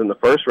 rebounds in the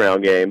first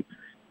round game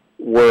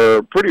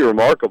were pretty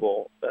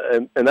remarkable.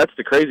 And that's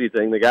the crazy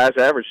thing. The guys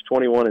averaged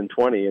 21 and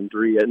 20 in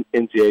 3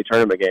 NCAA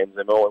tournament games.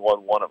 They've only won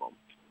 1 of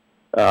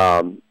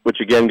them, which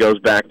again goes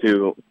back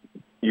to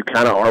you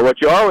kind of are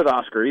what you are with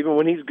Oscar. Even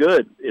when he's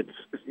good,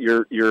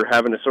 you're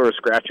having to sort of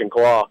scratch and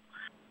claw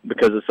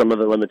because of some of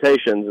the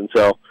limitations. And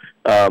so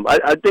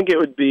I think it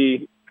would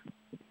be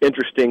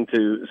interesting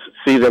to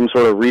see them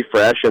sort of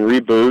refresh and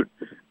reboot,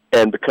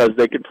 and because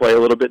they could play a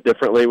little bit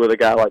differently with a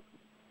guy like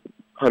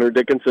Hunter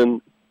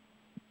Dickinson,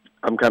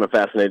 I'm kind of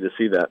fascinated to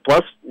see that.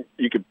 Plus,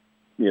 you could,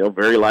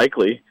 very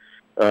likely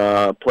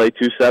play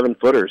 2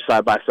 7-footers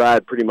side by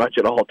side pretty much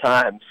at all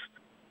times,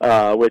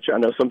 which I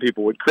know some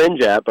people would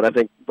cringe at, but I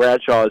think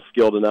Bradshaw is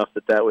skilled enough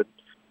that would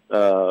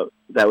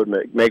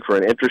make for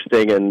an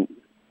interesting and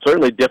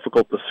certainly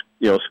difficult to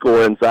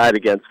score inside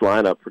against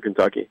lineup for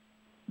Kentucky.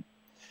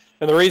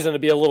 And the reason to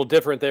be a little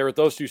different there with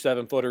those two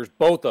 7-footers,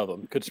 both of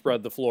them could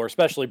spread the floor,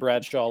 especially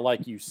Bradshaw,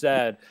 like you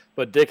said.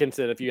 But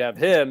Dickinson, if you have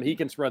him, he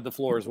can spread the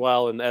floor as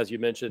well. And as you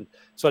mentioned,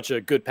 such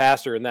a good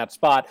passer in that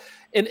spot.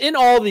 And in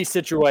all these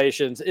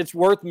situations, it's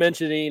worth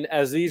mentioning,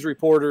 as these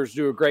reporters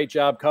do a great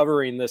job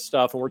covering this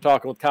stuff, and we're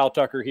talking with Kyle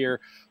Tucker here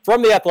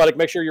from The Athletic.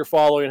 Make sure you're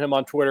following him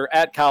on Twitter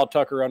at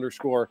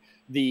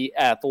 @KyleTucker_The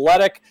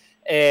Athletic.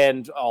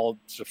 And I'll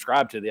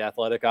subscribe to The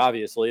Athletic,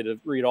 obviously, to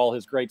read all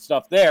his great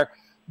stuff there.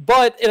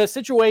 But in a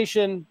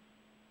situation,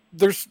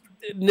 there's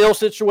nil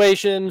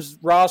situations,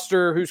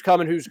 roster, who's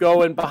coming, who's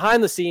going.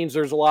 Behind the scenes,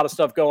 there's a lot of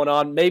stuff going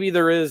on. Maybe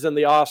there is in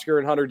the Oscar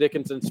and Hunter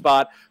Dickinson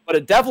spot, but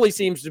it definitely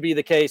seems to be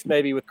the case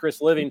maybe with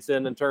Chris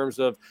Livingston in terms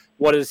of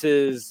what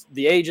is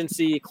the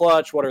agency,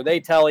 Clutch, what are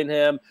they telling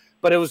him?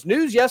 But it was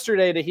news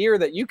yesterday to hear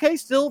that UK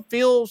still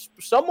feels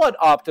somewhat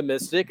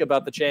optimistic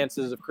about the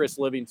chances of Chris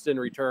Livingston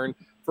return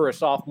for a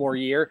sophomore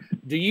year.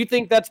 Do you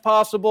think that's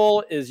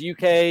possible?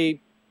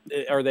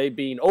 Are they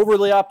being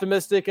overly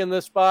optimistic in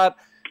this spot?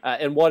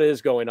 And what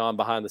is going on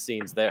behind the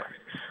scenes there?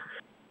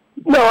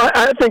 No,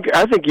 I think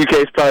UK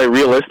is probably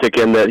realistic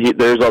in that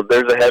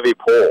there's a heavy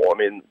pull. I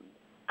mean,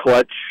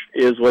 Clutch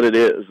is what it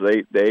is.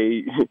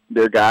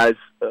 They're guys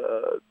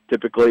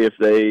typically, if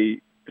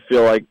they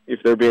feel like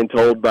if they're being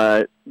told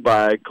by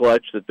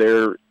Clutch that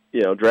they're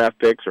draft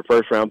picks or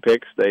first round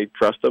picks, they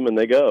trust them and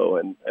they go.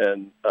 And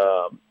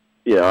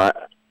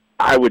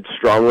I would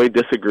strongly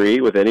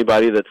disagree with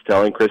anybody that's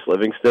telling Chris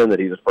Livingston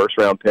that he's a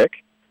first-round pick,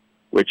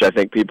 which I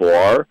think people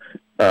are.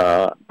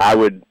 I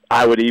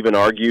would even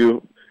argue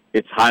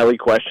it's highly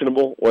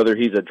questionable whether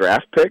he's a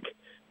draft pick.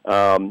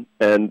 And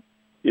to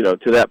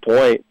that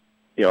point,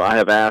 I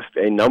have asked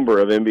a number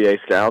of NBA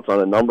scouts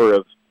on a number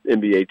of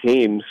NBA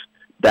teams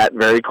that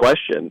very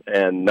question,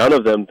 and none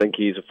of them think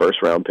he's a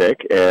first-round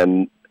pick,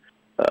 and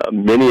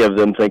many of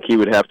them think he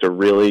would have to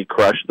really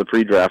crush the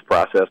pre-draft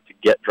process to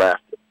get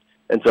drafted.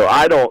 And so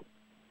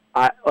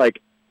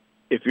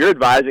if you're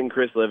advising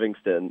Chris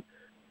Livingston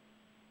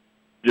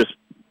just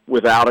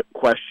without a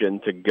question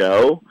to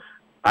go,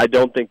 I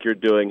don't think you're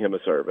doing him a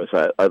service.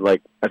 I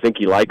think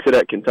he likes it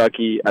at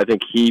Kentucky. I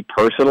think he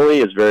personally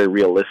is very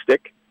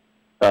realistic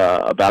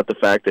about the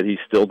fact that he's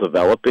still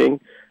developing.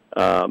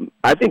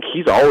 I think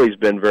he's always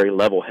been very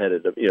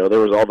level-headed. There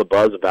was all the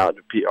buzz about,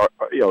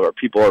 are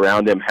people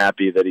around him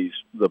happy that he's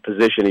the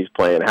position he's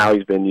playing, how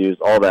he's been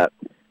used, all that.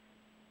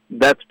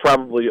 That's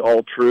probably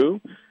all true.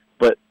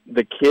 But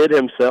the kid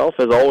himself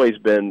has always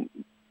been,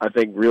 I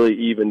think, really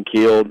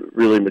even-keeled,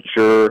 really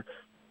mature,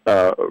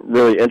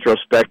 really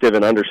introspective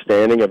and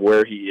understanding of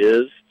where he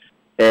is.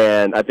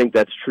 And I think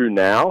that's true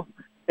now.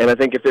 And I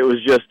think if it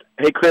was just,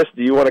 hey, Chris,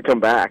 do you want to come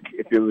back?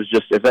 If that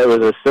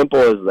was as simple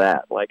as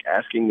that, like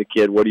asking the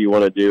kid, what do you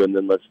want to do, and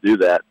then let's do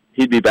that,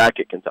 he'd be back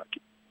at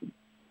Kentucky.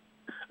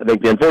 I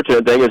think the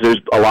unfortunate thing is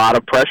there's a lot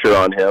of pressure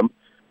on him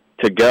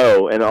to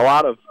go, and a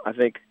lot of, I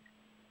think,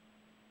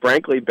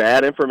 frankly,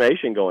 bad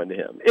information going to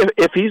him.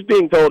 If he's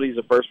being told he's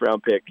a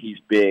first-round pick, he's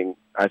being,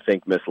 I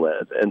think,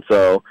 misled. And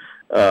so,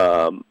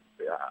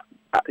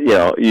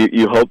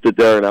 you hope that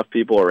there are enough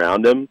people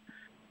around him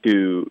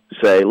to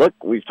say, look,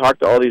 we've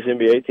talked to all these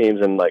NBA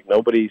teams, and,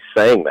 nobody's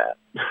saying that.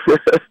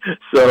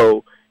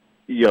 So,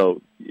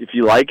 if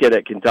you like it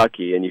at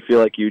Kentucky and you feel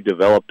like you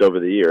developed over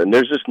the year, and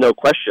there's just no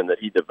question that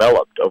he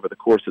developed over the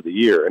course of the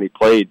year, and he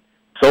played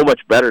so much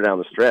better down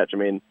the stretch. I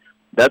mean,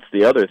 that's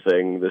the other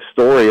thing. The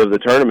story of the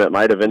tournament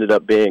might have ended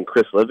up being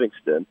Chris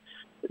Livingston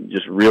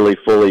just really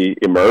fully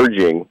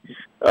emerging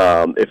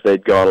if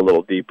they'd gone a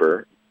little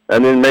deeper.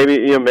 And then maybe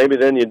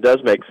then it does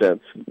make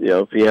sense,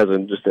 if he has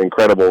just an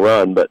incredible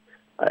run. But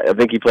I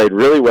think he played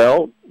really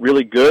well,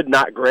 really good,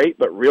 not great,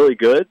 but really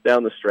good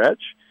down the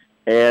stretch.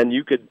 And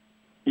you could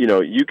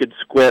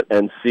squint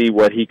and see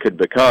what he could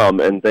become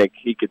and think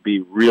he could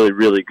be really,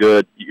 really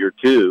good year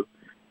two.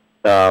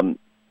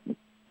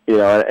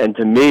 And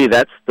to me,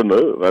 that's the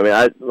move. I mean,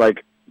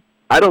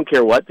 I don't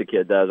care what the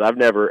kid does. I've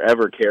never,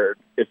 ever cared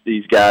if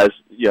these guys,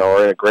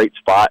 are in a great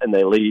spot and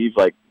they leave,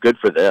 good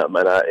for them.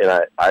 And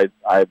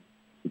I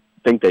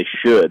think they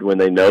should when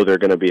they know they're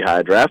going to be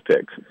high draft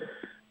picks.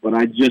 But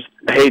I just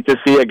hate to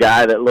see a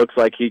guy that looks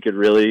like he could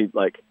really,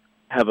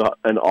 have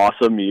an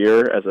awesome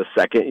year as a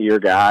second-year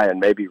guy and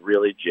maybe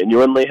really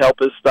genuinely help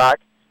his stock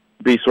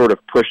be sort of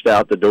pushed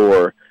out the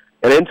door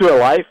and into a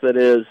life that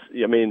is,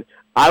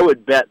 I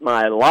would bet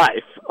my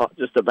life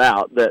just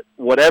about that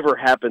whatever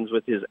happens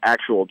with his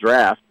actual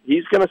draft,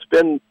 he's going to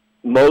spend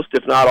most,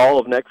 if not all,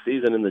 of next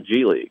season in the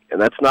G League, and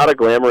that's not a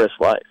glamorous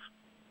life.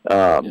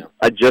 I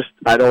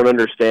don't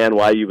understand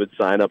why you would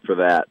sign up for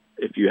that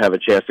if you have a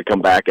chance to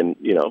come back and,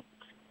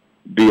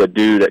 be a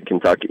dude at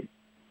Kentucky.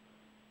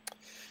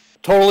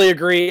 Totally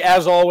agree.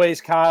 As always,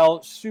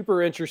 Kyle,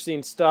 super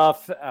interesting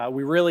stuff.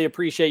 We really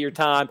appreciate your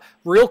time.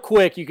 Real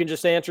quick, you can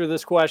just answer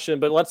this question,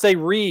 but let's say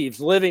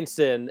Reeves,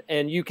 Livingston,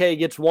 and UK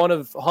gets one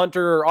of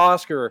Hunter or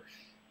Oscar.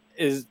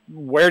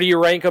 Where do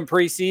you rank them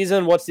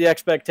preseason? What's the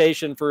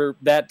expectation for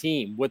that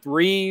team? With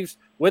Reeves,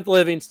 with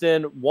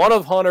Livingston, one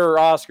of Hunter or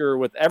Oscar,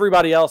 with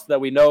everybody else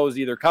that we know is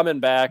either coming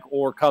back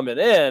or coming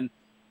in,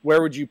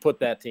 where would you put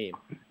that team?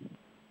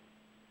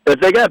 if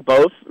they got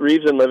both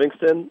Reeves and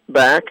Livingston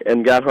back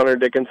and got Hunter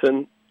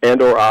Dickinson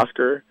and or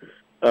Oscar,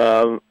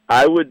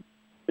 I would,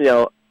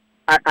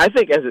 I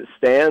think as it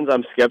stands,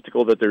 I'm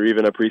skeptical that they're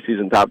even a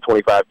preseason top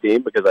 25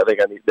 team because I think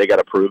they got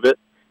to prove it.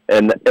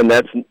 And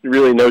that's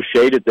really no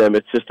shade at them.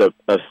 It's just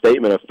a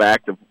statement of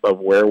fact of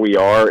where we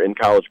are in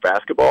college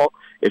basketball.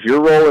 If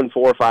you're rolling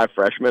 4 or 5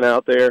 freshmen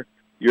out there,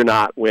 you're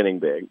not winning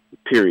big,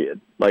 period.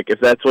 Like,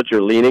 if that's what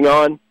you're leaning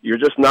on, you're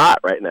just not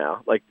right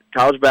now. Like,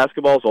 college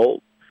basketball's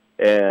old.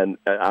 And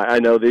I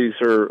know these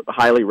are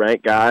highly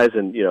ranked guys,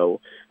 and,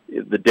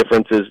 the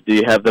difference is, do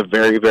you have the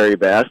very, very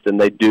best? And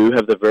they do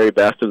have the very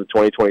best of the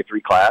 2023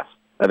 class.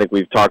 I think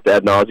we've talked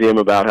ad nauseum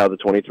about how the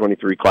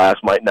 2023 class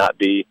might not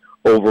be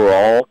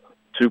overall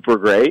super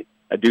great.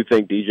 I do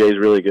think DJ is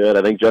really good.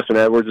 I think Justin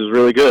Edwards is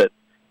really good.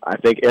 I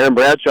think Aaron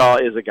Bradshaw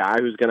is a guy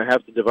who's going to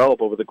have to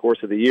develop over the course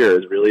of the year.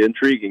 Is really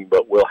intriguing,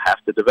 but will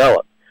have to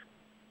develop.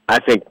 I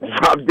think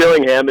Rob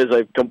Dillingham is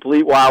a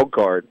complete wild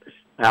card.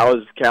 How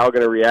is Cal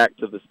going to react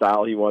to the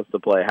style he wants to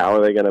play? How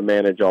are they going to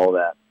manage all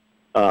that?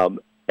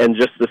 And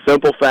just the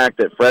simple fact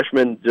that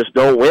freshmen just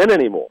don't win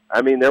anymore.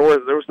 I mean, there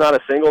was not a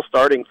single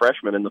starting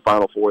freshman in the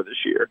Final Four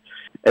this year.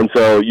 And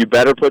so you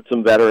better put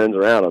some veterans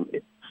around them.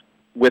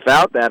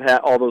 Without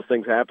that, all those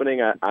things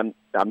happening,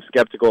 I'm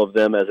skeptical of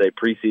them as a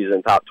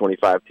preseason top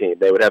 25 team.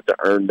 They would have to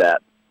earn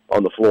that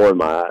on the floor in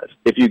my eyes.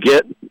 If you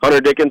get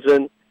Hunter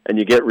Dickinson and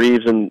you get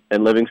Reeves and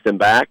Livingston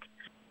back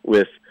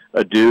with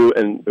Adu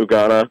and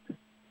Ugonna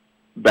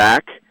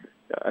back,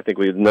 I think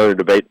we have another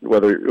debate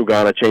whether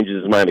Ugonna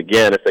changes his mind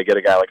again if they get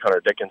a guy like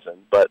Hunter Dickinson.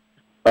 But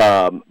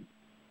then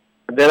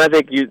I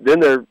think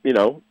they're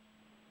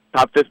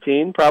top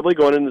 15 probably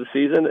going into the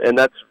season, and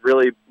that's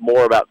really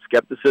more about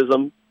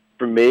skepticism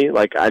for me.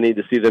 Like, I need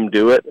to see them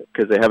do it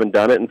because they haven't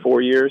done it in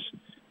 4 years.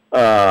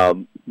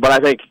 But I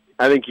think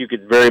you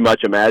could very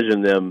much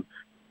imagine them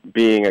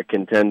being a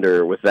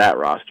contender with that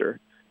roster.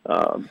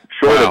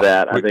 Short of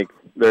that, I think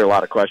there are a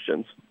lot of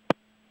questions.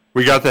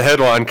 We got the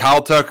headline: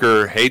 Kyle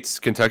Tucker hates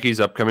Kentucky's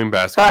upcoming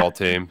basketball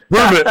team.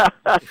 Prove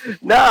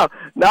it. No,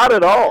 not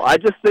at all. I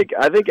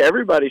think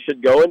everybody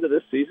should go into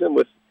this season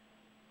with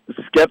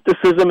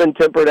skepticism and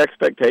tempered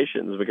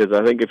expectations, because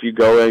I think if you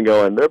go in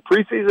going, they're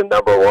preseason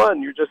number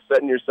 1, you're just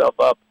setting yourself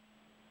up.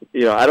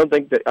 I don't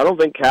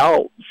think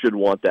Cal should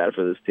want that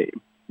for this team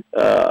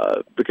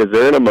because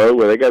they're in a mode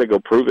where they got to go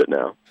prove it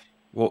now.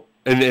 Well,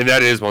 and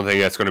that is one thing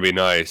that's going to be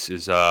nice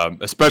is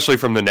especially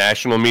from the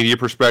national media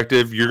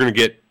perspective, you're going to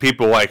get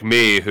people like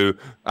me who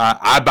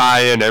I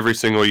buy in every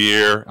single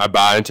year. I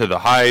buy into the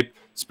hype,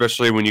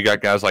 especially when you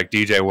got guys like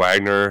DJ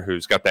Wagner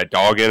who's got that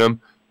dog in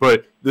him.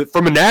 But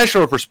from a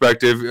national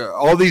perspective,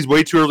 all these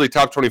way too early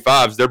top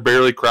 25s, they're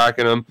barely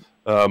cracking them.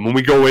 When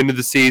we go into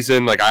the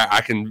season, like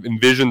I can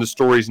envision the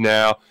stories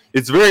now.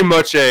 It's very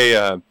much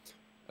a,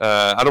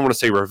 I don't want to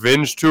say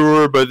revenge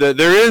tour, but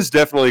there is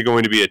definitely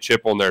going to be a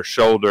chip on their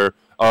shoulder,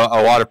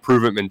 a lot of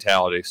prove-it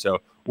mentality. So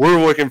we're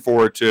looking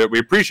forward to it. We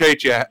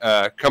appreciate you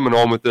coming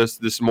on with us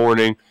this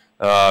morning.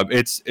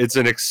 It's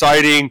an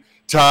exciting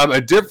time,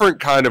 a different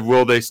kind of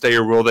will they stay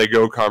or will they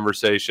go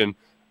conversation.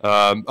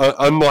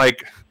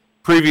 Unlike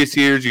previous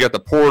years, you got the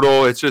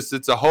portal. It's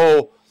a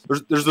whole.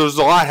 There's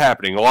a lot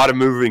happening, a lot of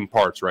moving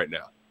parts right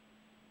now.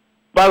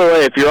 By the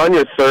way, if you're on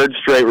your 3rd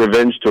straight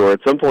revenge tour, at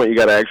some point you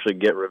got to actually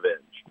get revenge.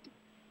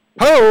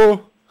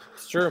 Oh,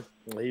 it's true.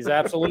 He's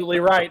absolutely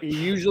right. He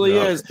usually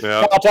is.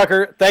 Yeah. Kyle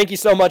Tucker, thank you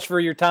so much for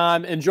your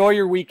time. Enjoy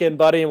your weekend,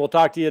 buddy, and we'll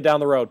talk to you down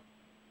the road.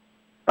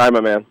 All right,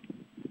 my man.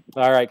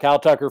 All right, Kyle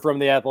Tucker from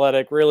The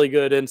Athletic. Really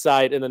good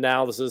insight and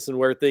analysis and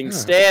where things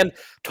stand.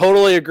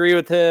 Totally agree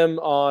with him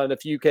on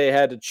if UK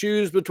had to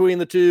choose between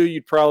the two,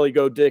 you'd probably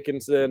go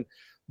Dickinson,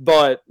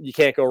 but you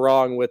can't go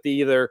wrong with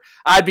either.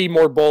 I'd be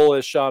more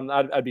bullish on –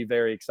 I'd be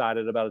very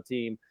excited about a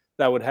team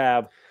that would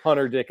have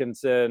Hunter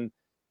Dickinson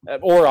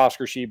or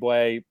Oscar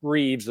Tshiebwe,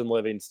 Reeves, and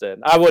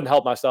Livingston. I wouldn't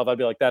help myself. I'd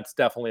be like, that's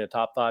definitely a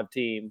top 5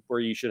 team where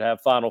you should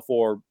have Final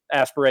Four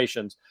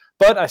aspirations.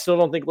 But I still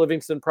don't think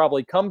Livingston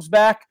probably comes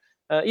back.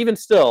 Even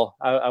still,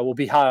 I will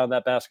be high on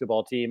that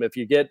basketball team if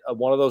you get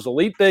one of those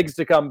elite bigs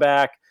to come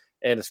back,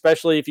 and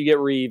especially if you get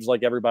Reeves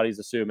like everybody's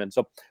assuming.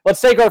 So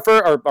let's take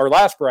our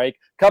last break,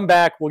 come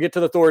back, we'll get to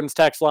the Thornton's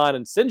text line,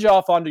 and send you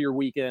off onto your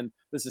weekend.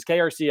 This is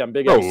KRC. I'm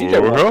Big X,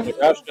 CJ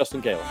Walker,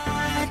 Justin Kalen.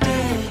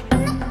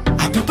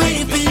 I've been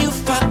waiting for you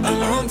for a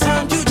long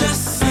time. You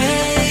just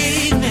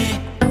saved me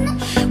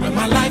when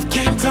my life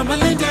came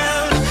tumbling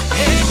down,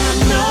 and I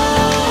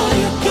know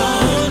you're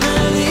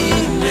gonna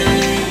leave me.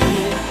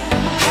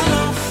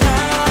 Hello,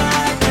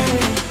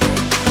 Friday.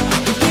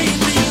 I've been waiting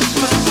for you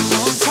for a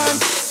long time.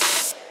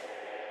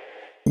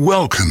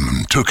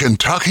 Welcome to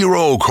Kentucky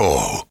Roll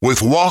Call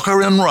with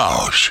Walker and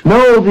Roush.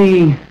 No,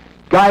 the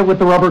guy with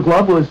the rubber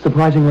glove was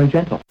surprisingly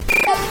gentle.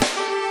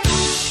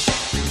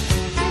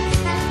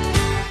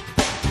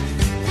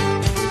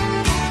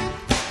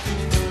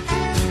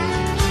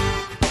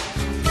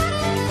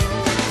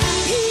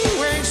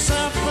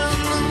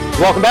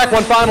 Welcome back.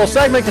 One final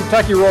segment,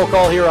 Kentucky Roll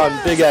Call here on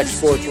Big X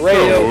Sports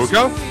Radio.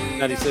 Go.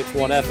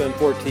 96.1 FM,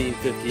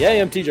 1450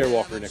 AM. TJ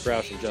Walker, Nick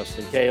Roush, and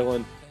Justin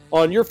Kalen.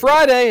 on your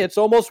Friday. It's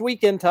almost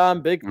weekend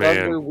time. Big Man.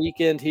 Thunder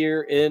weekend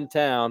here in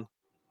town.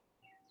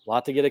 A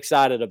lot to get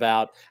excited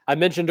about. I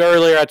mentioned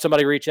earlier, I had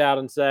somebody reach out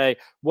and say,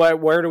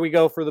 where do we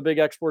go for the Big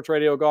X Sports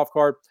Radio golf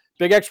cart?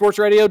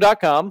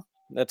 BigXSportsRadio.com.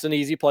 That's an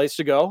easy place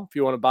to go if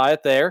you want to buy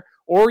it there.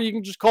 Or you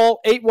can just call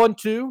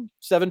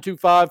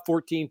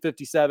 812-725-1457,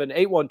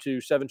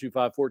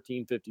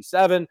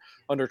 812-725-1457,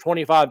 under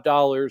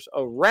 $25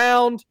 a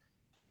round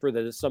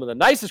for some of the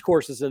nicest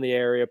courses in the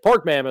area: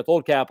 Park Mammoth,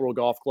 Old Capitol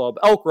Golf Club,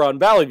 Elk Run,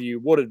 Valley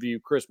View, Wooded View,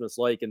 Christmas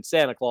Lake, and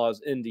Santa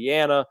Claus,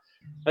 Indiana.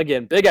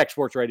 Again,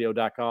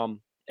 BigXSportsRadio.com,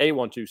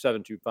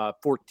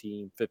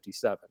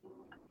 812-725-1457.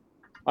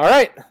 All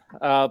right.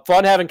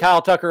 Fun having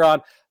Kyle Tucker on.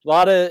 A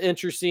lot of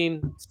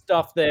interesting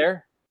stuff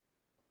there.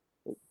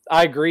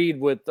 I agreed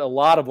with a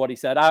lot of what he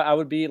said. I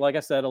would be, like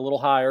I said, a little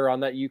higher on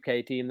that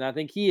UK team than I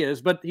think he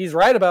is. But he's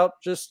right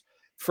about just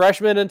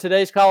freshmen in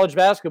today's college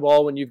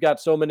basketball when you've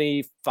got so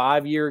many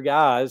 5-year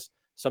guys,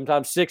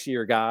 sometimes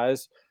 6-year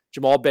guys.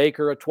 Jamal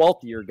Baker, a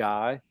 12th-year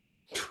guy.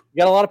 You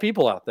got a lot of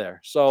people out there.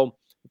 So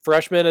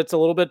freshmen, it's a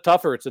little bit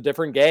tougher. It's a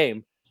different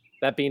game.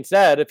 That being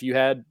said, if you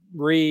had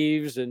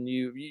Reeves and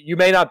you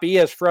may not be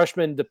as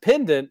freshman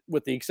dependent,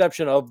 with the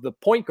exception of the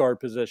point guard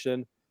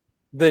position,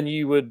 than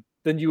you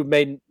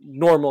may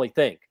normally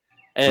think.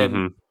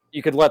 And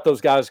you could let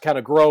those guys kind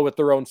of grow at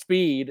their own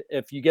speed.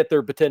 If you get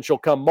their potential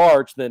come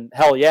March, then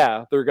hell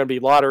yeah, they're going to be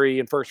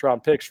lottery and first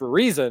round picks for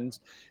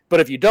reasons.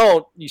 But if you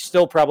don't, you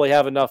still probably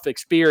have enough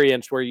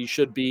experience where you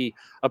should be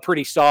a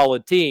pretty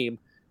solid team,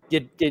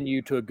 getting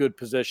you to a good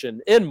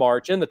position in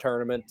March in the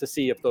tournament to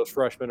see if those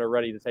freshmen are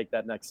ready to take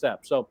that next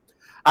step. So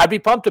I'd be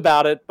pumped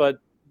about it, but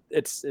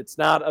it's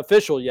not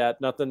official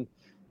yet. Nothing.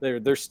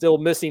 They're still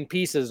missing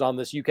pieces on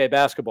this UK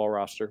basketball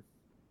roster.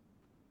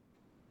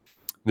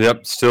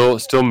 Yep, still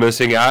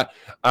missing. I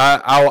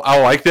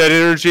like that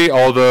energy,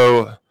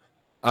 although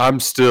I'm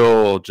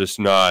still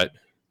just not.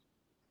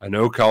 I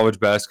know college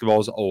basketball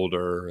is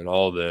older and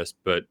all this,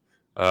 but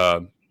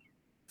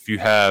if you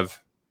have,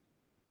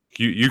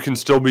 you can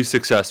still be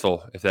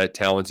successful if that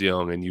talent's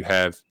young and you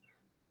have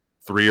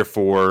 3 or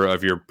 4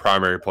 of your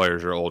primary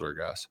players are older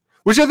guys,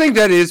 which I think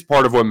that is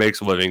part of what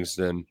makes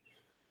Livingston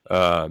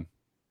so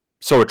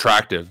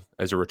attractive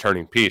as a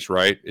returning piece,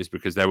 right? Is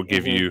because that would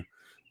give you.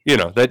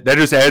 That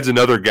just adds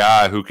another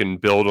guy who can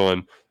build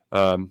on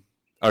a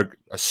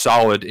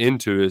solid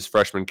into his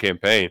freshman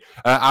campaign.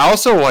 I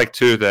also like,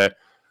 too, that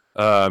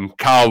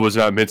Kyle was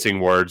not mincing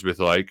words with,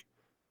 like,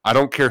 I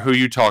don't care who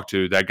you talk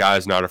to, that guy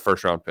is not a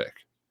first-round pick.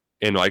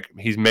 And, like,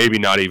 he's maybe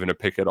not even a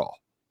pick at all.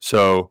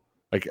 So,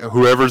 like,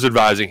 whoever's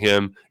advising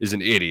him is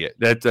an idiot.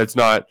 That's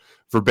not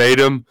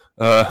verbatim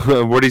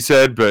what he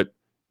said, but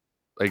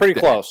like pretty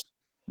close.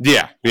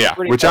 Yeah.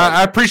 Which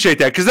I appreciate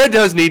that, because that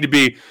does need to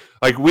be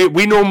like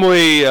we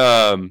normally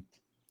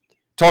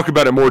talk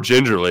about it more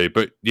gingerly,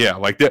 but yeah,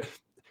 like that.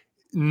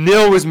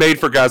 Nil was made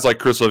for guys like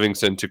Chris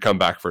Livingston to come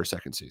back for a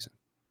second season.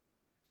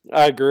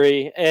 I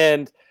agree,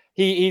 and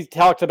he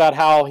talked about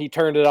how he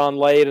turned it on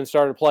late and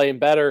started playing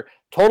better.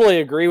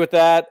 Totally agree with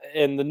that,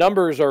 and the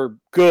numbers are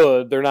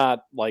good. They're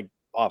not like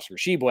Oscar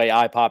Tshiebwe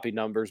eye-popping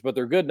numbers, but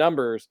they're good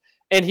numbers.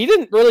 And he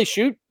didn't really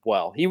shoot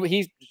well.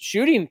 He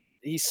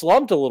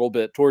slumped a little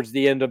bit towards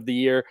the end of the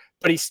year,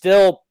 but he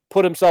still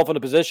put himself in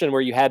a position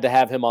where you had to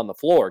have him on the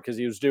floor because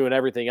he was doing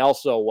everything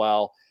else so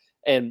well.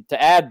 And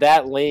to add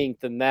that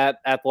length and that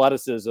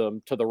athleticism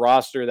to the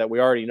roster that we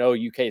already know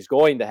UK is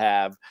going to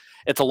have,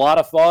 it's a lot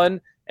of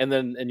fun. And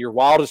then in your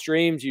wildest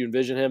dreams, you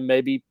envision him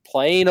maybe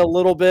playing a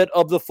little bit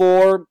of the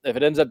 4. If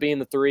it ends up being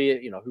the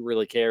 3, who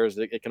really cares?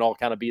 It can all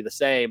kind of be the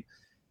same.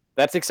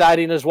 That's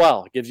exciting as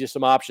well. It gives you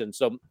some options.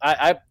 So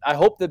I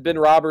hope that Ben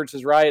Roberts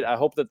is right. I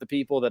hope that the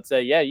people that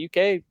say, yeah,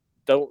 UK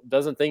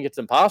doesn't think it's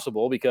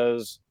impossible,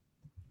 because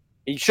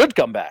he should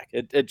come back.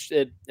 And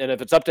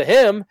if it's up to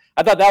him,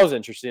 I thought that was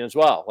interesting as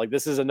well. Like,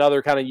 this is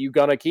another kind of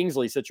Ugonna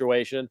Kingsley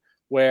situation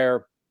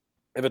where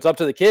if it's up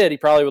to the kid, he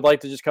probably would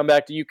like to just come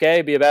back to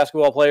UK, be a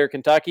basketball player.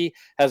 Kentucky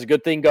has a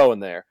good thing going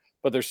there,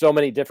 but there's so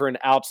many different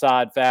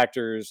outside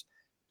factors,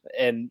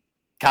 and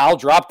Kyle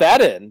dropped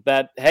that in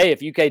that, hey,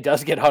 if UK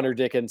does get Hunter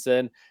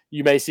Dickinson,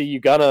 you may see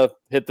Ugonna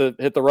hit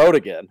the road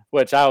again,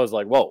 which I was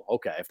like, whoa,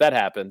 okay, if that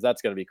happens,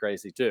 that's going to be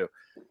crazy too.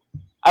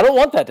 I don't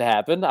want that to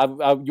happen.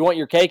 You want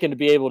your cake and to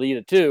be able to eat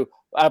it too.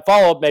 A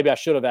follow-up maybe I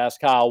should have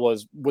asked Kyle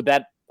was, would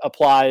that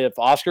apply if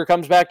Oscar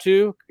comes back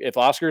too? If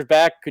Oscar's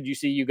back, could you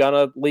see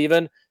Ugonna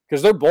leaving?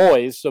 Because they're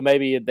boys, so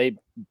maybe they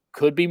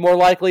could be more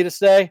likely to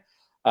stay.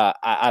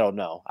 I don't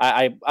know.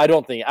 I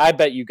don't think. I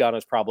bet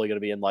Ugonna's probably going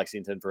to be in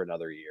Lexington for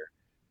another year,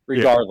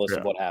 regardless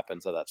of what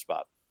happens at that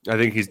spot. I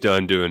think he's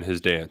done doing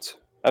his dance.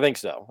 I think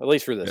so, at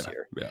least for this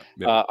year.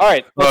 Yeah. All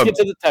right, let's get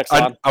to the text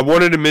line. I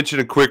wanted to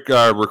mention a quick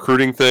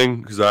recruiting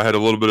thing because I had a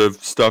little bit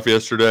of stuff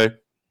yesterday.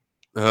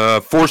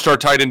 4-star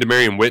tight end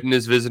Demarion Witten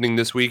is visiting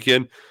this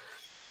weekend.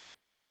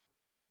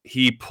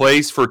 He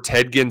plays for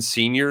Ted Ginn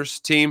Sr.'s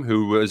team,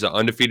 who was an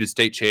undefeated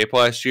state champ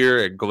last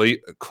year at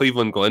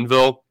Cleveland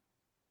Glenville.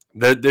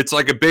 It's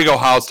like a big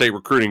Ohio State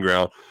recruiting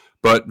ground,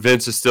 but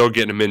Vince is still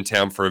getting him in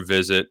town for a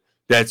visit.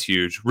 That's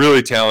huge.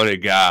 Really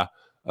talented guy.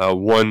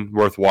 one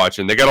worth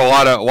watching. They got a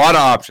lot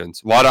of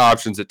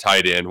options at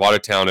tight end, a lot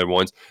of talented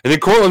ones. And then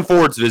Cortland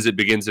Ford's visit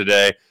begins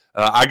today.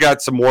 I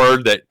got some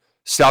word that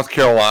South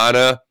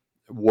Carolina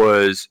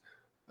was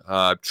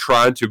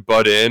trying to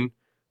butt in,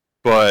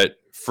 but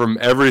from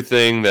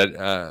everything that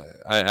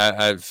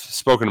I've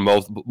spoken to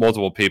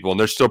multiple people, and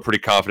they're still pretty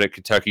confident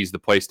Kentucky's the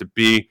place to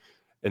be,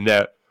 and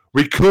that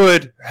we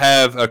could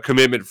have a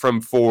commitment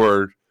from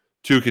Ford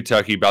to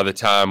Kentucky by the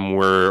time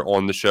we're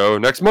on the show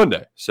next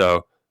Monday.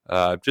 So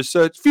just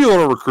a few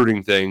little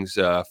recruiting things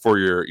for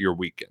your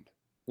weekend.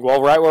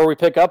 Well, right where we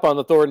pick up on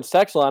the Thornton's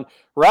text line,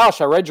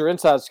 Roush, I read your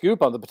inside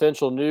scoop on the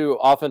potential new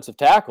offensive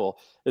tackle.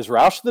 Is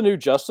Roush the new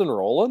Justin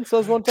Rowland,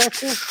 says one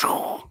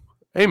texter?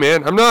 Hey,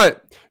 man, I'm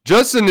not –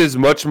 Justin is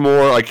much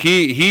more – like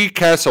he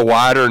casts a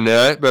wider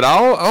net, but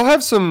I'll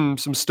have some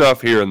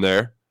stuff here and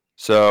there.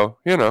 So,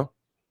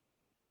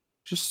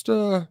 just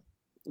Roush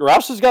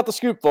has got the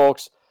scoop,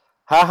 folks.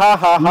 Ha, ha,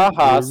 ha, ha,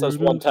 ha, says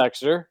one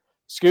texter.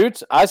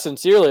 Scoots, I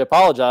sincerely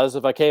apologize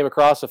if I came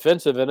across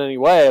offensive in any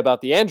way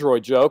about the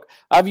Android joke.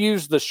 I've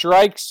used the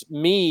Shrikes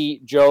Me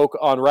joke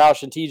on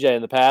Roush and TJ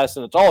in the past,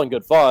 and it's all in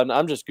good fun.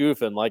 I'm just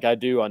goofing like I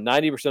do on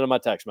 90% of my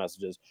text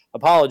messages.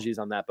 Apologies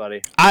on that,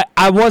 buddy.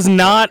 I was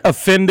not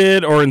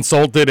offended or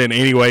insulted in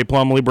any way,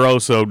 Plumlee, bro,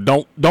 so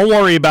don't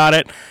worry about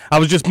it. I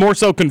was just more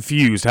so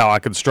confused how I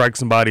could strike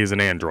somebody as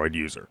an Android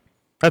user.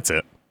 That's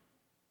it.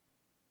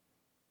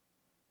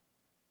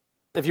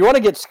 If you want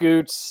to get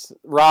Scoots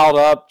riled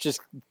up,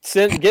 just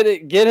get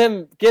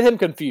him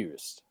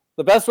confused.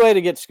 The best way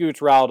to get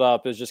Scoots riled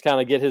up is just kind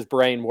of get his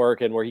brain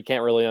working where he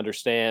can't really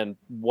understand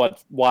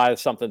why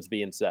something's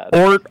being said.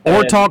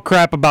 Or talk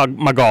crap about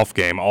my golf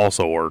game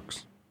also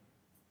works.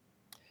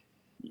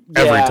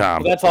 Every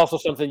time. But that's also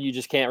something you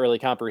just can't really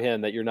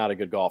comprehend, that you're not a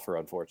good golfer,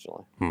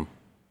 unfortunately.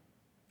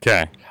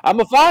 Okay. I'm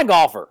a fine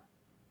golfer.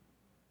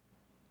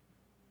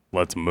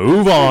 Let's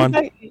move on.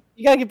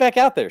 You gotta get back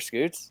out there,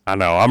 Scoots. I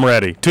know. I'm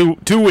ready. 2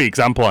 weeks.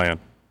 I'm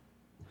playing.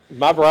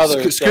 My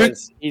brother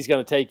says he's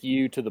going to take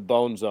you to the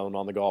bone zone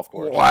on the golf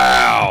course.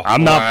 Wow.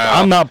 I'm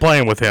not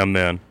playing with him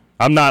then.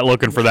 I'm not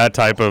looking for that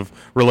type of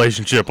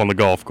relationship on the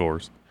golf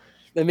course.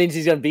 That means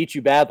he's going to beat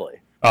you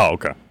badly. Oh,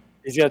 okay.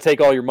 He's going to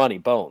take all your money,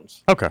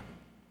 bones. Okay.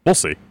 We'll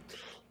see.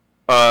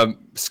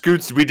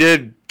 Scoots, we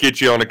did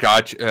get you on a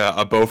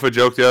Bofa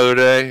joke the other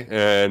day,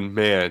 and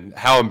man,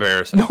 how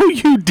embarrassing! No,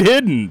 you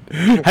didn't.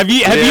 Have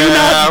you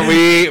not?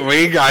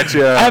 We got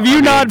you. Have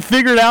you not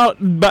figured out?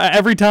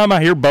 Every time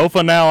I hear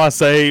Bofa now, I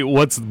say,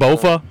 "What's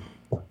Bofa?"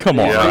 Come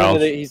on,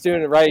 Ralph. He's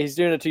doing it right. He's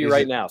doing it to you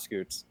right now,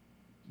 Scoots.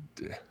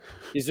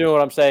 He's doing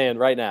what I'm saying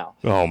right now.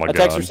 Oh my God! A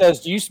texter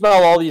says, "Do you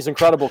smell all these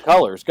incredible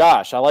colors?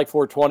 Gosh, I like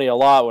 420 a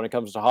lot when it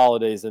comes to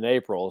holidays in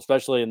April,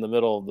 especially in the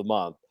middle of the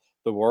month.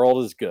 The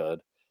world is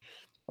good."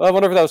 Well, I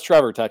wonder if that was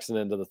Trevor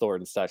texting into the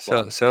Thornton's text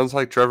line. Sounds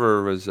like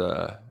Trevor was,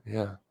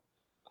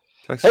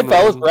 Hey,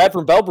 fellas, Brad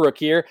from Bellbrook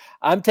here.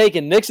 I'm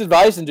taking Nick's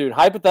advice and doing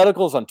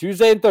hypotheticals on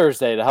Tuesday and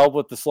Thursday to help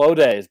with the slow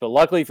days. But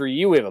luckily for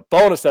you, we have a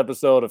bonus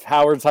episode of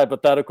Howard's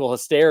Hypothetical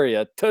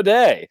Hysteria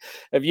today.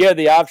 If you had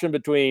the option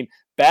between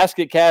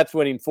Basket Cats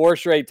winning 4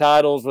 straight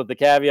titles with the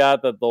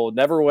caveat that they'll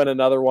never win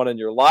another one in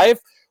your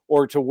life,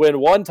 or to win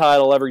 1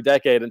 title every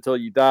decade until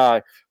you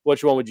die,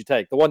 which one would you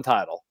take? The 1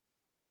 title.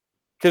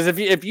 Because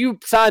if you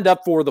signed up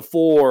for the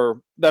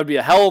 4, that would be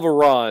a hell of a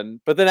run.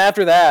 But then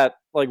after that,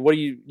 like, what do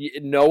you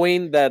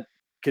knowing that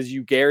because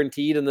you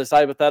guaranteed in this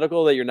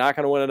hypothetical that you're not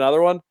going to win another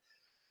one?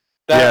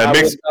 I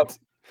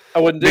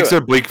wouldn't do it. Makes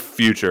a bleak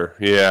future.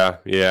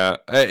 Yeah.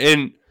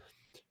 And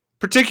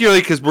particularly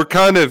because we're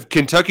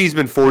Kentucky's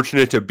been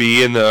fortunate to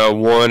be in the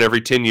 1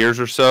 every 10 years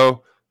or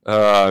so.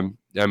 I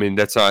mean,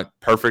 that's not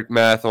perfect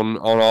math on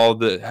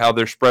all how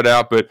they're spread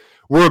out, but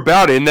we're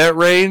about in that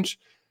range.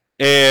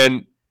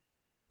 And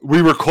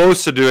we were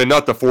close to doing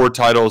not the 4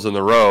 titles in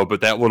a row,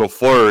 but that little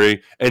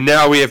flurry. And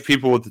now we have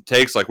people with the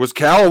takes like, was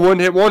Cal a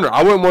one-hit wonder?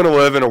 I wouldn't want to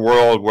live in a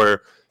world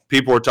where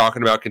people are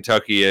talking about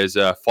Kentucky as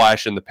a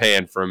flash in the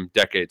pan from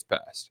decades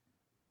past.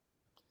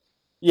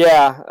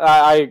 Yeah,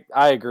 I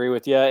agree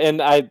with you.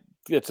 And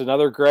it's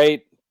another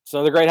great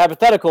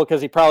hypothetical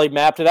because he probably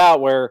mapped it out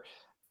where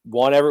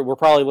we're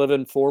probably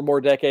living 4 more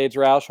decades,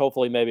 Roush,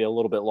 hopefully maybe a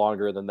little bit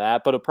longer than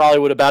that, but it probably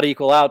would about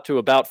equal out to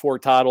about 4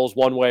 titles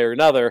one way or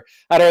another.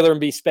 I'd rather them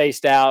be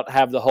spaced out,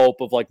 have the hope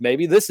of like,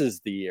 maybe this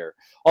is the year.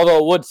 Although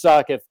it would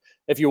suck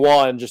if you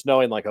won just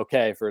knowing like,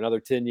 okay, for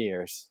another 10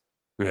 years,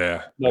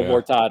 no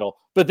more title.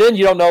 But then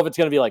you don't know if it's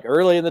going to be like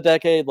early in the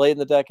decade, late in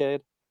the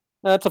decade.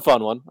 That's a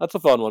fun one.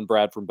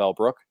 Brad from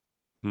Bellbrook.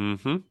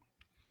 Mm-hmm.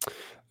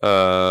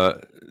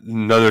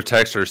 Another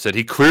texter said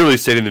he clearly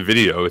said in the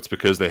video it's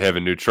because they have a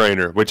new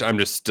trainer, which I'm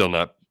just still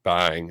not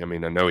buying. I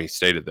mean, I know he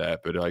stated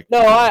that, but like, no,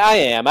 I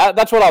am.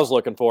 That's what I was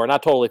looking for, and I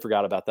totally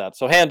forgot about that.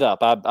 So hand up,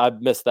 I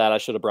missed that. I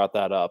should have brought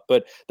that up,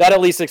 but that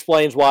at least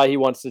explains why he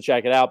wants to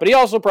check it out. But he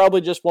also probably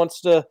just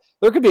wants to.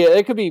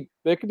 It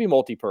could be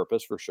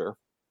multi-purpose for sure.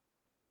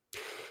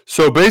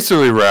 So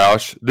basically,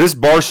 Roush, this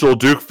Barstool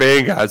Duke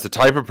fan guy is the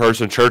type of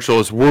person Churchill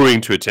is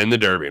wooing to attend the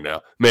Derby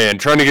now. Man,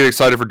 trying to get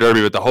excited for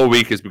Derby, but the whole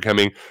week is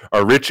becoming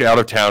a rich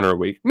out-of-towner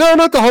week. No,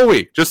 not the whole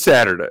week, just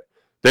Saturday.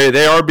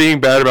 They are being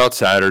bad about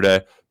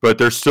Saturday, but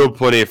there's still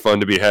plenty of fun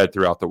to be had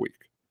throughout the week.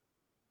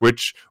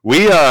 Which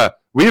we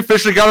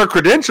officially got our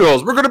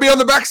credentials. We're going to be on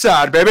the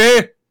backside,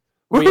 baby.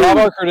 We have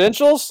our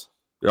credentials?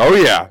 Oh,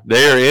 yeah.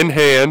 They are in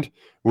hand.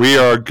 We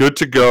are good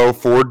to go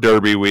for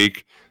Derby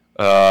week.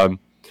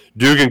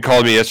 Dugan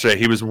called me yesterday.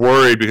 He was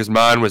worried because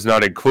mine was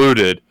not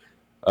included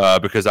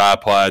because I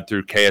applied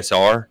through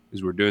KSR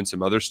because we're doing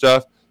some other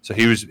stuff. So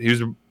he was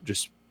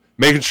just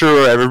making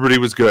sure everybody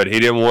was good.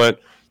 He didn't want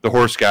the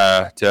horse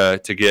guy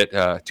to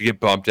get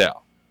bumped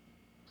out.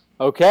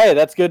 Okay,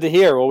 that's good to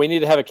hear. Well, we need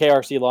to have a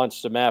KRC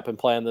lunch to map and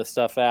plan this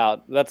stuff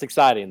out. That's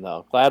exciting,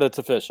 though. Glad it's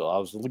official. I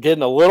was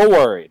getting a little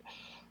worried.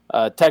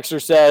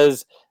 Texter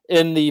says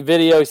in the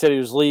video he said he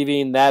was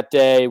leaving that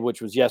day,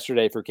 which was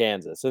yesterday, for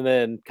Kansas. And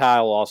then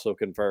Kyle also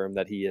confirmed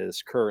that he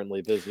is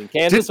currently visiting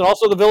Kansas and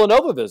also the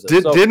Villanova visit.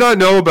 Did not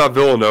know about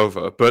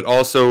Villanova, but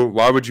also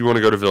why would you want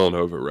to go to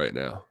Villanova right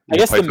now? I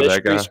guess the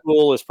mystery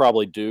school is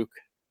probably Duke.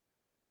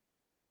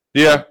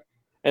 Yeah.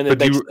 And it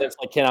makes sense,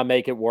 like, can I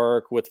make it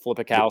work with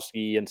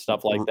Flipikowski and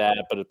stuff like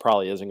that? But it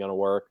probably isn't going to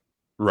work.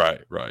 Right,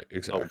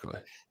 exactly.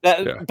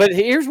 But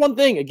here's one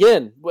thing,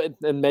 again,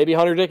 and maybe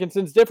Hunter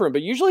Dickinson's different,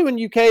 but usually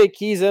when UK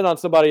keys in on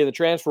somebody in the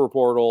transfer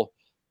portal,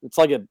 it's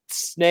like a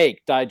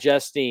snake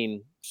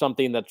digesting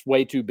something that's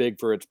way too big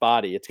for its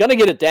body. It's going to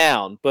get it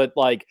down, but,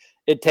 like,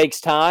 it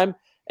takes time,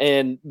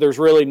 and there's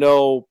really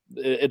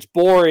it's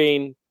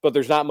boring, but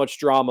there's not much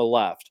drama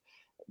left.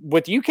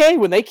 With UK,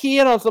 when they key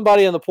in on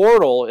somebody in the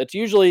portal, it's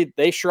usually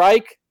they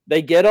strike,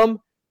 they get them,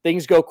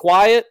 things go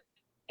quiet,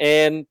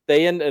 and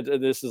they end.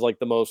 This is like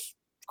the most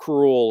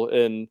cruel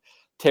and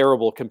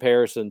terrible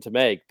comparison to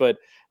make, but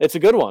it's a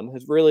good one.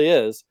 It really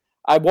is.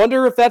 I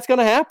wonder if that's going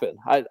to happen.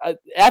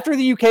 After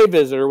the UK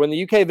visit, or when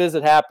the UK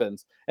visit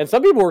happens, and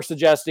some people were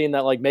suggesting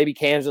that, like, maybe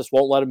Kansas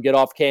won't let them get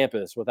off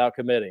campus without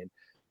committing.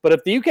 But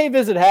if the UK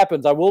visit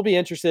happens, I will be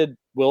interested.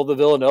 Will the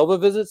Villanova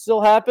visit still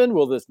happen?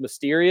 Will this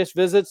mysterious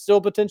visit still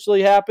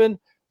potentially happen?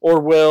 Or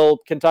will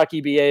Kentucky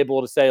be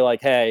able to say,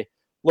 like, hey,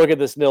 look at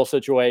this nil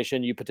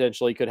situation you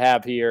potentially could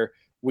have here.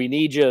 We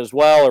need you as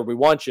well, or we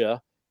want you.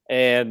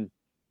 And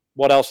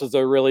what else is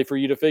there really for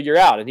you to figure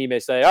out? And he may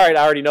say, all right,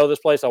 I already know this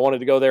place. I wanted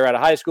to go there out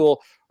of high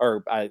school,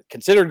 or I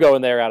considered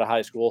going there out of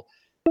high school.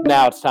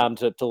 Now it's time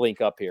to link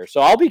up here. So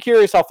I'll be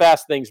curious how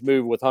fast things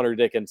move with Hunter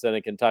Dickinson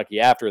in Kentucky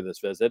after this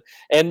visit.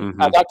 And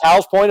I got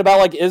Kyle's point about,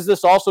 like, is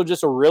this also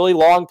just a really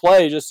long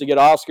play just to get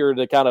Oscar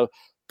to kind of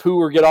poo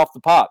or get off the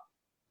pot?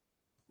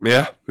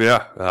 Yeah.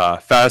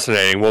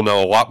 Fascinating. We'll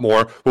know a lot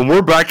more when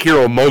we're back here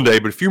on Monday,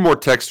 but a few more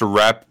texts to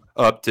wrap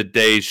up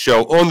today's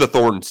show on the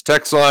Thorntons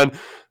text line.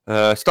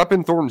 Stop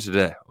in Thorntons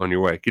today on your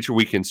way. Get your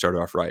weekend started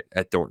off right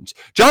at Thorntons.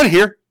 John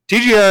here,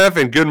 TGIF,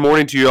 and good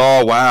morning to you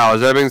all. Wow,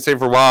 has that been the same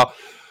for a while?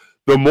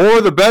 The more,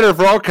 the better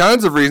for all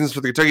kinds of reasons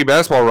for the Kentucky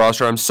basketball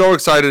roster. I'm so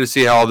excited to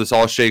see how this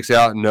all shakes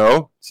out.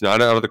 No, it's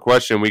not out of the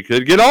question. We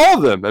could get all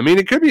of them. I mean,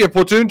 it could be a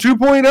platoon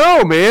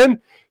 2.0,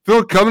 man.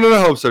 Feel coming to the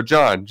hope. So,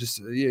 John, just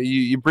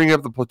you bring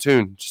up the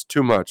platoon just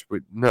too much.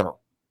 But no.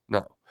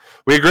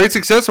 We had great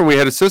success when we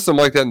had a system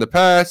like that in the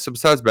past. So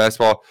besides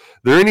basketball, are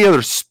there any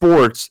other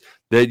sports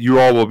that you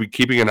all will be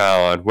keeping an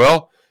eye on?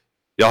 Well,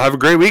 y'all have a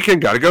great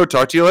weekend. Got to go.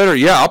 Talk to you later.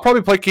 Yeah, I'll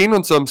probably play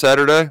Keeneland some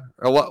Saturday.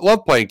 I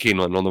love playing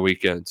Keeneland on the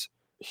weekends.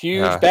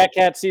 Huge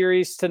Batcat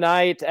series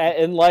tonight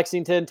in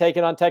Lexington,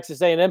 taking on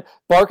Texas A&M.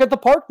 Bark at the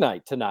Park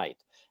night tonight.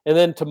 And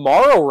then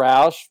tomorrow,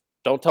 Roush,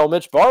 don't tell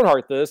Mitch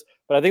Barnhart this,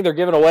 but I think they're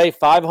giving away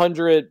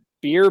 500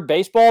 beer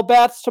baseball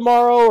bats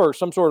tomorrow, or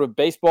some sort of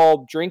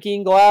baseball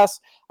drinking glass.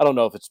 I don't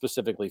know if it's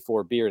specifically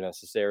for beer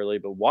necessarily,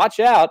 but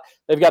watch out.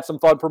 They've got some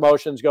fun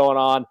promotions going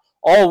on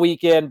all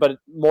weekend, but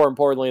more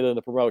importantly than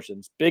the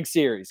promotions, big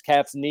series.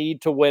 Cats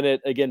need to win it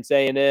against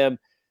A&M.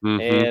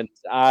 And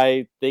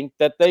I think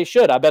that they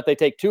should. I bet they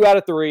take 2 out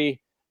of 3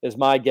 is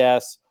my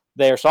guess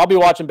there. So I'll be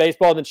watching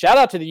baseball. And then shout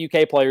out to the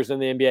UK players in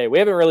the NBA. We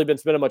haven't really been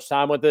spending much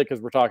time with it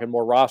because we're talking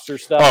more roster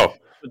stuff.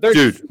 Oh,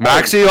 dude,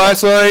 Maxey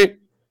last night,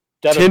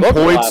 10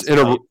 points in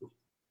a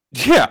 –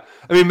 yeah.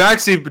 I mean,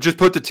 Maxey just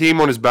put the team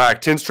on his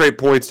back, 10 straight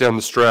points down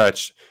the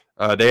stretch.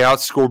 They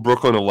outscored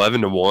Brooklyn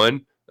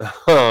 11-1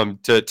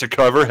 to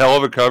cover. Hell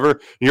of a cover.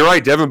 And you're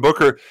right, Devin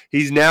Booker,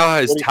 he's now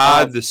has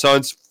tied the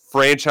Suns'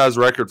 franchise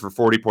record for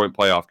 40-point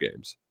playoff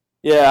games.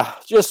 Yeah,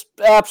 just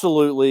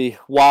absolutely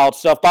wild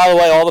stuff. By the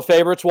way, all the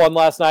favorites won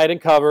last night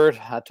and covered.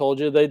 I told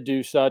you they'd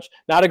do such.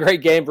 Not a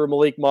great game for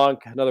Malik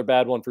Monk. Another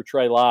bad one for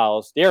Trey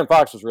Lyles. De'Aaron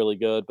Fox was really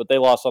good, but they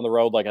lost on the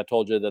road like I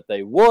told you that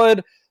they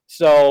would.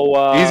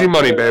 So easy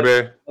money,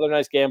 baby. Another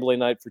nice gambling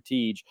night for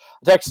Tej.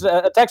 A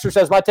texter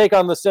says, my take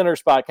on the center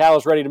spot. Cal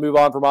is ready to move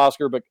on from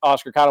Oscar, but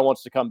Oscar kind of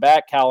wants to come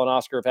back. Cal and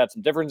Oscar have had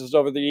some differences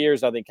over the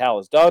years. I think Cal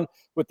is done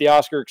with the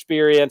Oscar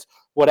experience.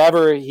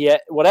 Whatever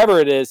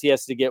it is, he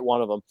has to get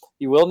one of them.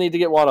 He will need to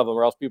get one of them,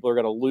 or else people are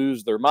going to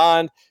lose their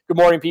mind. Good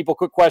morning, people.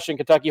 Quick question.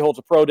 Kentucky holds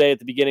a pro day at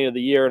the beginning of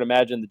the year, and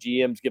imagine the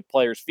GMs give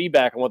players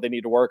feedback on what they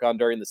need to work on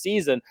during the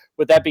season.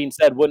 With that being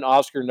said, wouldn't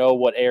Oscar know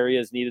what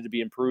areas needed to be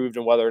improved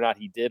and whether or not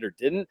he did or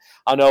didn't?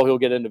 I know he'll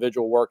get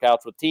individual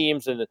workouts with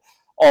teams and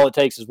all it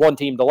takes is one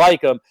team to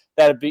like him.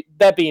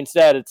 That being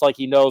said, it's like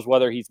he knows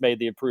whether he's made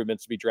the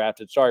improvements to be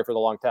drafted. Sorry for the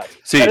long text.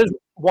 That is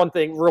one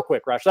thing, real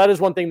quick, Rush. That is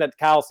one thing that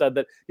Kyle said,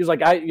 that he was like,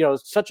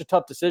 it's such a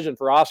tough decision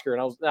for Oscar.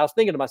 And I was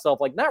thinking to myself,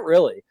 like, not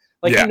really.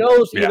 Like, he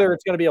knows either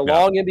it's going to be a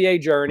long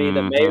NBA journey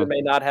that may or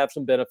may not have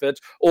some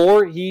benefits,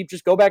 or he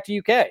just go back to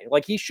UK.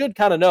 Like, he should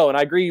kind of know. And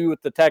I agree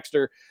with the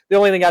texter. The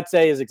only thing I'd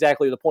say is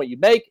exactly the point you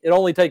make. It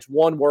only takes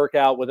one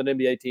workout with an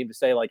NBA team to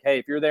say, like, hey,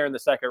 if you're there in the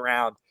second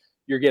round,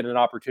 you're getting an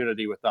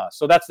opportunity with us.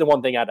 So that's the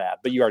one thing I'd add,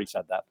 but you already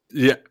said that.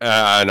 Yeah,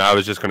 and I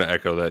was just going to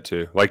echo that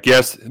too. Like,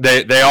 yes,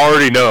 they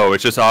already know.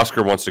 It's just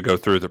Oscar wants to go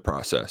through the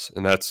process,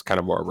 and that's kind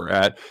of where we're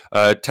at.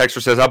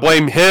 Texter says, I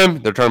blame him.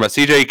 They're talking about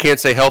CJ. He can't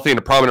stay healthy in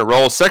a prominent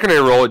role.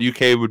 Secondary role at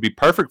UK would be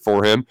perfect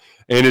for him,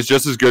 and is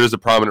just as good as a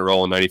prominent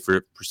role in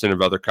 90%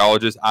 of other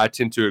colleges. I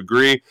tend to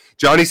agree.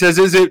 Johnny says,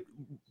 is it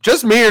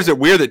just me, or is it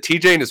weird that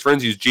TJ and his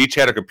friends use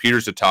GChat or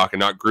computers to talk and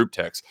not group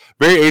text?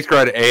 Very 8th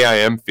grade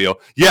AIM feel.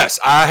 Yes,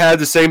 I had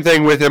the same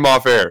thing with him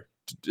off air.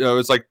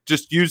 It's like,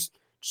 just use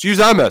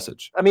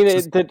iMessage. I mean,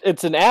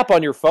 it's an app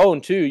on your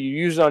phone too. You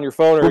use it on your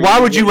phone. But why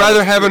would you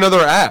rather have another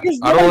app?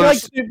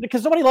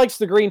 Because nobody likes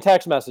the green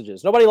text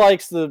messages. Nobody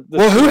likes the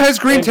well, who has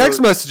green text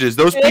messages?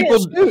 Those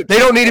people, they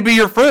don't need to be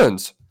your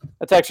friends.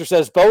 A texter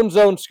says, Bone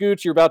Zone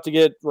Scoots, you're about to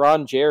get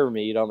Ron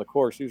Jeremy on the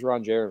course. Who's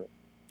Ron Jeremy?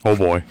 Oh,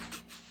 boy.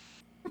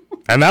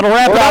 And that'll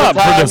wrap it up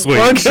for this week.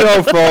 Fun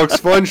show, folks.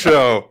 Fun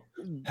show.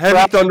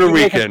 Heavy Thunder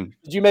weekend.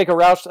 Did you make a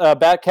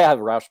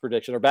Roush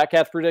prediction or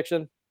Batcats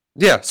prediction?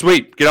 Yeah,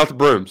 sweet. Get out the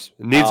brooms.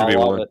 It needs to be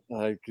one. It's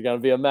going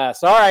to be a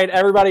mess. All right,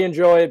 everybody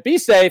enjoy it. Be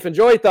safe.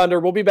 Enjoy Thunder.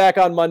 We'll be back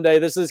on Monday.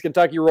 This is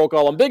Kentucky Roll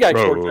Call on Big X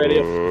Sports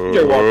Radio.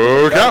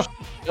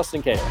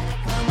 Justin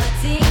Cato.